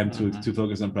 but maybe I'm too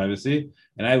focused on privacy.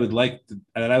 And I would like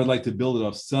to build it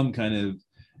off some kind of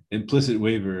implicit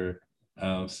waiver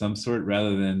of some sort,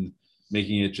 rather than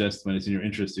making it just when it's in your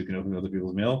interest you can open other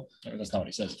people's mail. That's not what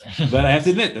he says. But I have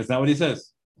to admit that's not what he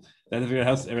says. I have to figure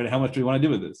out how much do we want to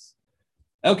do with this.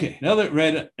 Okay, now that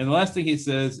read, and the last thing he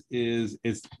says is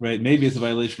right. Maybe it's a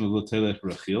violation of Lotelech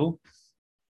Rachil.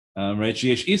 Right,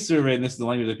 Sheyesh Iser, right, and this is the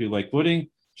language that people like quoting.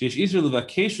 Sheyesh Iser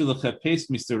levakeshu lechapes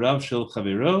misterav shel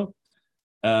chavero.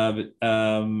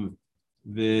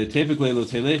 The typically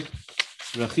Lotelech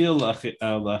Rachil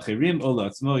lacherim o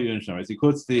la'atzmo yunsham. Right, he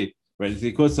quotes the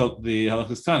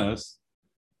Halachos Tanos.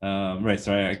 Right,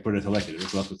 sorry, I quoted Halakha. It was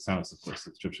Halachos Tanos, of course.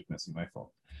 It's Tripshik missing, my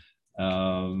fault.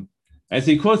 As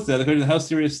he quotes that, the question is how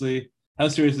seriously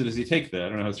does he take that? I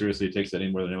don't know how seriously he takes that any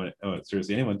more than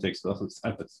anyone takes the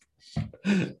Tanos.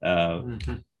 All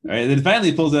right, then finally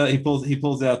he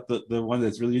pulls out the one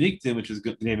that's really unique to him, which is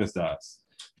Gneivas Das.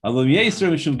 Alom Yeiser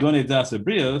mishum Gonev Das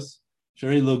Abrios,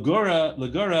 Shari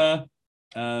Logora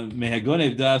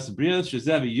Mehagonev Das Abrios,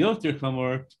 Shazavi Yoter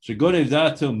Chamor, Shagonev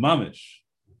Dato Mamish,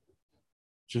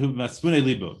 Shahub Maspune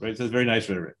Libo. Right, so it's very nice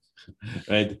rhetoric.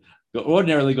 Right.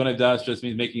 Ordinarily, Gonev Das just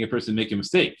means making a person make a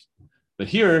mistake. But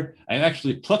here, I'm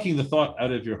actually plucking the thought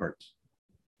out of your heart.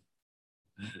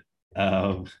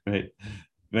 Right.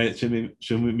 It's in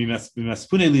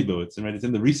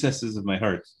the recesses of my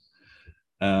heart.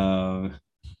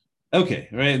 Okay,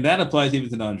 right, and that applies even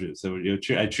to non-Jews. So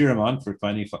I cheer him on for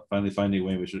finally finding a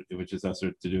way which is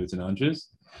also to do it to non-Jews.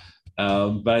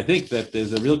 But I think that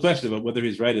there's a real question about whether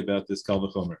he's right about this Kal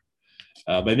V'chomer.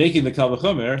 By making the Kal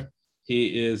V'chomer,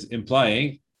 he is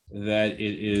implying that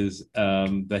it is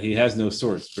that he has no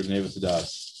source for Gneivas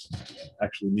Das,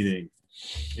 actually meaning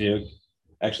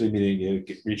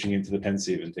reaching into the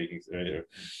pensive and taking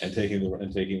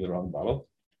the wrong bottle.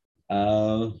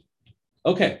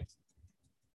 Okay.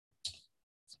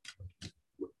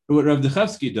 What Rav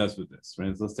Dechevsky does with this,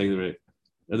 right? So let's take the right.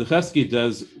 Rav Dechevsky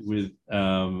does with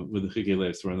the Chikei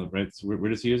Lev. So right. So where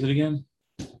does he use it again?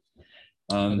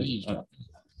 On the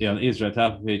Ezra,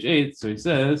 top of page 8. So he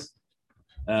says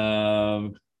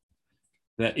that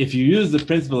if you use the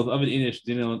principle of Avad Inish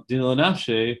Dinil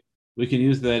Nafshe, we can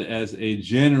use that as a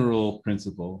general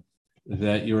principle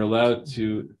that you're allowed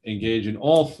to engage in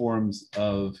all forms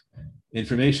of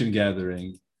information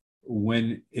gathering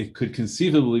when it could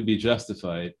conceivably be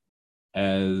justified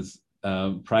as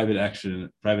private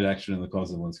action in the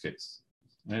cause of one's case.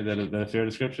 Right? That a fair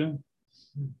description?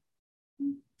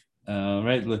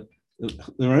 Right.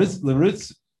 Lemrutz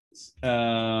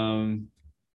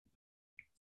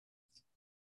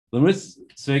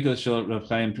Sveiko Shel Rav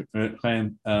Chaim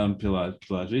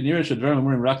Pilaji. Nira Shadram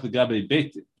Amurim Rak L'Gabe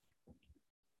Beit.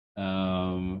 The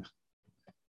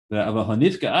Aval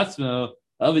Hanifka Atzmo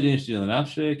Avidin Shil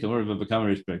Nafshe Kamor V'Bakam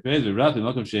Rish Perek Beis V'Rav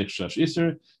L'Makom Sheikh Shash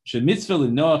Iser Shemitzvah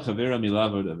L'Noach Havera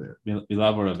Milavor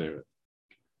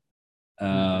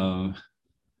Avera.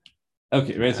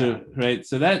 Okay, right.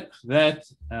 So that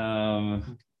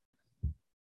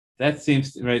that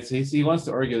seems right. So he wants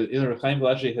to argue that either Chaim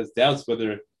Balashi has doubts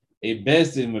whether a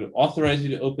bezdin would authorize you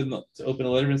to open a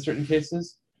letter in certain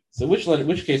cases. So which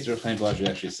case did Chaim Balashi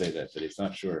actually say that? But he's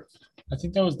not sure. I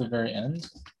think that was the very end.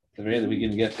 The very end, we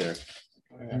can get there.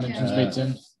 He mentions Beit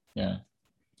Din. Yeah.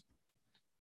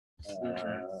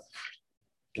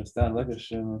 That's down Leka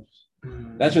Shum.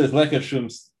 That's where the Leka Shum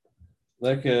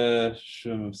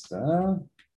style.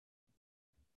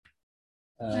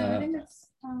 I think it's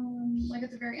like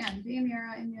at the very end. The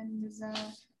Amira Indian is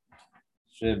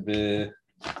sorry,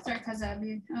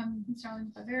 Kazabi,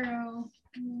 Starling Favero,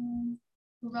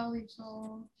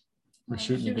 Uvalito,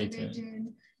 Rashut Beit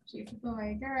Din.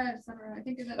 etc. I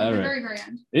think it's at the very, very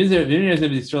end. Is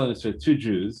there Israel for two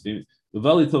Jews?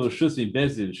 Uvalito Shusni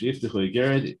Bezin, Shifticho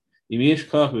Gerard, Imish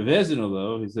Kach Bevezin,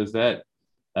 although he says that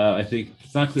I think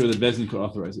it's not clear that Bezin could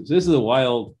authorize it. So this is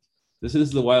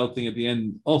the wild thing at the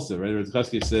end also, right?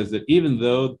 Rzchowski says that even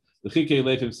though the Chikei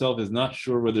Leif himself is not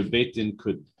sure whether Beit Din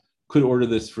could order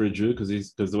this for a Jew,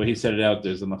 because the way he set it out,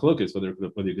 there's a machlokas whether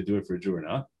you could do it for a Jew or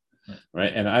not,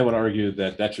 right? And I would argue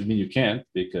that should mean you can't,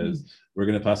 because we're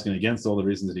going to pass against all the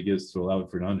reasons that he gives to allow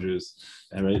it for non-Jews,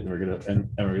 and right, we're going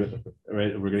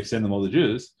to extend them all to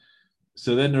Jews.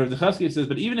 So then Rav Tzchasky says,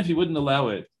 but even if you wouldn't allow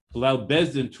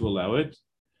Bezdin to allow it,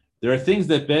 there are things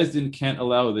that Bezdin can't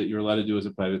allow that you're allowed to do as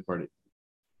a private party.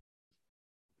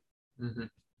 Mm-hmm.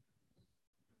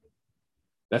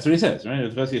 That's what he says, right?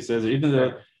 Rav Tzchasky says that even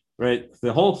though, right,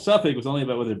 the whole suffix was only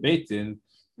about whether Beit Din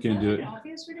can do it. An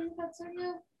obvious reading of that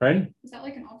sugya? Pardon? Is that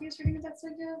like an obvious reading of that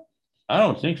sugya? I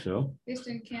don't think so. Beit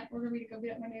Din can't order me to go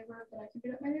beat up my neighbor, but I can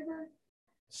beat up my neighbor.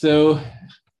 So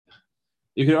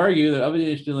you could argue that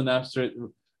Avedish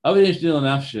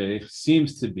Nafshe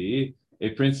seems to be a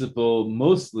principle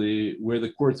mostly where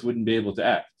the courts wouldn't be able to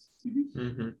act.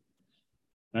 Mm-hmm.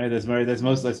 Right? That's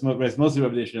mostly what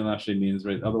Avedish Nafshe means,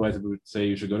 right? Otherwise, it would say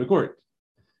you should go to court.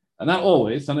 And not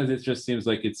always. Sometimes it just seems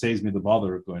like it saves me the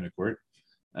bother of going to court.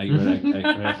 I can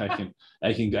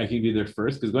be there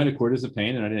first, because going to court is a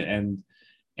pain,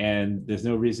 and there's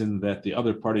no reason that the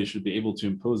other party should be able to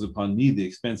impose upon me the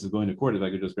expense of going to court if I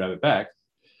could just grab it back.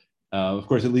 Of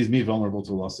course, it leaves me vulnerable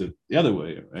to a lawsuit the other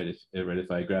way, right?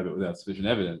 If I grab it without sufficient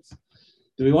evidence.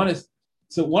 Do we want to?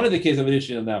 So one of the cases of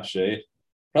initial nafshe,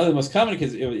 probably the most common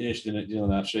case of initial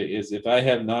nafshe, is if I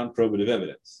have non-probative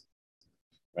evidence.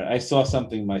 Right? I saw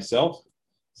something myself,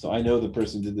 so I know the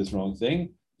person did this wrong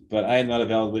thing, but I am not a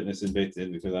valid witness in Beit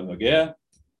Din because I'm nogea,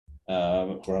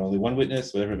 or only one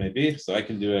witness, whatever it may be. So I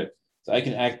can do it. So I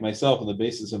can act myself on the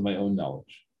basis of my own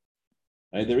knowledge.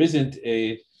 Right? There isn't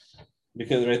really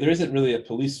a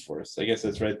police force. I guess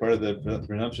that's right. Part of the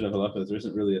presumption of halacha is there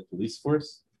isn't really a police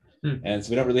force, and so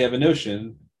we don't really have a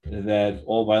notion that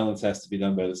all violence has to be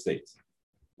done by the state.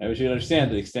 Right? We should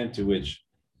understand the extent to which,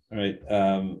 right,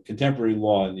 contemporary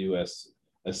law in the U.S.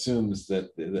 assumes that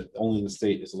only the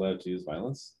state is allowed to use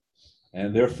violence,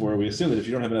 and therefore we assume that if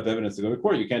you don't have enough evidence to go to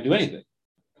court, you can't do anything.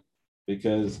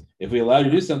 Because if we allow you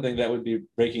to do something, that would be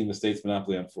breaking the state's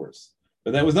monopoly on force.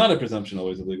 But that was not a presumption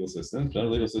always of legal systems. Under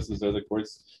legal systems, the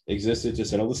courts existed to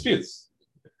settle disputes.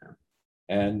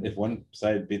 And if one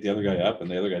side beat the other guy up and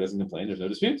the other guy doesn't complain, there's no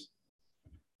dispute.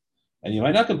 And you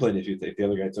might not complain if the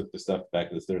other guy took the stuff back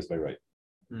to the stairs by right.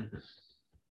 Mm-hmm.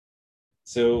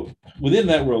 So within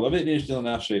that world, Avedish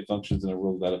Nafshe functions in a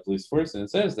world without a police force, and it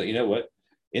says that, you know what,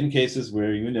 in cases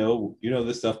where you know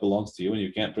this stuff belongs to you and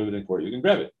you can't prove it in court, you can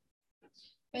grab it.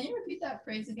 Can you repeat that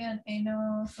phrase again?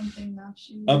 Eino something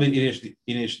nafshi.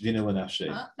 Avedish Dina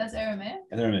Nafshe. That's Aramaic?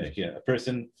 And Aramaic, yeah. A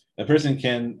person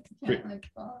can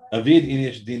Avid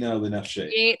inish dina l'nafshe.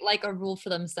 Create like a rule for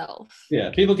themselves.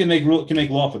 Yeah, people can make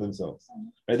law for themselves.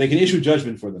 Right? They can issue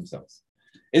judgment for themselves.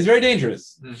 It's very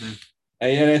dangerous. Mm-hmm.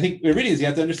 And I think we're reading this, you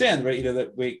have to understand, right?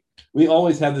 That we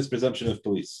always have this presumption of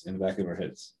police in the back of our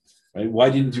heads. Right? Why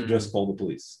didn't you just call the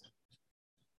police?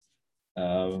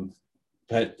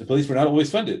 But the police were not always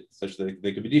funded, such that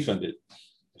they could be defunded.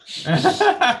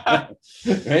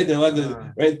 Right? They're allowed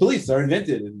to, right? Police are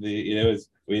invented in the,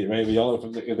 we all know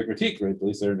from the critique, right?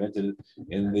 Police are invented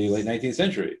in the late 19th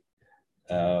century.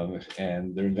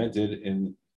 And they're invented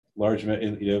in large,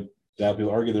 now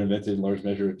people argue they're invented in large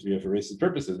measure for racist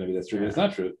purposes. Maybe that's true, but it's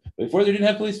not true. But before they didn't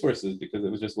have police forces because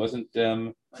it wasn't.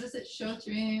 What is it?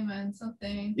 Shotrim and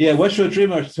something. Yeah, what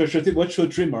shotrim are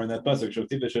in that pasuk?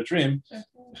 Shotrim.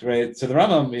 Right. So the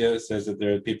Rambam says that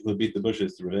there are people who beat the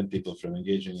bushes to prevent people from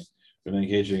engaging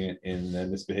in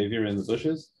misbehavior in the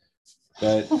bushes.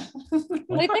 But I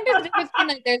think there's a difference between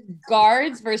like there's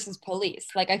guards versus police.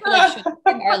 Like I feel like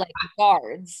shotrim are like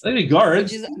guards. Maybe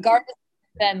guards. Guards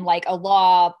than like a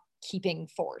law keeping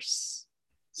force.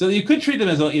 So you could treat them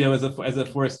as a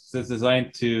force that's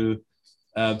designed to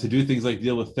to do things like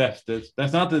deal with theft.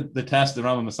 That's not the task the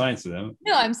Rambam assigns to them.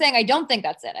 No, I'm saying I don't think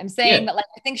that's it. I'm saying Yeah. that like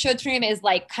I think Shotrim is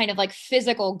like kind of like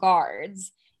physical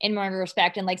guards in more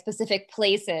respect in like specific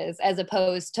places as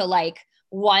opposed to like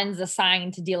ones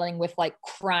assigned to dealing with like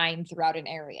crime throughout an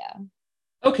area.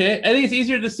 Okay, I think it's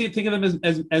easier to think of them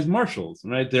as marshals,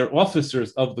 right? They're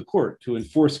officers of the court to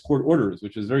enforce court orders,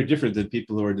 which is very different than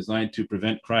people who are designed to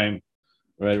prevent crime,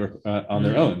 right, or, on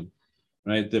their own,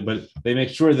 right? But they make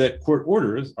sure that court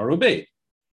orders are obeyed.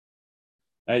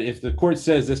 Right? If the court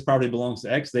says this property belongs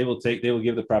to X, they will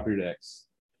give the property to X.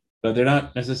 But they're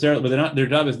not necessarily. But they're not. Their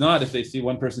job is not if they see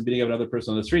one person beating up another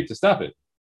person on the street to stop it.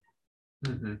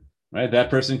 Right?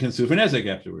 That person can sue for nezek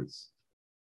afterwards.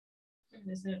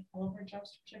 Isn't it all of our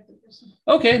jobs to protect the person?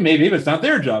 Okay, maybe, but it's not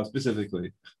their job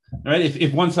specifically, right?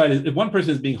 If one person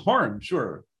is being harmed,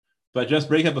 sure, but just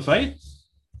break up a fight.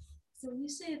 So when you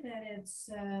say that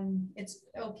it's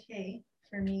okay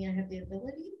for me, I have the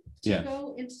ability to Yeah.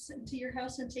 go into your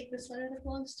house and take this letter that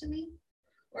belongs to me,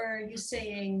 or are you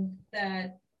saying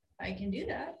that I can do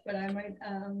that, but I might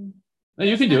No,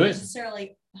 you can do not it.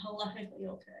 necessarily halachically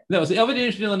okay? No, so Avadin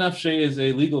Shnil Nafshe is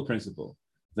a legal principle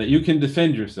that you can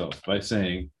defend yourself by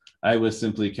saying, I was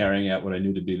simply carrying out what I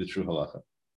knew to be the true halacha.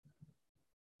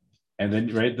 And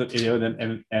then, right,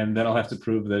 then I'll have to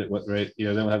prove that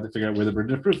then I'll have to figure out where the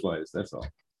burden of proof lies. That's all.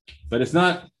 But it's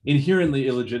not inherently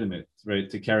illegitimate, right,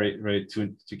 to carry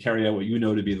out what you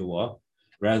know to be the law,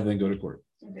 rather than go to court.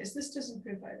 Okay, so this doesn't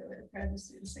prove either way the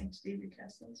privacy and sanctity of your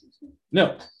castle.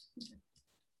 No.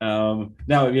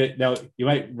 Now you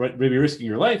might be risking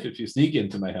your life if you sneak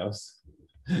into my house,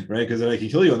 right? Because I can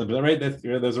kill you on the right. That's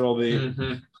those are all the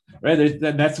right.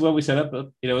 That's what we set up.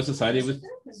 A society with.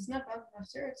 It's not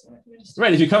upstairs.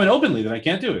 Right. If you come in openly, then I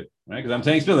can't do it, right? Because I'm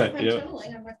saying spill that. I'm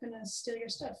tunneling. I'm not going to steal your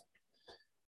stuff.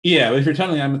 Yeah, but if you're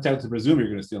tunneling, I'm entitled to presume you're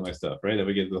going to steal my stuff, right? That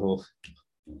we get the whole.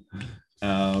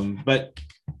 But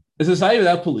a society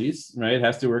without police, right,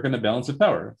 has to work on the balance of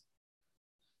power.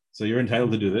 So you're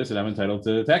entitled to do this, and I'm entitled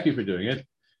to attack you for doing it.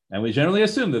 And we generally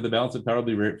assume that the balance of power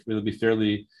will be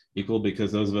fairly equal,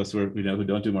 because those of us who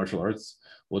don't do martial arts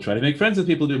will try to make friends with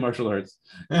people who do martial arts.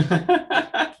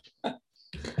 I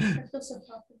feel so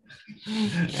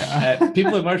popular.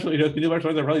 People who do martial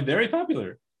arts are probably very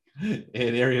popular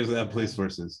in areas without police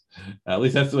forces. At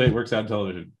least that's the way it works out on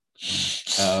television.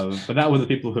 But not with the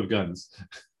people who have guns.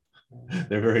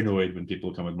 They're very annoyed when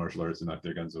people come with martial arts and knock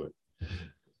their guns away.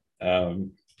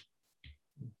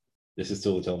 This is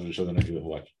still a television show that I do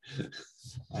watch.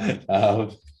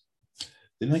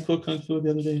 Didn't I quote Kung Fu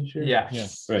the other day in share? Yeah.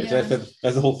 Yes. Right. Yeah. So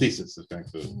that's the whole thesis of Kung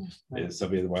Fu. Is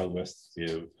somebody in the Wild West,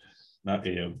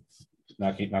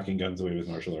 knocking guns away with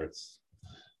martial arts.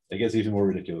 It gets even more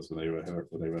ridiculous when they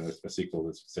run a sequel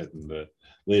that's set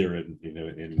later in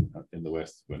the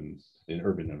West, when in an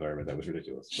urban environment. That was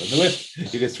ridiculous. But in the West,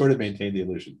 you can sort of maintain the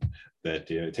illusion that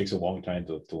it takes a long time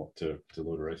to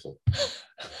load a rifle.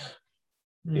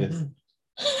 Yes.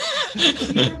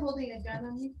 If you were holding a gun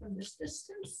on me from this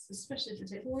distance, especially if the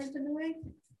table weren't in the way,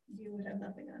 you would have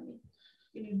nothing on me.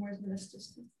 You need more than this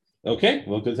distance. Okay,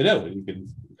 well, good to know. You can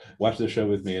watch the show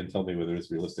with me and tell me whether it's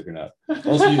realistic or not.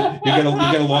 Also, you get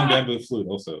a long bamboo flute.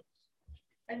 Also,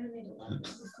 I don't need a lot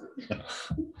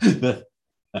of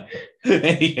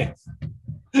yes.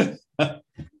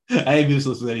 I am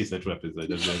useless with any such weapons.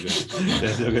 That's no good.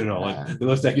 That's no good at all. The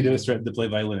most I can do is threaten to play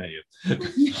violin at you.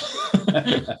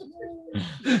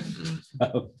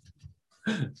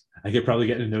 I could probably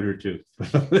get a note or two.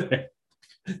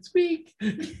 Squeak.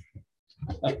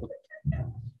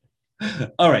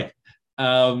 All right.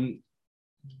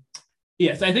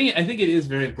 Yes, I think it is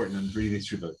very important in reading these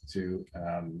Shuvot to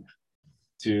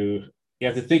you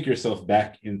have to think yourself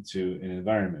back into an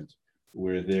environment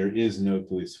where there is no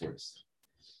police force,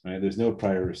 right? There's no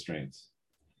prior restraints,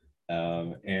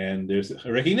 and there's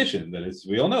a recognition that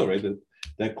we all know, right,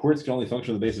 that courts can only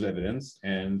function on the basis of evidence,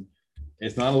 and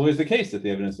it's not always the case that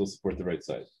the evidence will support the right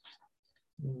side,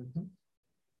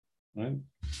 right?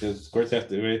 Because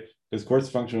courts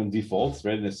function on defaults,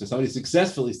 right? And if somebody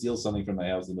successfully steals something from my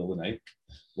house in the middle of the night,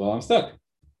 well, I'm stuck.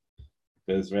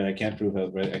 Because I can't prove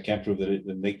that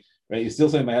it. Right, you steal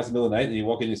something in my house in the middle of the night, and you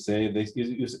walk in and you say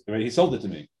he sold it to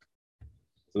me.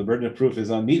 So the burden of proof is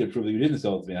on me to prove that you didn't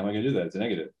sell it to me. How am I going to do that? It's a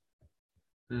negative.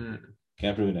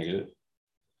 Can't prove a negative.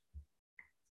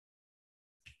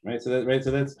 Right. So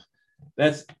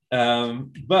that's.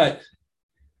 But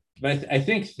I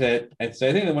think that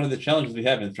one of the challenges we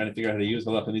have in trying to figure out how to use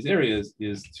halakha in these areas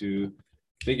is to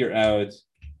figure out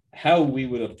how we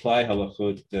would apply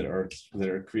halachot that are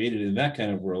created in that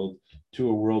kind of world to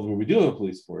a world where we do have a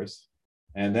police force,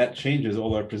 and that changes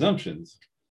all our presumptions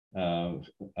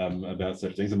about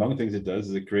such things. Among the things it does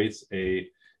is it creates an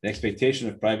expectation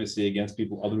of privacy against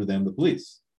people other than the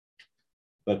police.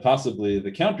 But possibly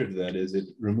the counter to that is it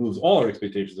removes all our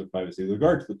expectations of privacy with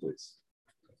regard to the police.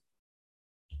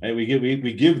 And we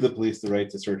give the police the right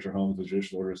to search our homes with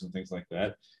judicial orders and things like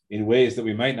that in ways that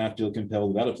we might not feel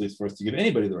compelled without a police force to give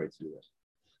anybody the right to do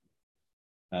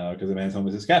that. Because a man's home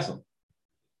is his castle.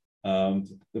 But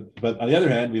on the other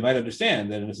hand, we might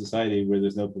understand that in a society where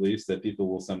there's no police, that people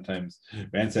will sometimes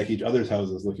ransack each other's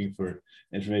houses looking for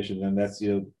information, and that's,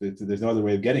 there's no other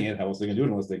way of getting it. How else are they going to do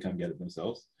it unless they come get it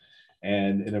themselves?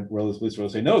 And in a world, the police will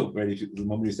say, no, right? The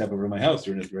moment you step over my house,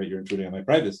 you're intruding on my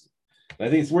privacy. But I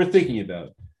think it's worth thinking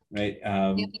about, right?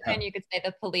 And you could say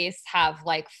the police have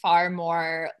like far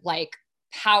more like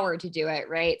power to do it,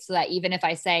 right? So that even if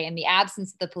I say in the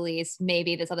absence of the police,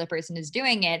 maybe this other person is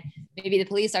doing it, maybe the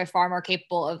police are far more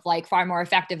capable of like far more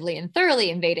effectively and thoroughly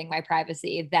invading my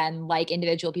privacy than like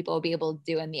individual people will be able to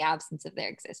do in the absence of their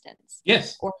existence.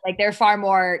 Yes. Or like they're far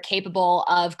more capable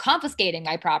of confiscating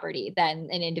my property than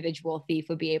an individual thief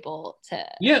would be able to.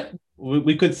 Yeah,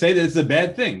 we could say that it's a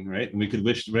bad thing, right? And we could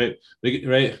wish, right?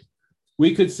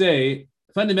 We could say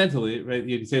fundamentally, right?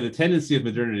 You could say the tendency of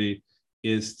modernity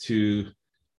is to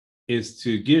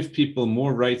give people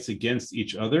more rights against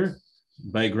each other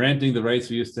by granting the rights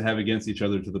we used to have against each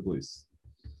other to the police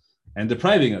and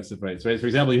depriving us of rights, right? For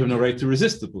example, you have no right to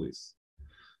resist the police.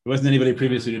 There wasn't anybody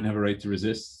previously who didn't have a right to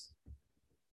resist.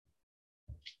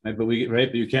 Right? But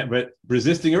you can't, right?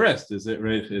 Resisting arrest is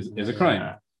a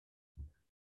crime.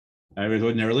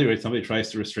 Ordinarily, right? Somebody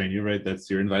tries to restrain you, right?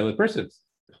 You're an inviolate person.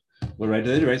 What right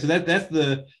do they do, right? So that's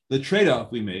the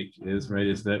trade-off we make is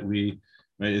that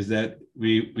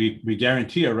we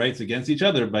guarantee our rights against each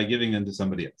other by giving them to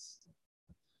somebody else.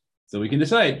 So we can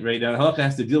decide, right? Now, halakha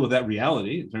has to deal with that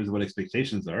reality in terms of what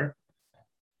expectations are,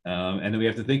 and then we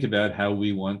have to think about how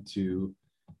we want to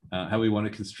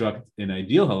construct an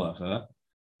ideal halakha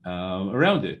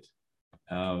around it.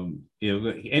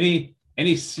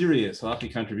 Any serious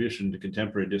halakhic contribution to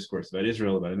contemporary discourse about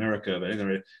Israel, about America, about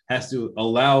anything, has to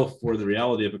allow for the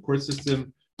reality of a court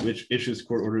system which issues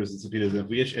court orders and subpoenas. What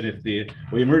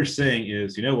we emerge saying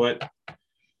is, you know what,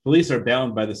 police are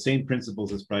bound by the same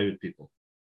principles as private people.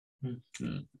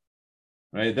 Mm-hmm.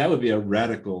 Right? That would be a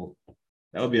radical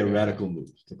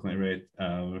move to claim, right?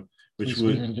 Which police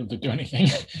wouldn't really be able to do anything.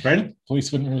 Pardon?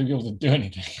 Police wouldn't really be able to do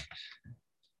anything.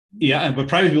 Yeah, but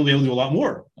private people will be able to do a lot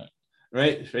more.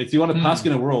 Right? So you want to pass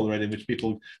in a world, right, in which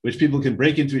people can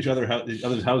break into each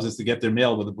other's houses to get their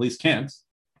mail, but the police can't.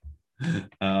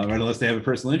 Right, unless they have a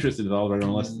personal interest involved, right?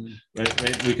 Unless,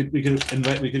 right, we could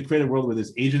create a world where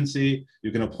there's agency.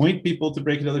 You can appoint people to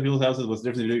break into other people's houses. What's the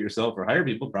difference if you do it yourself or hire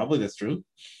people? Probably that's true.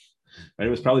 Right? It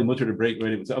was probably mutter to break.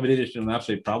 Right? It was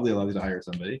probably allowed you to hire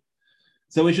somebody.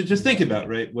 So we should just think about,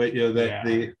 right?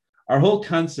 Our whole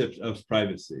concept of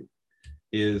privacy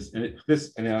is, and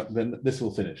then this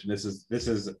will finish. And this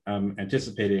is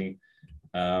anticipating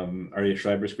Aryeh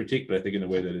Schreiber's critique, but I think in a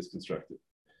way that is constructive.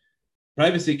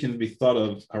 Privacy can be thought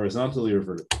of horizontally or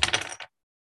vertically.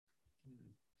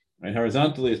 Right?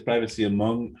 Horizontally is privacy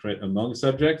among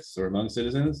subjects or among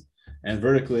citizens, and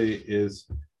vertically is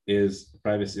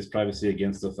privacy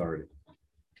against authority.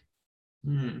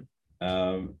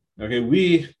 Okay,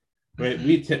 we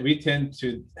tend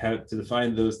to have to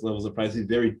define those levels of privacy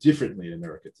very differently in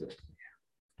America today.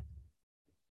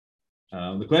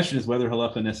 The question is whether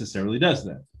halakha necessarily does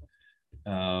that,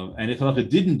 and if halakha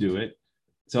didn't do it.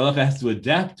 So halakha has to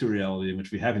adapt to reality in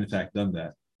which we have in fact done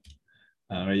that.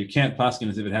 Right? You can't paskin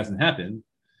as if it hasn't happened,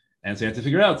 and so you have to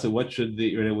figure out. So what should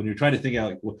when you're trying to think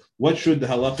out what should the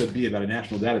halakha be about a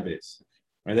national database?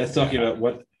 Right? That's talking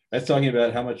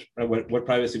about how much what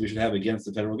privacy we should have against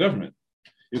the federal government.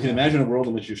 You can imagine a world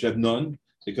in which you should have none,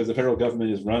 because the federal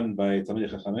government is run by Talmidei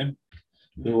Chachamim,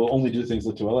 who will only do things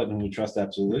l'toelet and whom we trust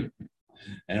absolutely,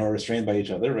 and are restrained by each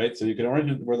other. Right? So you can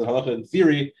imagine where the halakha, in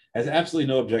theory, has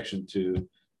absolutely no objection to.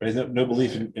 Right? No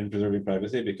belief in preserving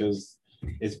privacy because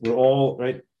we're all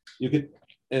right. You could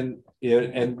and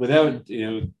without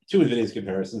too invidious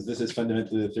comparisons, this is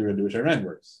fundamentally the theory under which Iran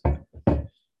works.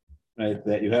 Right?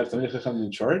 That you have Talmidei Chacham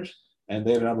in charge, and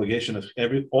they have an obligation of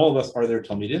all of us are their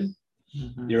Talmidim.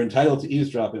 Mm-hmm. You're entitled to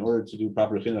eavesdrop in order to do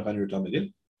proper chinuch on your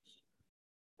Talmidim,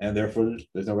 and therefore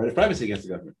there's no right of privacy against the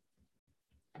government.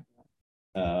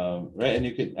 Right? And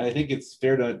I think it's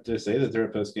fair to say that there are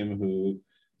poskim who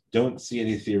don't see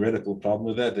any theoretical problem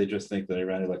with that. They just think that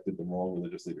Iran elected the wrong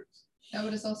religious leaders. Yeah,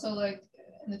 but it's also like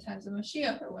in the times of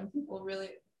Mashiach, or when people really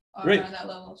are right. on that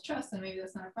level of trust, and maybe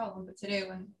that's not a problem. But today,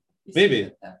 when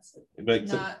maybe that's but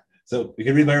not So you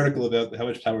can read my article about how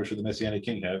much power should the Messianic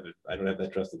king have. I don't have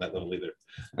that trust at that level either.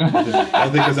 I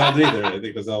don't think Chazal did either. I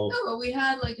think Chazal. No, but we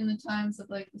had like in the times of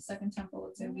like the Second Temple,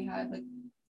 let's say we had like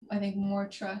I think more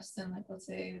trust in like let's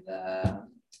say the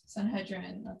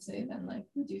Sanhedrin, let's say than like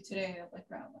we do today of like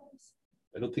rabbis.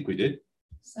 I don't think we did.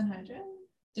 Sanhedrin?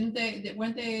 Didn't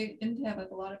they have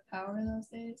like a lot of power in those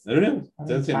days? I don't know.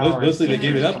 That's it. Power Mostly they is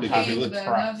gave it up different. because they Hey, looked. the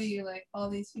trust. Navi, like all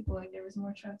these people, like there was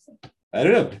more trust. I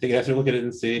don't know. I think you have to look at it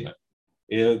and see.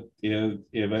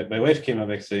 My wife came up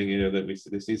next saying, that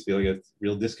there seems to be like a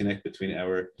real disconnect between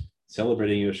our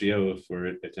celebrating Yoshio for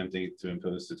attempting to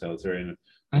impose totalitarian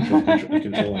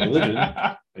control on religion,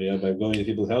 by going to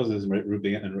people's houses and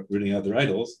rooting out their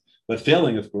idols, but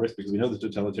failing, of course, because we know the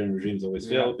totalitarian regimes always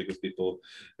fail because people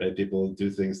do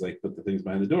things like put the things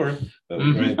behind the door, but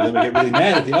then we get really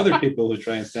mad at the other people who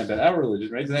try and stamp out our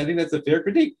religion, right? So I think that's a fair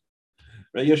critique.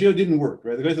 Right, Yoshio didn't work.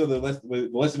 Right, the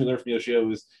lesson we learned from Yoshio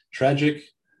was tragic.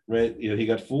 Right, he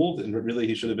got fooled, and really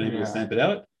he should have been able to stamp it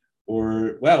out.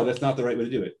 Or wow, that's not the right way to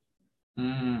do it.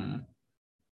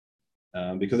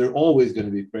 Because they're always going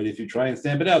to be right. If you try and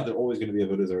stamp it out, they're always going to be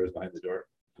avodah zaras behind the door,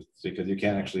 because you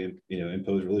can't actually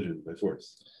impose religion by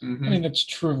force. I mean, that's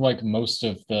true of like most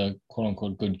of the quote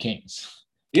unquote good kings.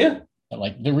 Yeah. But,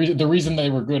 like the reason they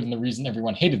were good and the reason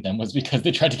everyone hated them was because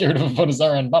they tried to get rid of avodah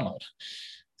zarah and Bamot.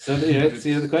 So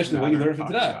the question of what you learn from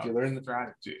Tanakh. You learn the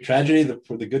tragedy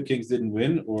for the good kings didn't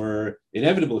win, or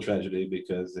inevitable tragedy,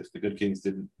 because if the good kings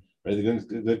didn't, right,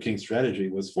 the good king's strategy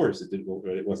was force. It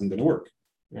wasn't going to work.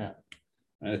 Yeah,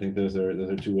 and I think those are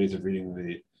two ways of reading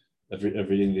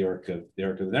the arc of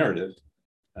the narrative.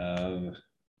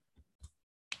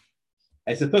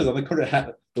 I suppose I'm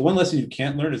the one lesson you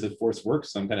can't learn is that force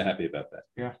works. So I'm kind of happy about that.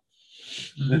 Yeah.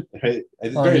 Right?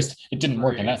 or at least it didn't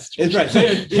work in that situation. It's right. So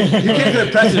you can't get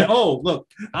a precedent. Oh, look,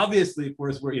 obviously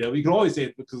force work. We can always say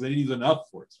it because they didn't use enough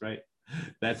force, right?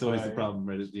 That's always the problem,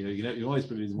 right? You always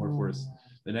put more force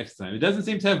the next time. It doesn't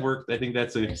seem to have worked. I think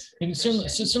that's And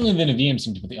certainly the Nevi'im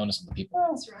seem to put the onus on the people.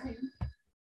 That's right.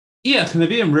 Yeah, the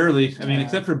Nevi'im rarely. I mean,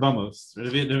 except for Bamos. The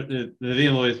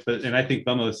Nevi'im always, and I think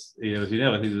Bamos. I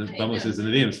think Bamos is the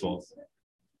Nevi'im's fault.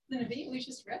 The Nevi'im, we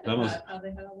just read Bamos. about how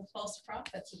they had all the false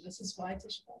prophets, and this is why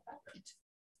Tisha B'Av happened.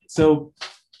 So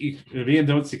Nevi'im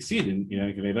don't succeed in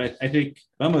but I think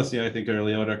Bamos. I think are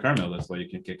Leod or Carmel. That's why you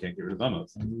can't get rid of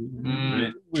Bamos.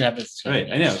 Right? We have this.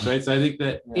 Right, I know. Right, so I think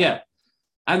that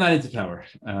I'm not into power.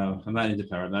 I'm not into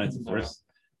power. I'm not into force.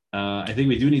 I think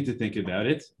we do need to think about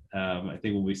it. I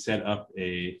think when we set up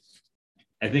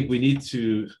I think we need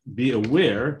to be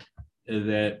aware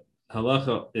that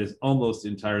halacha is almost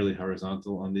entirely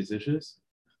horizontal on these issues.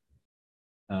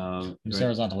 It's Right?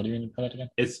 horizontal. What do you mean by that again?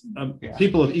 It's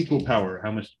people of equal power.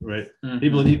 How much, right?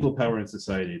 People of equal power in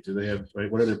society. Do they have, right?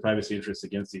 What are their privacy interests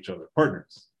against each other?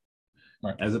 Partners.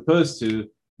 Right. As opposed to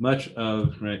much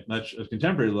of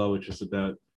contemporary law, which is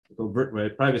about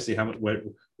overt privacy. How much,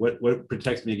 what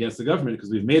protects me against the government?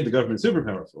 Because we've made the government super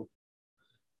powerful.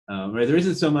 Right. There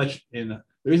isn't so much in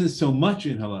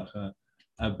halacha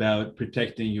about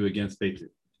protecting you against beitul.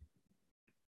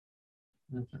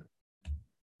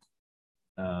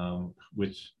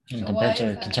 Which And So compared why to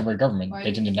is that? contemporary government, Why they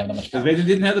is didn't have that much because power. they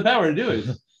didn't have the power to do it.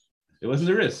 It wasn't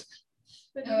a risk.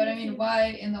 No, but I mean,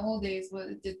 why in the old days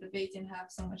did the Beit Din have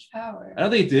so much power? I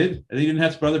don't think it did. I think it didn't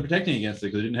have to bother protecting against it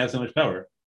because it didn't have so much power.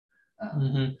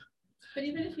 But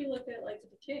even if you look at like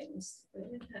the kings,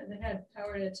 they had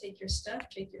power to take your stuff,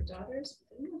 take your daughters,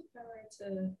 but they didn't have power to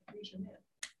read your mail.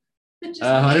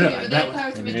 I don't know. But they That- had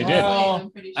power to make they you did. a slave,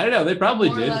 I'm pretty I don't know. They sure. probably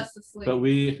More or did, less a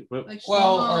slave. but Like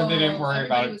Well, or Shlomo, they didn't worry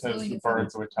about everybody it was because willing the to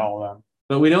birds would tell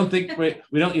them. we don't think we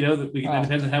don't. That we Oh.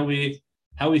 depends on how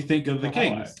we think of the Oh,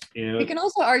 kings. We can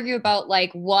also argue about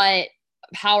like what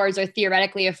powers are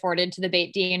theoretically afforded to the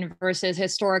Beit Din versus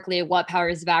historically what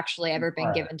powers have actually ever been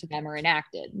Right. given to them or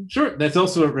enacted. Sure, that's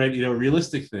also a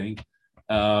realistic thing.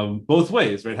 Both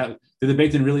ways, right? Did the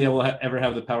Beit Din really ever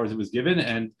have the powers it was given,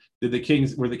 and were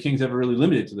the kings ever really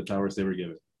limited to the powers they were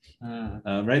given?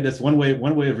 Right. That's one way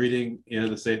of reading.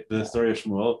 The story of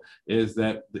Shmuel is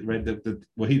that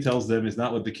what he tells them is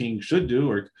not what the king should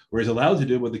do or is allowed to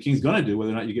do. What the king's going to do,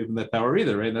 whether or not you give them that power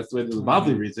either. Right. And that's the way the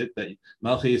Bavli reads it. That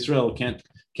Malchei Yisrael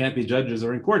can't be judges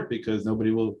or in court because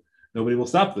nobody will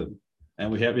stop them.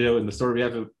 And we have in the story we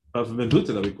have of Ben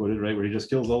Buta that we quoted, right, where he just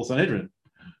kills the whole Sanhedrin.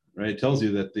 Right. It tells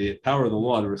you that the power of the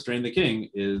law to restrain the king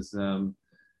is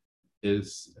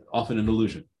often an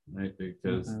illusion. Right,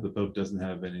 because the Pope doesn't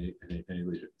have any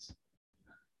legions.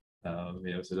 So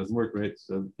it doesn't work, right?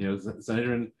 So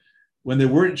Sanhedrin, when there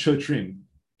weren't Shotrim,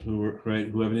 who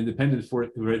have an independent force,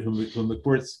 whom the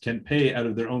courts can pay out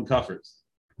of their own coffers,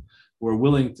 who are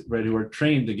willing to, right, who are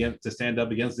trained to stand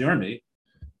up against the army,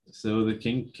 so the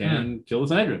king can kill the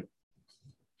Sanhedrin.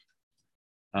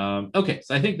 Okay,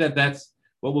 so I think that's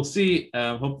what we'll see.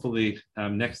 Hopefully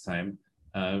next time,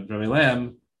 Rabbi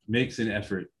Lam makes an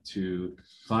effort to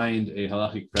find a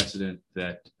halachic precedent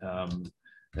that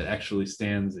actually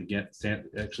stands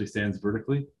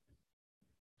vertically.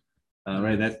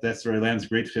 Right, that's Rabbi Lam's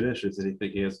great chiddush, is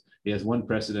that he has one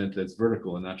precedent that's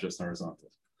vertical and not just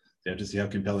horizontal. So you have to see how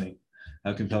compelling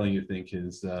you think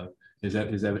his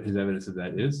evidence of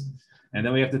that is. And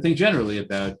then we have to think generally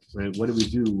about, right, what do we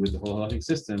do with the whole halachic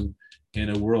system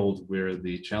in a world where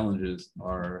the challenges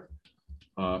are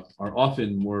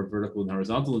often more vertical than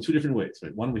horizontal in two different ways.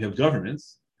 Right? One, we have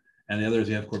governments, and the other is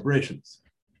we have corporations.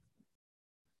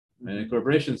 And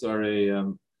corporations are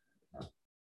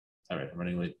all right, I'm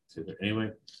running late to there.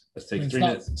 Anyway, let's take 3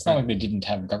 minutes. It's not like they didn't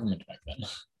have government back then.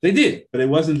 They did, but it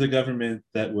wasn't the government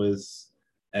that was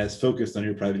as focused on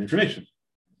your private information.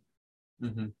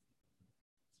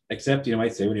 Except, you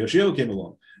might say, when Yoshio came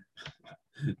along,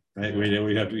 right? Where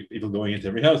we have people going into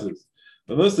every houses.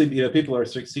 But mostly, people are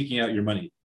seeking out your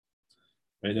money.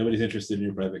 Right? Nobody's interested in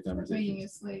your private conversation. Making you a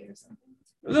slave or something.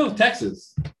 No,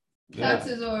 taxes.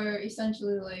 Taxes are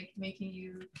essentially like making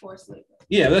you forced labor.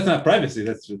 Yeah, that's not privacy.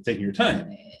 That's taking your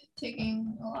time.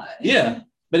 Taking a lot. Yeah,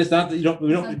 but it's not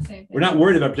that we're not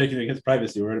worried about protecting against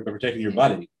privacy. We're worried about protecting your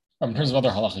body. In terms of other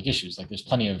halachic issues, like there's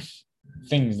plenty of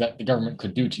things that the government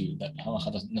could do to you that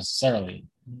halacha doesn't necessarily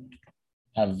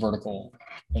have vertical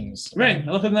things. Right.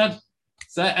 Halacha not.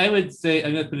 So I would say,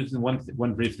 I'm going to put it in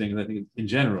one brief thing. I think in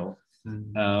general,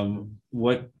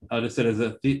 what I just said as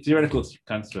a theoretical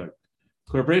construct,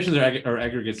 corporations are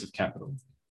aggregates of capital.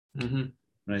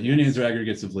 Right. Unions are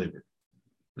aggregates of labor.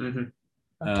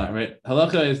 Right.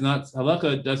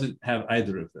 Halacha doesn't have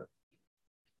either of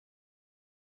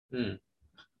them.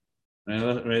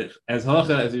 Right. As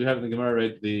halacha, as you have in the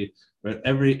Gemara, right,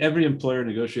 every employer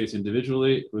negotiates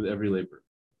individually with every laborer.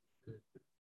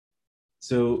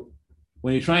 So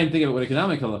when you try and think about what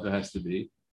economic halacha has to be,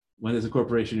 when there's a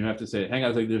corporation, you have to say, hang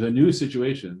on, like there's a new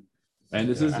situation. And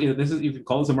this is you can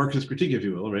call this a Marxist critique, if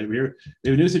you will, right? We have a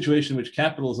new situation in which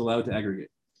capital is allowed to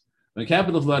aggregate. When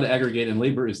capital is allowed to aggregate and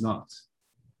labor is not,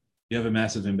 you have a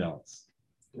massive imbalance.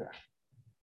 Yeah.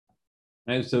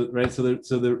 And so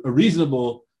a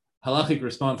reasonable halachic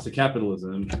response to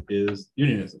capitalism is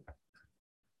unionism,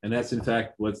 and that's in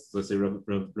fact what, let's say, Rav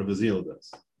Azil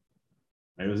does.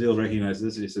 Right? Rav Azil recognizes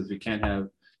this, and he says you can't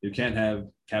have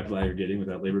capital aggregating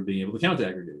without labor being able to counter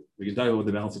aggregate. We can talk about what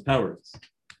the balance of power is.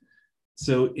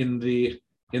 So in the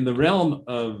realm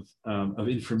of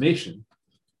information,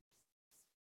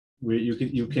 where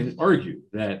you can argue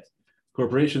that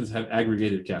corporations have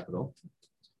aggregated capital,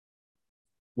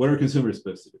 what are consumers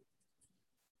supposed to do?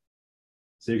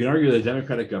 So you can argue that a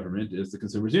democratic government is the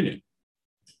consumers' union,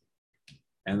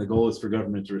 and the goal is for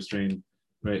government to restrain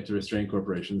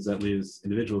corporations. That leaves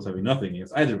individuals having nothing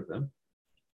against either of them.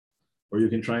 Or you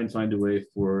can try and find a way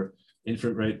for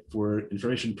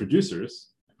information producers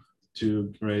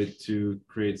to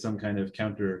create some kind of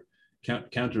counter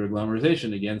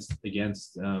agglomeration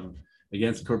against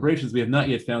corporations. We have not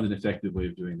yet found an effective way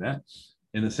of doing that.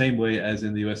 In the same way as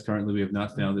in the U.S. currently, we have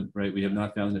not found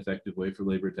an effective way for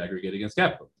labor to aggregate against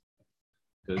capital,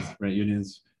 because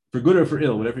unions, for good or for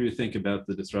ill, whatever you think about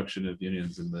the destruction of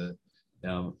unions in the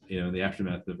in the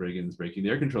aftermath of Reagan's breaking the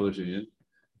air controllers union,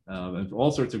 and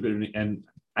all sorts of good, and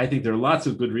I think there are lots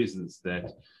of good reasons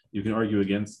that you can argue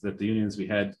against that the unions we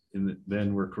had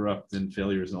then were corrupt and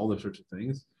failures and all those sorts of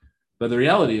things. But the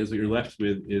reality is what you're left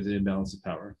with is an imbalance of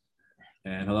power,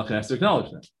 and halacha has to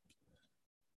acknowledge that.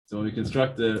 So when we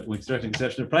construct a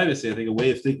conception of privacy, I think a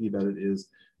way of thinking about it is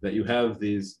that you have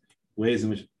these ways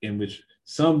in which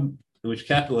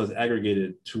capital has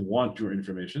aggregated to want your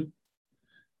information,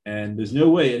 and there's no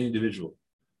way any individual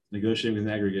negotiating with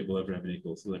an aggregate will ever have an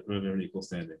equal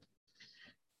standing.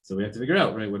 So we have to figure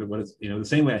out, right, what is, the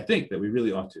same way I think that we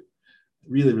really ought to.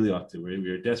 We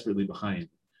are desperately behind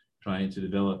trying to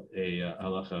develop a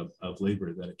halacha of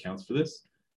labor that accounts for this.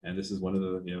 And this is one of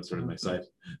the, sort of my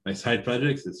side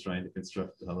projects is trying to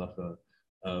construct the halacha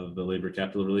of the labor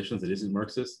capital relations that isn't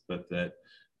Marxist, but that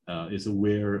is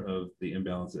aware of the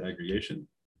imbalance of aggregation.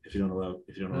 If you don't allow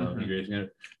aggregation,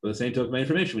 but the same token, my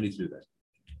information, we need to do that.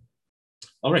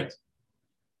 All right.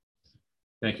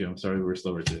 Thank you. I'm sorry we were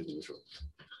slower today than usual.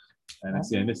 And I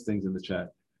see I missed things in the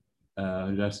chat.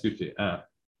 Skutsky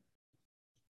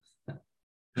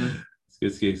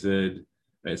said,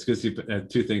 right, Skutsky,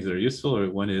 two things that are useful. Or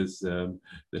one is that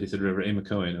he said, Reverend Emma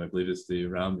Cohen, who I believe is the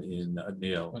Ram in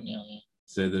Adniel,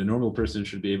 said that a normal person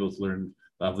should be able to learn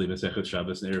Bavli Masechet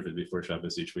Shabbos and Eruvin before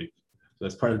Shabbos each week.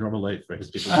 that's part of normal life, right?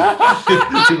 People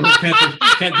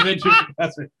can't venture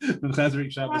from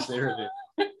Chazaric Shabbos to Erev.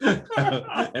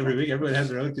 Every week, everyone has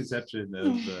their own conception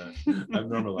of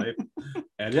normal life.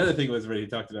 And the other thing was, right, he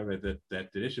talked about, right,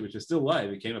 that issue, which is still live.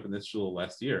 It came up in this shul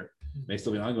last year. May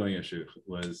still be an ongoing issue.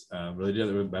 Was really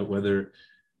about whether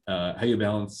how you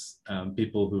balance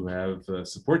people who have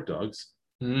support dogs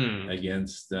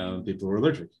against people who are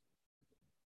allergic.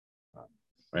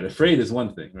 Right, afraid is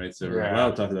one thing, right? So we're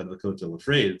allowed to talk about the kotel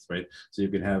afraid, right? So you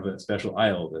can have a special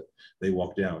aisle that they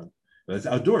walk down, but it's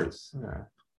outdoors.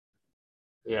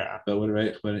 Yeah. But when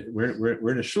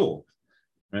we're in a shul,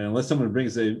 right? Unless someone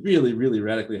brings a really, really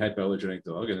radically hypoallergenic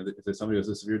dog, and if there's somebody who has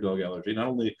a severe dog allergy, not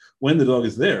only when the dog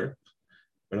is there,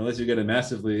 but unless you get a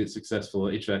massively successful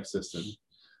HVAC system,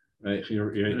 right?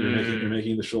 You're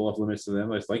making the shul off limits to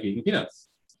them. It's like eating peanuts.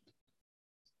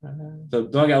 So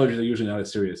dog allergies are usually not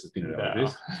as serious as peanut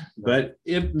allergies, but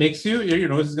it makes your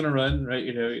nose is going to run, right?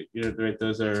 Right.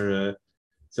 Those are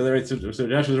so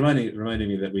Josh was reminding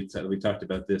me that we talked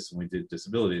about this when we did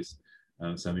disabilities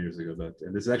some years ago. But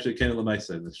and this is actually Ken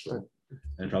Lamaisa in this shul,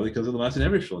 and probably because of Lamaisa in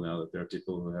every shul now that there are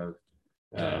people who have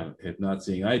not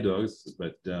seeing eye dogs,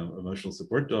 but emotional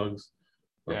support dogs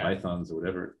or pythons or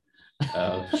whatever.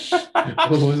 What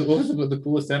was the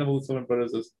coolest animal that someone brought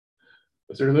us?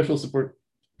 Was there emotional support?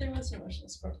 There was an emotional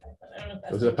support python. I don't know if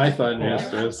that's Was it a python?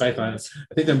 Yes, there was python.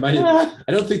 I think there might have,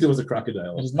 I don't think there was a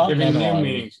crocodile. It is not Give me new cataloged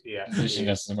meanings. Yeah. positioning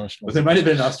us as emotional. But there might have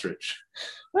been an ostrich.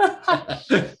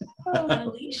 on a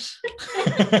leash.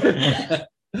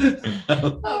 Oh,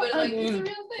 but like it's a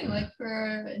real thing. Like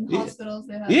in hospitals,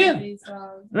 they have these.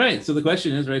 Right. So the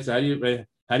question is, right? So how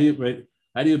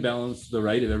do you balance the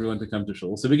right of everyone to come to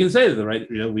shul? So we can say that the right,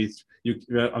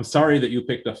 I'm sorry that you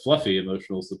picked a fluffy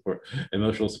emotional support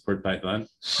python.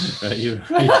 Right?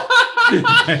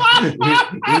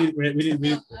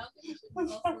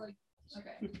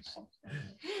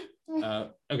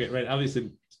 Okay. Right.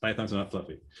 Obviously, pythons are not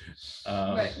fluffy.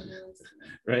 Right.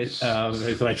 Right.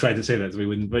 So I tried to say that so we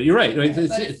wouldn't, but you're right. Right.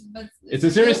 It's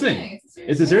a serious thing.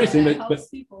 It's a serious thing, but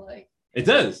people, like, it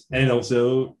does, and it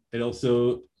also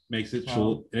makes it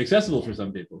inaccessible for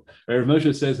some people. Right?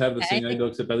 Moshe says, have the seeing eye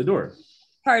dog sit by the door.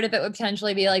 Part of it would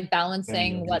potentially be like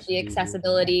balancing what the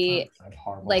accessibility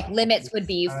like limits would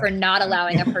be for not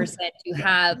allowing a person to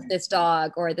have this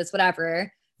dog or this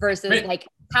whatever versus like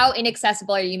how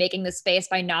inaccessible are you making this space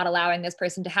by not allowing this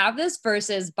person to have this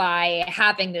versus by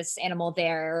having this animal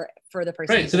there for the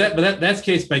person. Right. So that's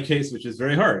case by case, which is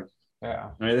very hard.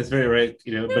 Yeah. Right. That's very right.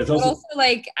 But it's also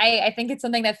like I think it's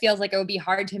something that feels like it would be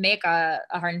hard to make a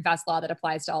hard and fast law that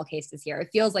applies to all cases here. It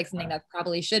feels like something that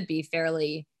probably should be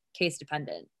fairly case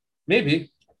dependent.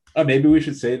 Maybe. Or maybe we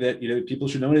should say that people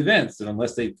should know in advance that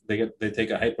unless they take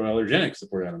a hypoallergenic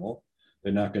support animal,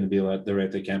 they're not going to be allowed. They're right.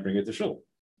 They can't bring it to shul.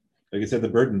 Like I said, the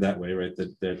burden that way, right?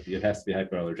 That it has to be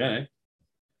hypoallergenic,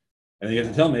 and you have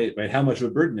to tell me, right, how much of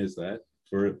a burden is that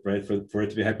for it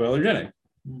to be hypoallergenic?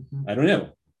 Mm-hmm. I don't know.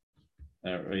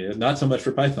 Not so much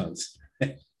for pythons,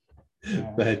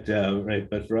 but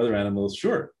for other animals,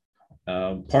 sure.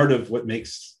 Part of what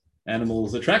makes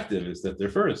animals attractive is that their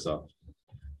fur is soft,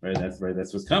 right? That's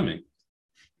what's coming.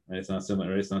 Right? It's not so much.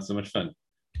 Right? It's not so much fun.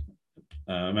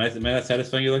 Am I not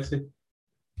satisfying you, Lexi?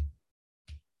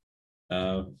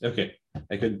 Okay,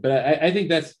 I could, but I think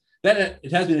that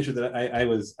it has been an issue that I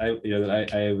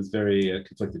was very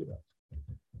conflicted about,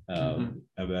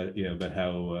 about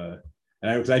how.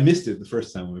 And I missed it the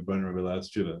first time when we brought in Rabbi Lau's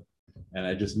Tshuva, and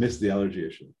I just missed the allergy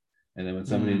issue. And then when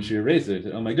somebody in Shir raised it, I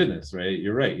said, "Oh my goodness, right?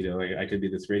 You're right. I could be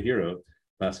this great hero,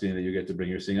 asking that you get to bring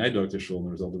your seeing eye dog to shul, and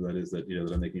the result of that is that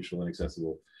that I'm making shul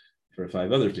inaccessible for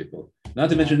 5 other people.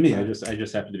 Not to mention me. I just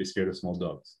happen to be scared of small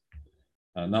dogs,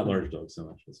 not large dogs so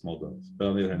much, but small dogs. But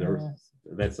on the other hand,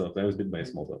 I was bitten by a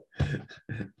small dog.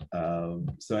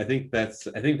 So I think that's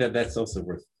also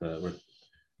worth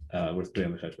putting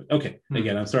on the judgment. Okay,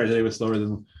 again, I'm sorry today was slower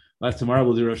than last. Tomorrow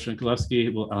we'll do Rosh Shankelovsky.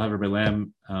 I'll have Rabbi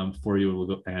Lam for you. We'll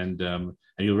go and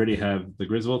you already have the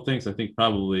Griswold thing. So I think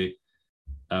probably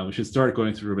we should start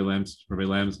going through Rabbi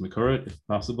Lam's Makoret if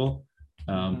possible.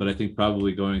 But I think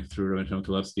probably going through Rabbi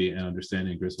Shankelovsky and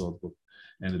understanding Griswold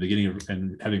and the beginning of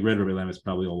and having read Rabbi Lam is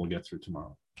probably all we'll get through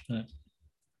tomorrow.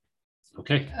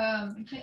 Okay.